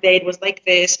 every day it was like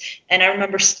this. And I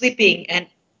remember sleeping and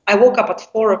I woke up at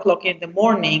 4 o'clock in the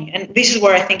morning, and this is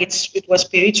where I think it was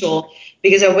spiritual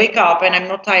because I wake up and I'm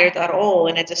not tired at all,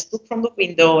 and I just look from the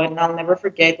window, and I'll never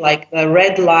forget like the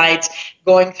red lights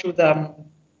going through the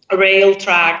rail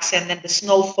tracks, and then the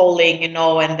snow falling,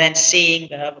 and then seeing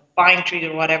the pine tree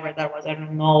or whatever that was, I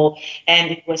don't know,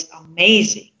 and it was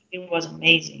amazing. It was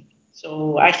amazing.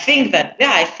 So I think that,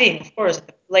 yeah, I think of course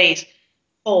the place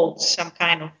holds some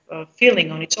kind of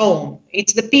feeling on its own.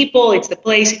 It's the people, it's the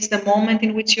place, it's the moment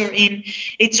in which you're in.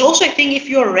 It's also, I think, if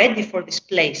you're ready for this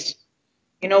place.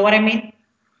 You know what I mean?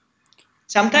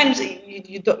 Sometimes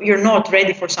you're not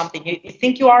ready for something. You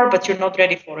think you are, but you're not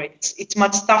ready for it. It's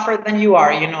much tougher than you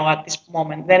are, at this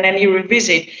moment. Then you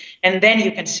revisit, and then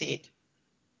you can see it.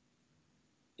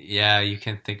 Yeah, you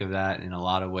can think of that in a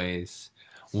lot of ways.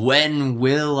 When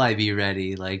will I be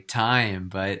ready? Like time,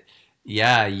 but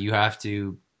yeah, you have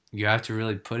to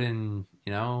really put in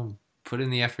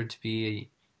the effort to be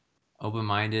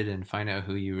open-minded and find out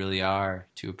who you really are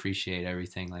to appreciate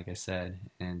everything like I said.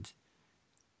 And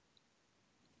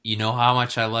you know how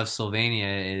much I love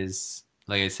Slovenia is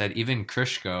like I said, even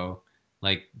Krško,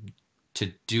 like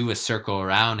to do a circle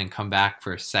around and come back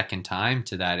for a second time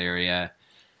to that area.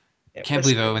 It Can't was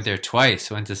believe I crazy. went there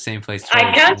twice. Went to the same place I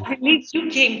twice. can't believe you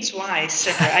came twice.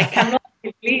 I cannot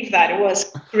believe that. It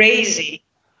was crazy.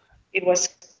 It was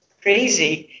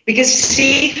crazy because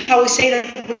see how we say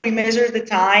that we measure the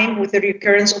time with the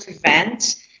recurrence of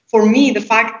events. For me, the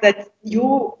fact that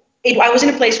I was in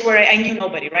a place where I knew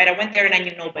nobody, right? I went there and I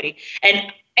knew nobody,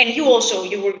 and you also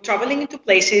you were traveling into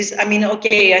places. I mean,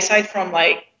 okay, aside from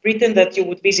like Britain, that you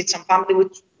would visit some family,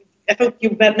 which I thought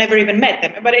you had never even met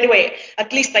them. But anyway,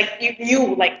 at least like you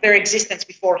knew like their existence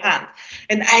beforehand.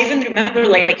 And I even remember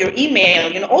like your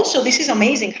email, also this is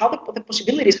amazing how the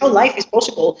possibilities, how life is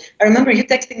possible. I remember you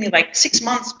texting me like 6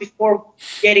 months before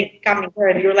coming here,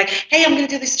 and you were like, hey, I'm going to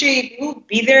do this trip, you'll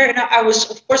be there. And I was,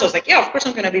 of course, I was like, yeah, of course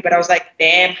I'm going to be. But I was like,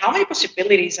 damn, how many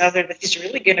possibilities are there that he's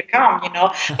really going to come?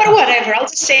 But whatever, I'll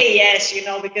just say yes,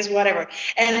 because whatever.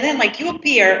 And then like you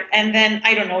appear, and then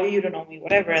I don't know you, don't know me,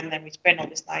 whatever, and then we spend all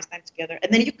this nice time together,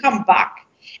 and then you come back,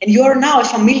 and you are now a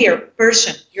familiar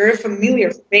person, you're a familiar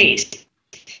face,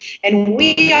 and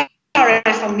we are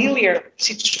a familiar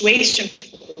situation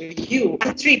for you.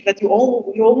 A trip that you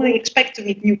only expect to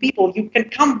meet new people, you can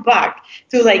come back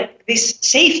to like this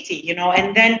safety,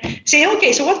 and then say,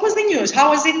 okay, so what was the news? How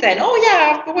was it then? Oh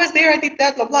yeah, I was there, I did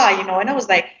that, blah blah, and I was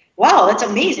like, wow, that's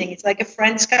amazing. It's like a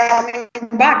friend's coming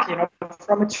back,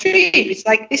 from a trip. It's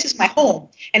like this is my home,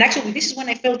 and actually, this is when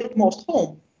I felt it most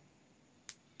home.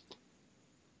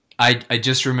 I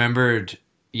just remembered,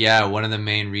 yeah, one of the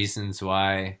main reasons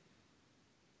why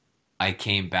I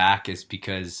came back is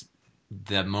because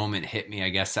the moment hit me. I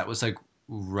guess that was like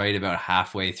right about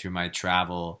halfway through my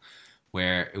travel,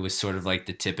 where it was sort of like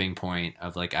the tipping point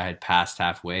of like I had passed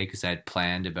halfway because I had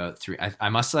planned about three. I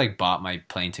must have like bought my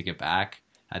plane ticket back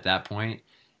at that point,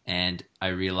 and I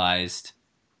realized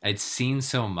I'd seen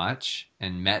so much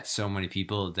and met so many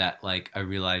people that like I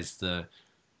realized the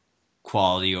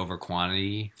quality over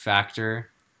quantity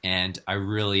factor, and I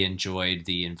really enjoyed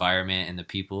the environment and the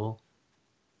people,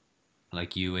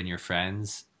 like you and your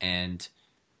friends, and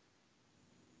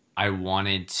I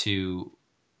wanted to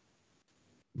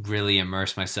really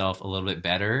immerse myself a little bit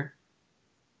better.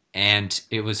 And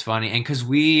it was funny, and because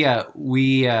we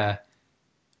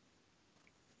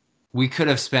could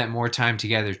have spent more time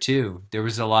together too. There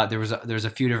was a lot. There was a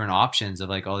few different options of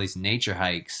like all these nature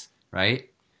hikes, right?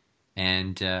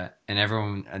 And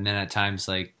everyone, and then at times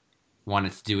like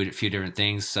wanted to do a few different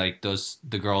things. Like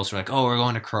the girls were like, "Oh, we're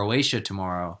going to Croatia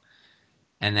tomorrow,"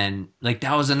 and then like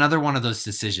that was another one of those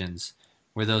decisions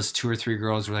where those two or three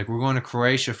girls were like, "We're going to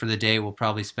Croatia for the day. We'll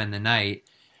probably spend the night,"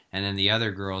 and then the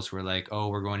other girls were like, "Oh,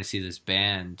 we're going to see this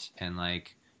band," and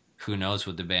like who knows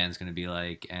what the band's going to be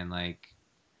like, and like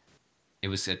it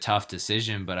was a tough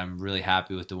decision, but I'm really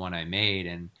happy with the one I made,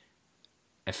 and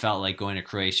I felt like going to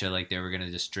Croatia, like they were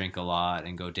gonna just drink a lot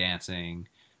and go dancing,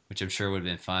 which I'm sure would have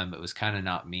been fun, but it was kind of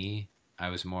not me. I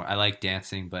like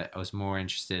dancing, but I was more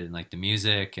interested in like the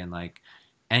music and like,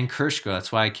 and Kershko.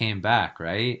 That's why I came back,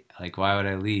 right? Like, why would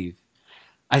I leave?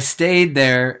 I stayed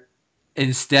there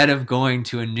instead of going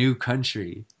to a new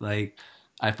country. Like,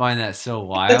 I find that so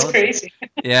That's wild. crazy.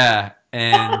 Yeah.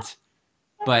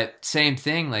 But same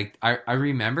thing. Like, I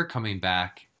remember coming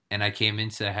back and I came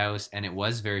into the house and it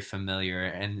was very familiar,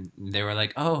 and they were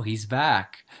like, "Oh, he's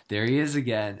back. There he is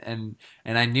again." And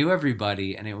I knew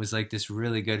everybody, and it was like this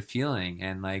really good feeling,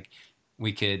 and like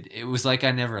it was like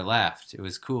I never left. It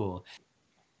was cool.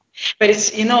 But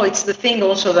it's, it's the thing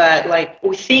also that like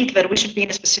we think that we should be in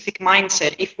a specific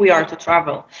mindset if we are to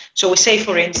travel. So we say,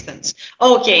 for instance,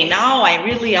 okay, now I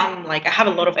really am like, I have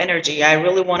a lot of energy. I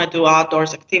really want to do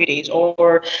outdoors activities,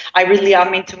 or I really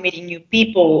am into meeting new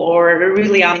people, or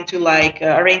really am into like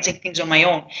arranging things on my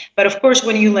own. But of course,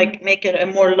 when you like make it a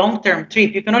more long-term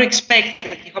trip, you cannot expect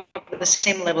that you have the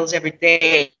same levels every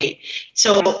day.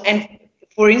 So, and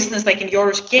for instance, like in your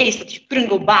case, that you couldn't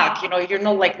go back, you're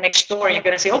not like next door, and you're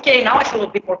going to say, okay, now I feel a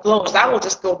bit more closed. I will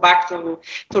just go back to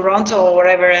Toronto or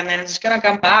whatever, and then it's going to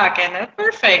come back, and then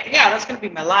perfect. Yeah, that's going to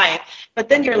be my life. But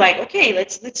then you're like, okay,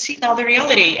 let's see now the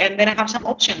reality, and then I have some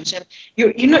options. And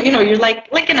you're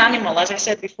like an animal, as I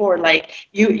said before, like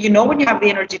you know when you have the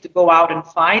energy to go out and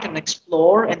fight and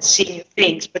explore and see new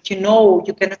things, but you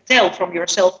can tell from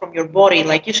yourself, from your body,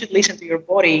 like you should listen to your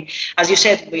body, as you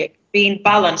said, be in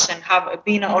balance and have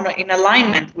been in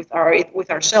alignment with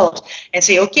ourselves, and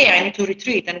say, okay, I need to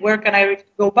retreat, and where can I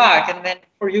go back? And then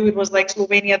for you it was like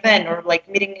Slovenia then, or like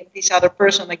meeting this other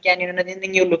person again in a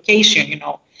new location.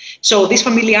 So this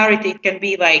familiarity can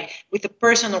be like with a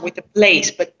person or with a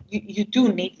place, but you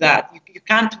do need that. You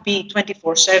can't be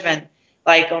 24/7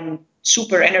 like on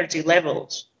super energy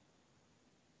levels.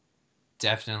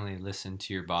 Definitely listen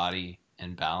to your body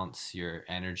and balance your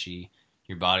energy.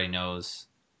 Your body knows,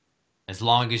 as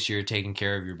long as you're taking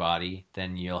care of your body,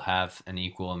 then you'll have an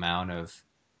equal amount of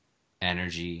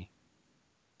energy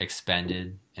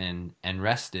expended and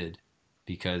rested.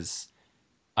 Because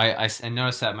I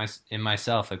noticed that in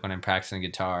myself, like when I'm practicing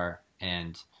guitar,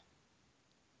 and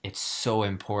it's so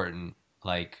important,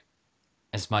 like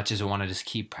as much as I want to just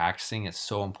keep practicing, it's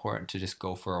so important to just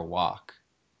go for a walk,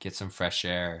 get some fresh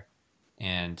air,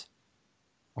 and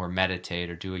or meditate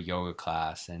or do a yoga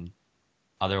class. And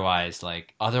otherwise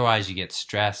you get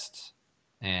stressed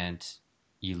and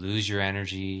you lose your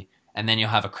energy, and then you'll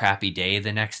have a crappy day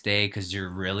the next day because you're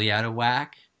really out of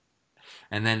whack.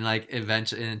 And then like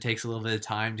eventually, and it takes a little bit of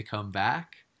time to come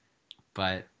back.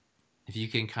 But if you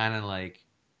can kind of like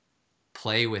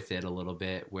play with it a little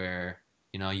bit, where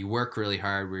you work really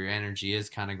hard, where your energy is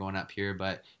kind of going up here,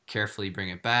 but carefully bring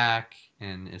it back,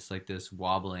 and it's like this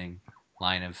wobbling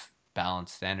line of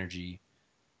balanced energy.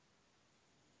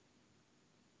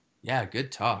 Yeah,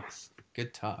 good talks.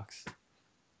 Good talks.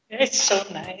 It's so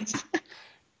nice.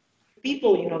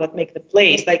 People, that make the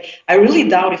place. Like, I really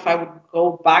doubt if I would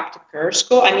go back to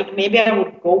Cursko. I mean, maybe I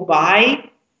would go by,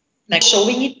 like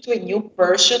showing it to a new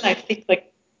person. I think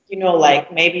like,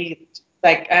 like maybe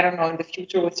like, I don't know, in the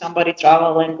future with somebody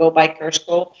travel and go by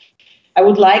Cursko. I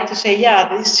would like to say,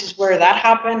 yeah, this is where that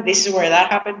happened. This is where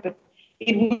that happened. But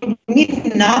it would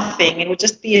mean nothing. It would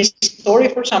just be a story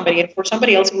for somebody, and for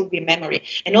somebody else, it would be a memory.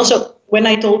 And also, when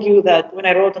I told you that, when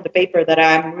I wrote on the paper that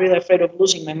I'm really afraid of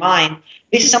losing my mind,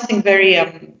 this is something that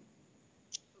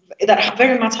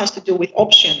very much has to do with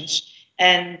options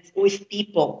and with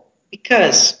people,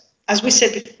 because as we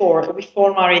said before, we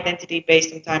form our identity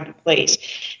based on time and place.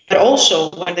 But also,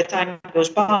 when the time goes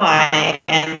by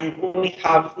and we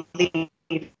have lived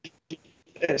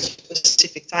a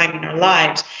specific time in our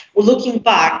lives, well, looking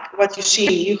back, what you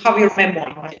see, you have your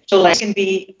memory. Right? So like, it can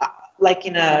be like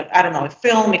in a, I don't know, a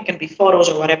film, it can be photos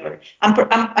or whatever.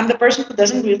 I'm the person who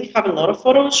doesn't really have a lot of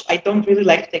photos. I don't really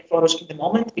like to take photos in the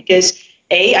moment because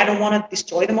A, I don't want to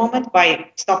destroy the moment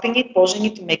by stopping it, pausing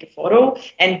it to make a photo.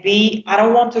 And B, I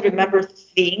don't want to remember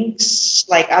things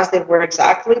like as they were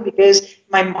exactly, because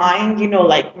my mind,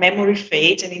 like memory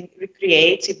fades and it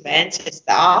recreates events and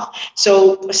stuff.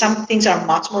 So some things are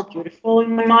much more beautiful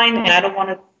in my mind, and I don't want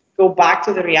to go back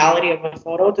to the reality of a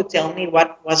photo to tell me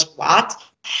what was what.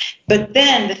 But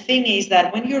then the thing is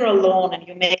that when you're alone and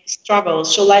you make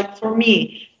struggles, so like for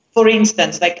me, for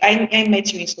instance, like I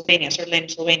met you in Slovenia, Srlem,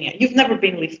 Slovenia. You've never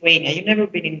been in Lithuania. You've never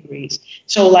been in Greece.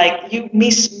 So like you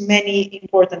miss many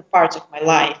important parts of my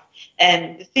life.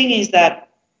 And the thing is that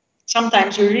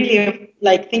sometimes you're really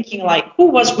like thinking like, who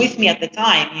was with me at the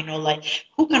time, like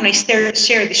who can I share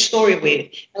this story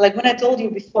with? And like when I told you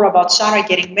before about Sarah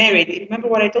getting married, you remember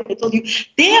what I told you? I told you,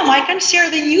 damn, I can share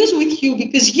the news with you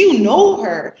because you know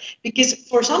her. Because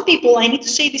for some people, I need to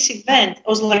say this event. I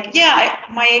was like, yeah,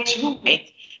 my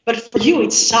ex-roommate. But for you,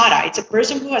 it's Sarah. It's a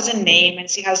person who has a name and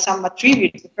she has some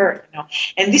attribute to her.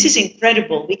 And this is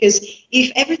incredible because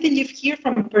if everything you hear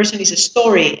from a person is a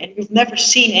story and you've never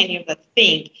seen any of that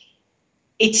thing,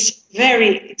 it's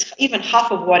even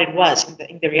half of what it was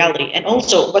in the reality. And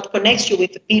also what connects you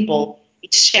with the people,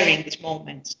 it's sharing these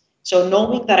moments. So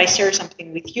knowing that I share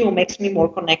something with you makes me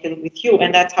more connected with you,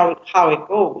 and that's how it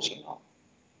goes, you know.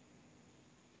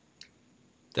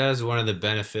 That is one of the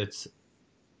benefits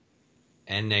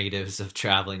and negatives of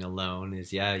traveling alone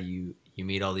is you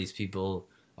meet all these people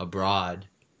abroad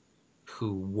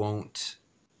who won't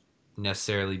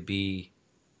necessarily be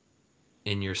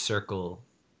in your circle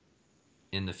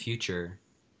in the future,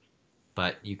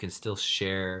 but you can still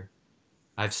share.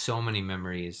 I have so many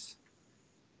memories,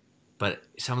 but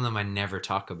some of them I never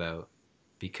talk about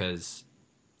because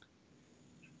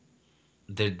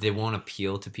they won't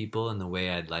appeal to people in the way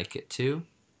I'd like it to.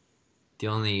 The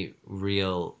only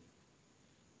real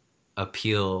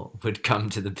appeal would come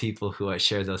to the people who I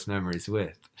share those memories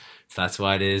with. So that's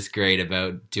why it is great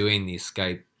about doing these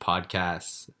Skype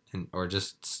podcasts or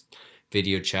just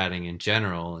video chatting in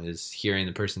general, is hearing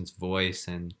the person's voice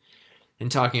and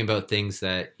talking about things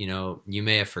that, you know, you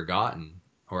may have forgotten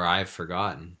or I've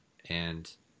forgotten.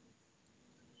 And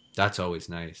that's always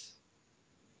nice.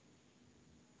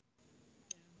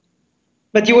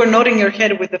 But you were nodding your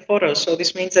head with the photos, so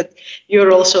this means that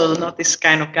you're also not this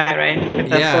kind of guy, right? With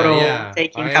that photo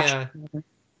taking caption.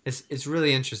 It's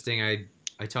really interesting.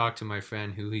 I talked to my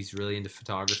friend who he's really into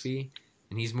photography,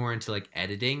 and he's more into like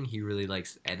editing. He really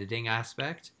likes the editing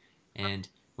aspect. And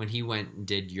when he went and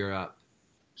did Europe,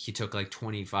 he took like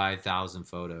 25,000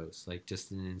 photos, like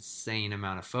just an insane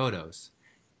amount of photos.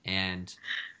 And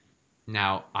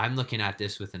now I'm looking at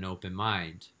this with an open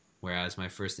mind, whereas my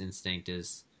first instinct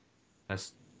is,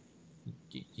 that's,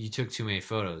 you took too many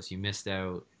photos. You missed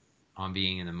out on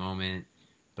being in the moment.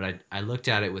 But I looked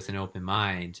at it with an open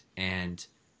mind, and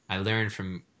I learned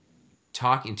from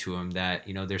talking to him that,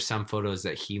 you know, there's some photos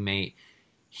that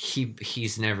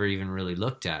he's never even really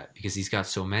looked at because he's got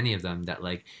so many of them that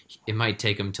like it might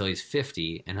take him till he's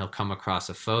 50 and he'll come across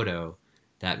a photo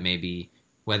that maybe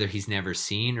whether he's never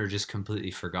seen or just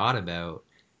completely forgot about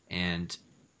and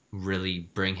really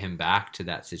bring him back to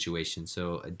that situation.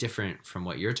 So different from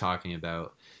what you're talking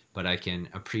about, but I can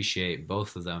appreciate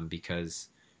both of them because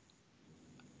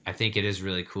I think it is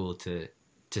really cool to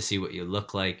see what you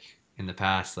look like in the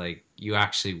past. Like you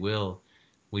actually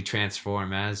we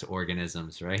transform as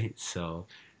organisms, right? So,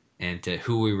 and to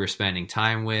who we were spending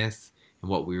time with and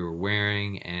what we were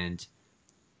wearing, and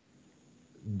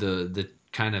the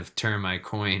kind of term I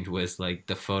coined was like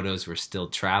the photos were still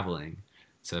traveling.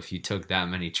 So if you took that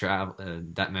many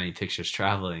pictures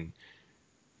traveling,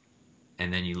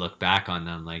 and then you look back on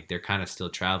them, like they're kind of still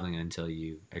traveling until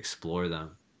you explore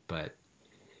them. But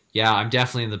yeah, I'm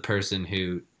definitely the person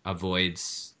who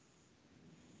avoids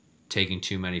taking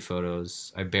too many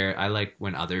photos. I like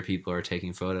when other people are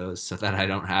taking photos so that I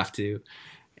don't have to,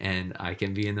 and I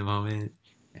can be in the moment.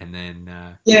 And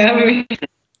then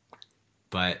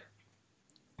but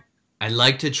I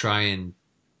like to try and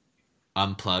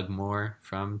unplug more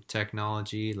from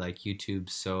technology. Like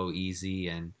YouTube's so easy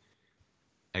and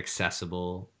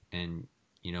accessible, and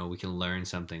you know we can learn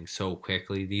something so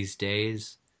quickly these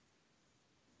days,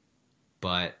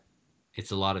 but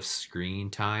it's a lot of screen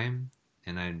time,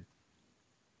 and I'd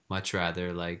much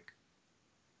rather like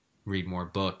read more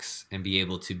books and be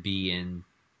able to be in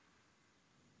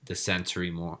the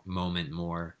sensory moment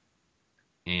more,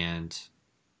 and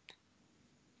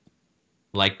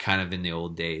like kind of in the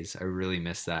old days. I really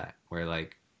miss that, where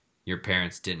like your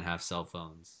parents didn't have cell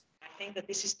phones. I think that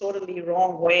this is totally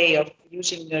wrong way of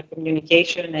using the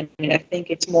communication, and I think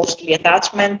it's mostly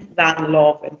attachment than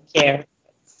love and care.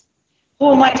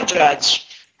 Who am I to judge?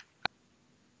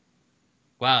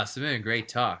 Wow, it's been a great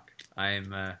talk.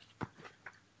 I'm.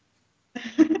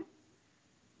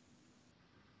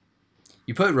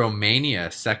 You put Romania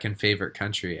second favorite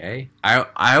country, eh?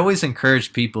 I always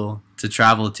encourage people to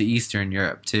travel to Eastern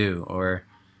Europe too, or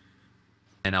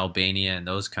in Albania and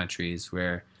those countries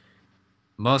where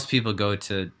most people go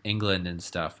to England and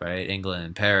stuff, right?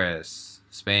 England, Paris,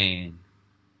 Spain,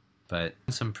 but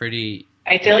some pretty.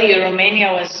 I tell you,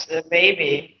 Romania was a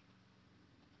baby.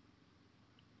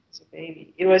 It's a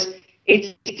baby.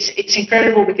 It's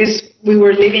incredible because we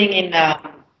were living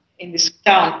in this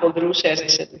town called Russia, as I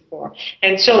said before,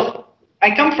 and so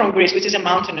I come from Greece, which is a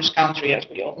mountainous country, as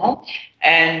we all know,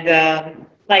 and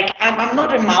like I'm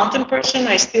not a mountain person.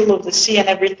 I still love the sea and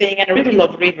everything, and I really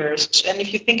love rivers. And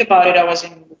if you think about it, I was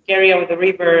in Bulgaria with the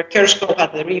river. Kersko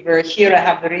had the river. Here I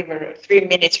have the river 3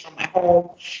 minutes from my home.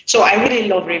 So I really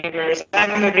love rivers.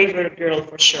 I'm a river girl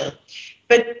for sure.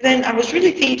 But then I was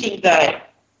really thinking that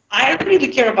I really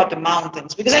care about the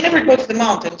mountains because I never go to the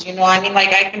mountains, you know. I mean, like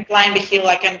I can climb the hill,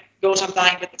 I can go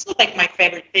sometime, but it's not like my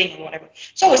favorite thing or whatever.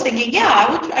 So I was thinking, yeah,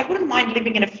 I wouldn't mind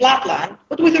living in a flat land,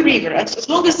 but with a river. As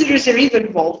long as there is a river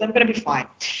involved, I'm going to be fine.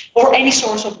 Or any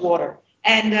source of water.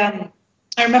 And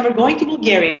I remember going to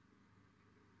Bulgaria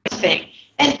thing.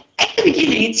 And at the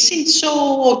beginning, it seemed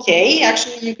so okay.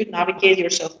 Actually, you could navigate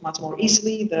yourself much more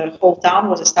easily. The whole town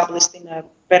was established in a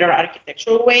better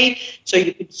architectural way. So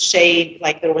you could say,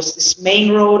 like, there was this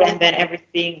main road, and then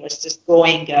everything was just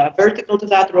going vertical to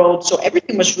that road. So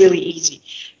everything was really easy.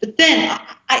 But then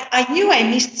I knew I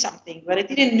missed something, but I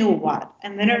didn't know what.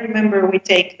 And then I remember we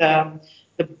take the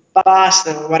bus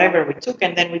or whatever we took,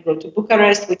 and then we go to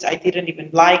Bucharest, which I didn't even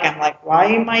like. I'm like, why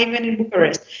am I even in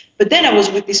Bucharest? But then I was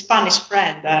with this Spanish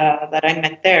friend that I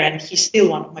met there, and he's still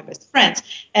one of my best friends.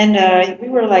 And we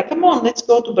were like, come on, let's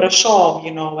go to Brasov,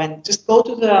 and just go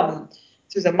to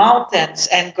the mountains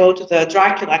and go to the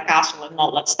Dracula castle and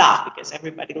all that stuff because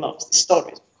everybody loves the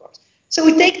stories, of course. So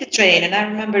we take the train, and I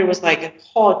remember it was like a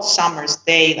hot summer's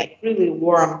day, like really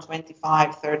warm,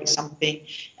 25, 30 something.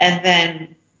 And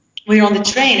then we're on the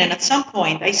train, and at some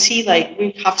point I see, like,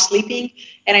 we're half sleeping,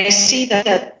 and I see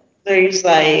that there's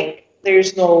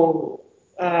no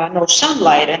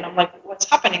sunlight, and I'm like, what's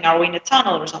happening? Are we in a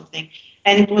tunnel or something?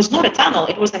 And it was not a tunnel,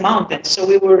 it was the mountains. So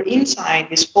we were inside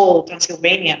this whole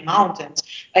Transylvanian mountains,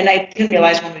 and I didn't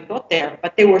realize when we got there,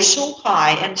 but they were so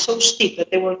high and so steep that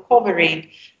they were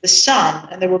covering the sun,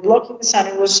 and they were blocking the sun.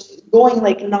 It was going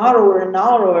like narrower and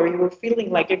narrower. You were feeling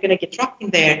like you're going to get trapped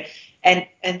in there. And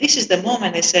this is the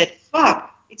moment I said,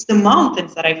 fuck, it's the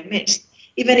mountains that I've missed.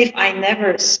 Even if I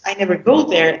never go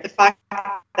there, the fact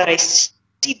that I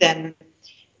see them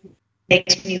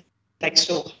makes me like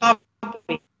so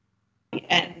happy.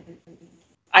 And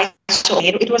I saw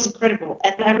it was incredible.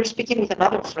 And I was speaking with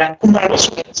another friend whom I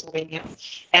also met in Slovenia,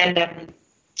 and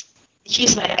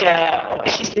he's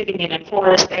living in a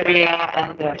forest area,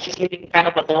 and he's living kind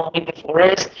of alone in the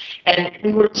forest. And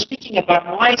we were speaking about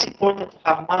why it's important to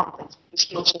have mountains, because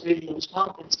he also really loves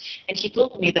mountains. And he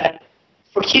told me that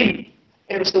for him,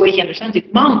 it was the way he understands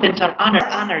it, mountains are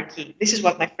anarchy. This is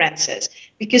what my friend says,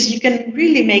 because you can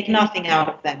really make nothing out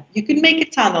of them. You can make a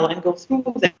tunnel and go through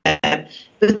them,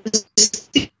 but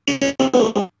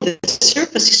still the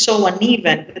surface is so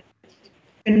uneven that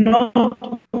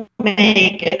cannot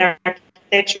make an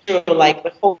architecture like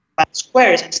the whole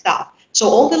squares and stuff. So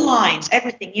all the lines,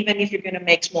 everything, even if you're going to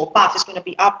make small paths, it's going to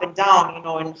be up and down,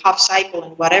 and half cycle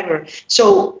and whatever.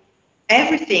 So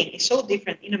everything is so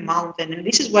different in a mountain, and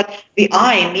this is what the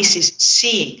eye misses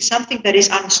seeing, something that is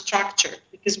unstructured,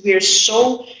 because we are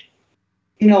so,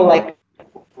 like,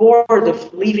 bored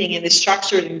of living in this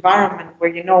structured environment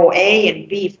where A and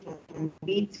B, from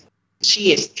B to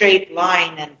C, a straight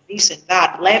line, and this and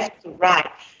that, left to right.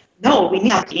 No, we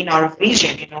need that in our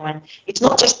vision, and it's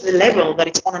not just the level, that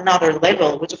it's on another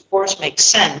level, which of course makes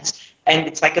sense. And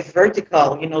it's like a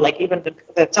vertical, like even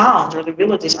the towns or the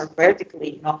villages are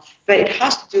vertically, but it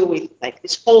has to do with like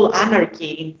this whole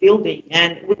anarchy in building,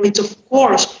 and which of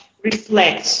course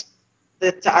reflects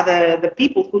the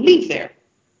people who live there,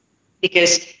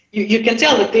 because you can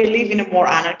tell that they live in a more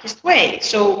anarchist way.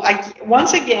 So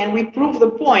once again, we prove the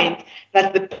point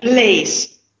that the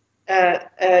place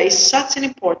is such an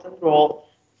important role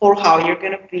for how you're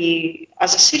going to be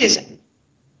as a citizen.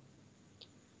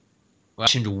 Well,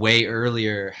 I mentioned way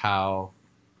earlier how,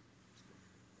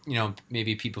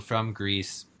 maybe people from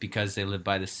Greece, because they live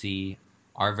by the sea,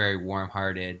 are very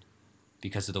warm-hearted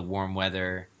because of the warm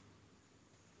weather.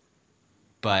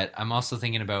 But I'm also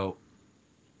thinking about,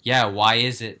 yeah, why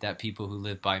is it that people who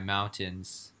live by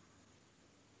mountains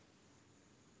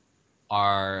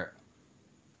are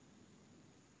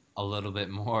a little bit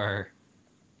more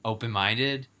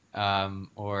open-minded?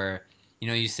 Or,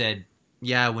 you said,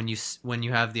 yeah, when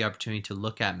you have the opportunity to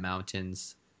look at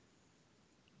mountains,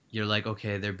 you're like,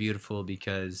 okay, they're beautiful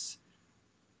because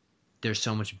they're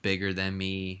so much bigger than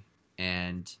me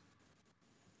and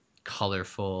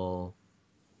colorful,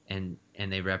 and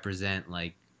they represent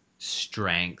like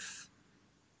strength.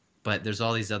 But there's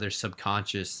all these other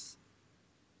subconscious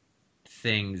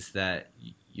things that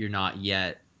you're not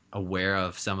yet aware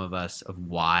of, some of us, of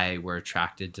why we're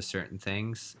attracted to certain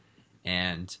things.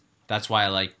 And that's why I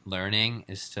like learning,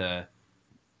 is to,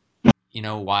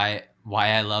 why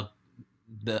I love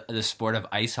the sport of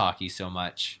ice hockey so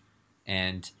much.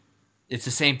 And it's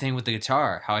the same thing with the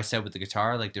guitar. How I said with the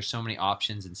guitar, like there's so many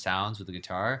options and sounds with the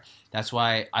guitar. That's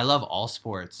why I love all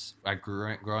sports.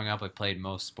 Growing up, I played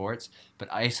most sports,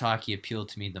 but ice hockey appealed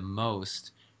to me the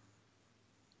most,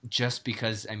 just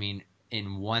because, I mean,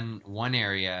 in one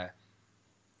area,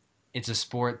 it's a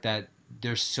sport that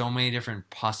there's so many different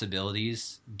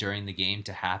possibilities during the game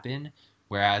to happen.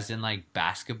 Whereas in like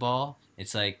basketball,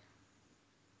 it's like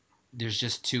there's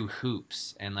just two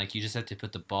hoops, and like you just have to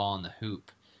put the ball in the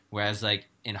hoop. Whereas like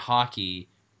in hockey,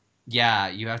 yeah,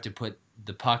 you have to put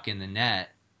the puck in the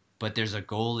net, but there's a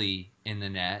goalie in the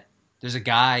net. There's a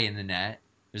guy in the net.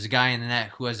 There's a guy in the net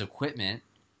who has equipment.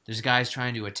 There's guys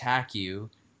trying to attack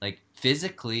you, like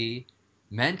physically,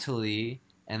 mentally,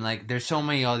 and like there's so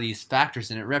many all these factors,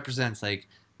 and it represents like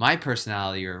my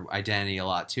personality or identity a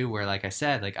lot too. Where like I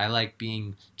said, like I like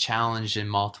being challenged in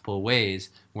multiple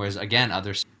ways, whereas again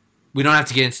others. We don't have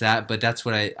to get into that, but that's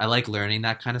what I like learning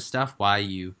that kind of stuff. Why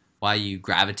you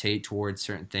gravitate towards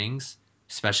certain things,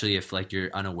 especially if like you're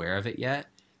unaware of it yet.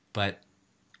 But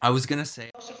I was gonna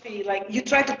say, philosophy, like you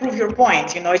try to prove your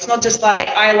point, it's not just like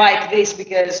I like this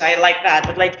because I like that,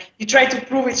 but like you try to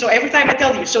prove it. So every time I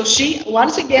tell you, so see,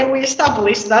 once again we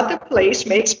established that the place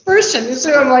makes person.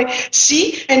 So I'm like,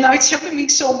 see, and now it's helping me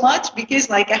so much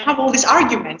because like I have all these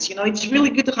arguments, it's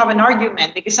really good to have an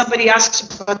argument because somebody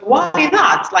asks, but why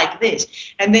not like this?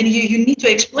 And then you need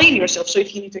to explain yourself. So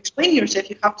if you need to explain yourself,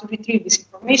 you have to retrieve this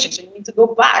information. So you need to go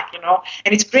back,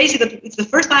 and it's crazy that it's the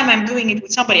first time I'm doing it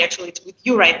with somebody. Actually, it's with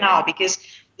you right now because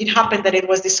it happened that it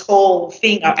was this whole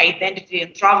thing of identity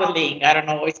and traveling. I don't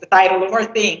know, it's the title of our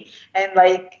thing. And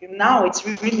like now it's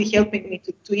really helping me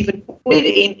to even put it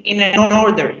in an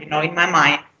order, in my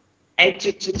mind. And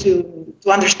to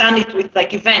understand it with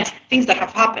like events, things that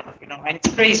have happened, and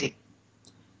it's crazy.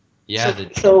 Yeah.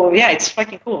 So yeah, it's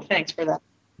fucking cool. Thanks for that.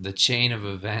 The chain of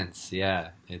events, yeah,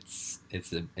 it's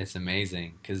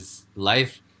amazing because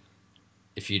life,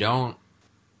 if you don't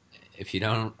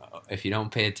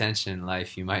pay attention in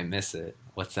life, you might miss it.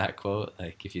 What's that quote?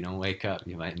 Like, if you don't wake up,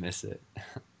 you might miss it.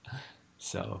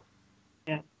 So,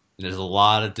 yeah, there's a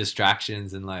lot of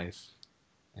distractions in life,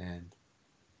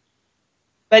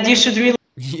 but you should really.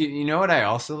 You know what I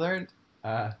also learned?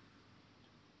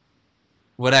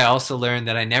 What I also learned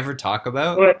that I never talk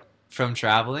about from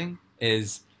traveling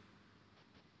is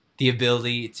the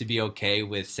ability to be okay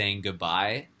with saying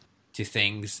goodbye to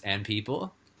things and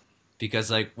people.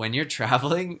 Because like when you're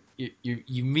traveling,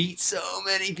 you meet so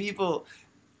many people,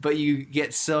 but you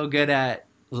get so good at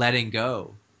letting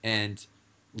go and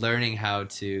learning how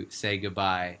to say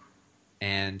goodbye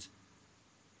and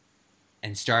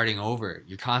starting over.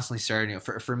 You're constantly starting.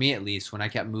 For me at least, when I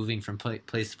kept moving from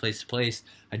place to place to place,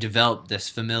 I developed this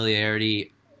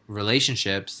familiarity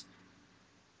relationships,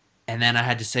 and then I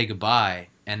had to say goodbye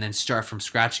and then start from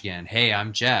scratch again. Hey,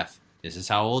 I'm Jeff. This is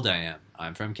how old I am.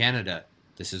 I'm from Canada.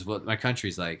 This is what my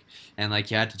country's like. And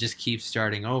like you had to just keep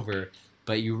starting over,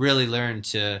 but you really learn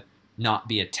to not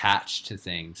be attached to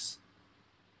things.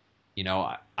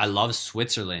 I love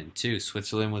Switzerland too.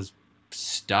 Switzerland was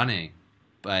stunning,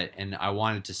 and I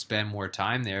wanted to spend more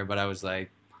time there, but I was like,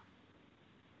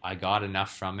 I got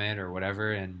enough from it or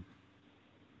whatever. And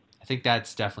I think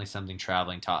that's definitely something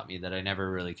traveling taught me that I never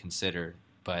really considered,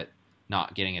 but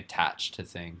not getting attached to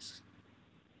things.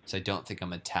 So I don't think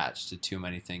I'm attached to too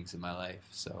many things in my life.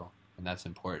 And that's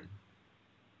important.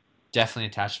 Definitely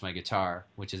attached to my guitar,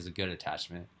 which is a good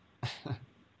attachment.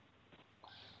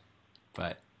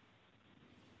 But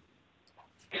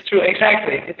it's true,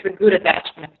 exactly. It's a good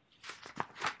attachment.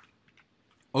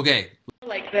 Okay.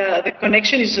 Like the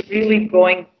connection is really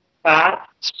going bad.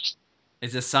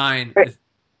 It's a sign.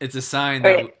 It's a sign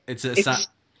that it's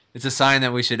a sign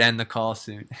that we should end the call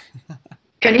soon.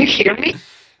 Can you hear me?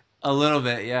 A little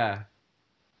bit, yeah.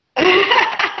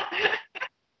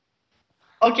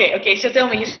 Okay. So tell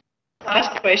me,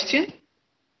 last question.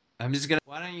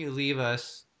 Why don't you leave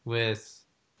us with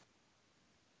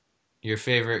your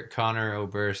favorite Conor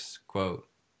Oberst quote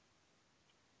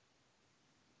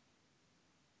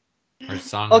or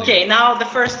song? Okay, now the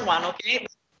first one. Okay,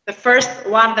 the first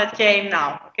one that came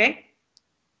now. Okay.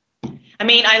 I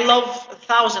mean, I love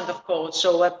thousands of quotes,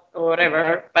 so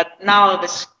whatever. But now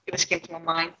this came to my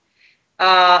mind.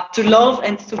 To love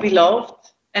and to be loved,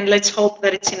 and let's hope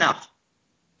that it's enough.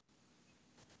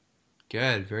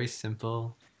 Good, very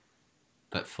simple,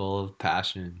 but full of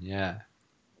passion. Yeah.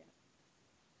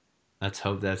 Let's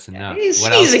hope that's enough.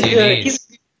 What else do you need?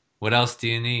 What else do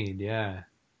you need? Yeah.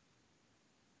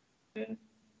 It's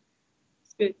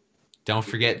good. Don't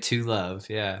forget to love.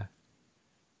 Yeah.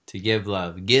 To give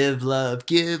love. Give love.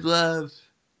 Give love.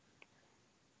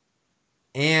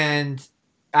 And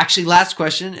actually, last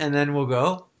question, and then we'll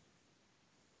go.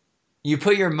 You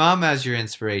put your mom as your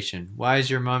inspiration. Why is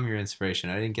your mom your inspiration?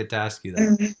 I didn't get to ask you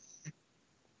that.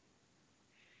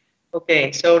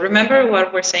 Okay, so remember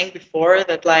what we're saying before,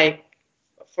 that like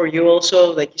for you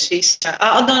also, like you see,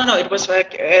 no, it was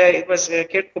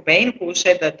Kurt Cobain who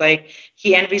said that like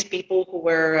he envies people who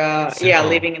were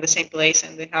living in the same place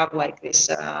and they have like this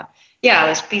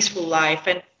this peaceful life.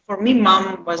 And for me,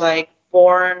 mom was like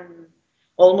born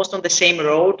almost on the same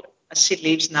road as she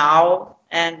lives now.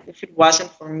 And if it wasn't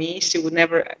for me, she would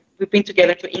never. We've been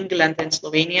together to England and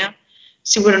Slovenia,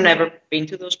 She would have never been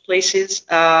to those places.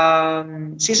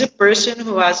 She's a person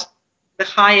who has the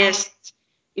highest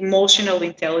emotional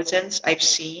intelligence I've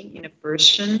seen in a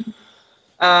person.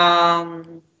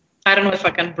 I don't know if I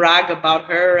can brag about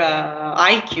her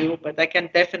IQ, but I can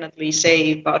definitely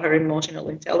say about her emotional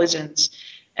intelligence.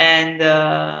 And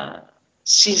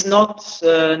she's not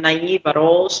naive at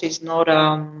all. She's not.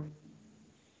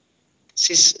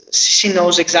 She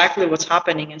knows exactly what's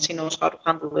happening, and she knows how to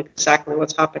handle exactly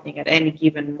what's happening at any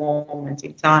given moment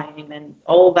in time, and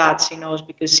all that she knows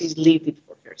because she's lived it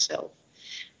for herself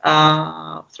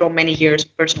through many years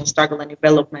of personal struggle and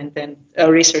development and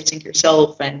researching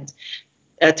herself and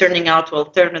turning out to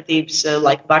alternatives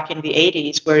like back in the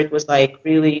 80s where it was like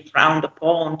really frowned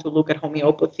upon to look at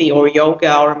homeopathy or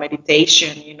yoga or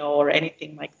meditation, or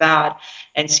anything like that.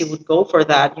 And she would go for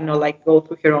that, like go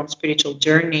through her own spiritual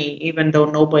journey, even though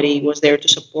nobody was there to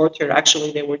support her.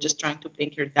 Actually, they were just trying to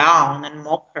bring her down and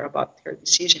mock her about her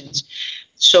decisions.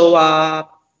 So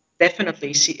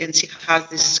definitely, she has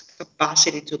this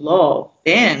capacity to love.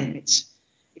 Then it's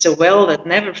a well that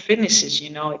never finishes.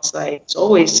 It's like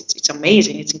it's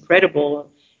amazing. It's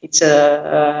incredible. It's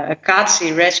a cat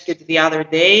she rescued the other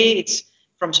day. It's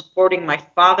from supporting my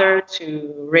father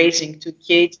to raising 2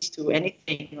 kids to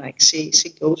anything. Like she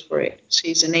goes for it.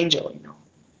 She's an angel.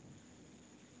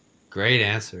 Great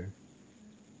answer.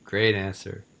 Great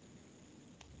answer.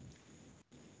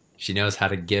 She knows how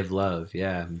to give love.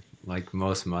 Yeah, like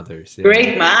most mothers. Yeah.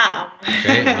 Great mom.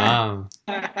 Great mom.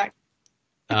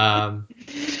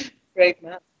 Great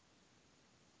mom.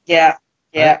 Yeah.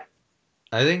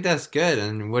 I think that's good.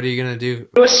 And what are you gonna do?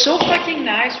 It was so fucking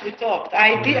nice we talked.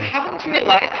 Haven't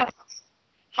realized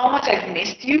how much I've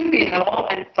missed you,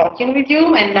 and talking with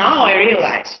you, and now I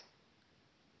realize.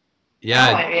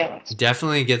 Yeah,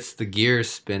 definitely gets the gears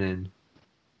spinning.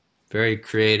 Very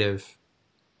creative.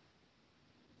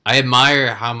 I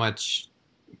admire how much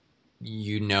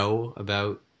you know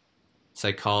about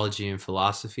psychology and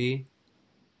philosophy,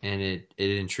 and it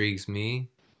intrigues me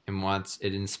and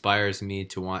it inspires me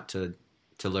to want to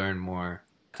learn more.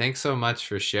 Thanks so much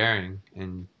for sharing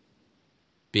and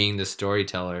being the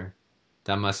storyteller.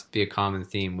 That must be a common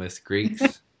theme with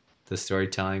Greeks, the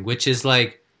storytelling, which is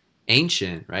like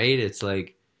ancient, right? It's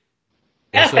like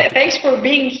thanks for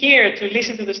being here to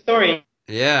listen to the story.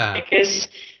 Yeah. Because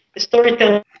the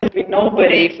storyteller would be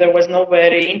nobody if there was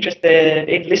nobody interested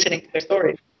in listening to their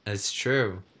story. That's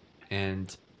true.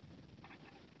 And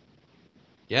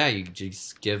yeah, you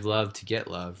just give love to get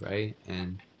love, right?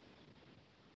 And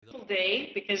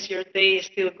day, because your day is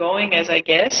still going, as I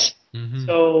guess. Mm-hmm.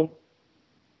 So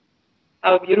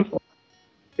how beautiful.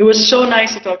 It was so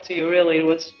nice to talk to you, really. It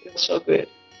was so good.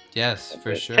 Yes,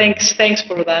 for sure. Thanks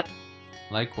for that.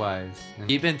 Likewise. And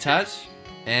keep in touch,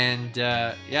 and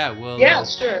we'll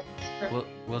sure.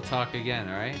 We'll talk again,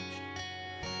 all right?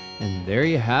 And there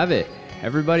you have it.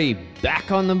 Everybody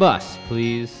back on the bus,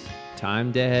 please.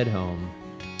 Time to head home.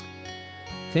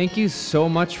 Thank you so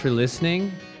much for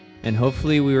listening, and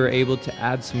hopefully we were able to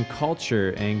add some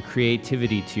culture and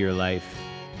creativity to your life.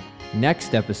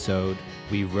 Next episode,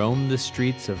 we roam the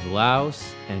streets of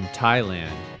Laos and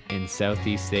Thailand in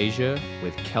Southeast Asia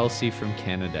with Kelsey from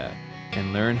Canada,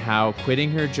 and learn how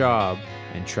quitting her job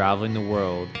and traveling the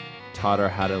world taught her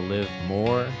how to live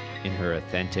more in her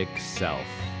authentic self.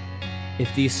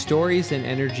 If these stories and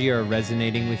energy are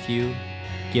resonating with you,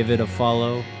 give it a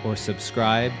follow or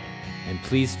subscribe, and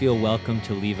please feel welcome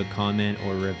to leave a comment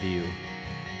or review.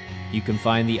 You can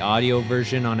find the audio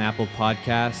version on Apple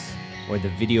Podcasts or the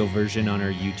video version on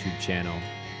our YouTube channel.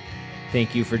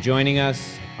 Thank you for joining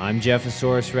us. I'm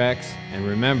Jeffosaurus Rex, and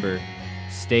remember,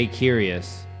 stay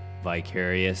curious,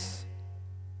 vicarious.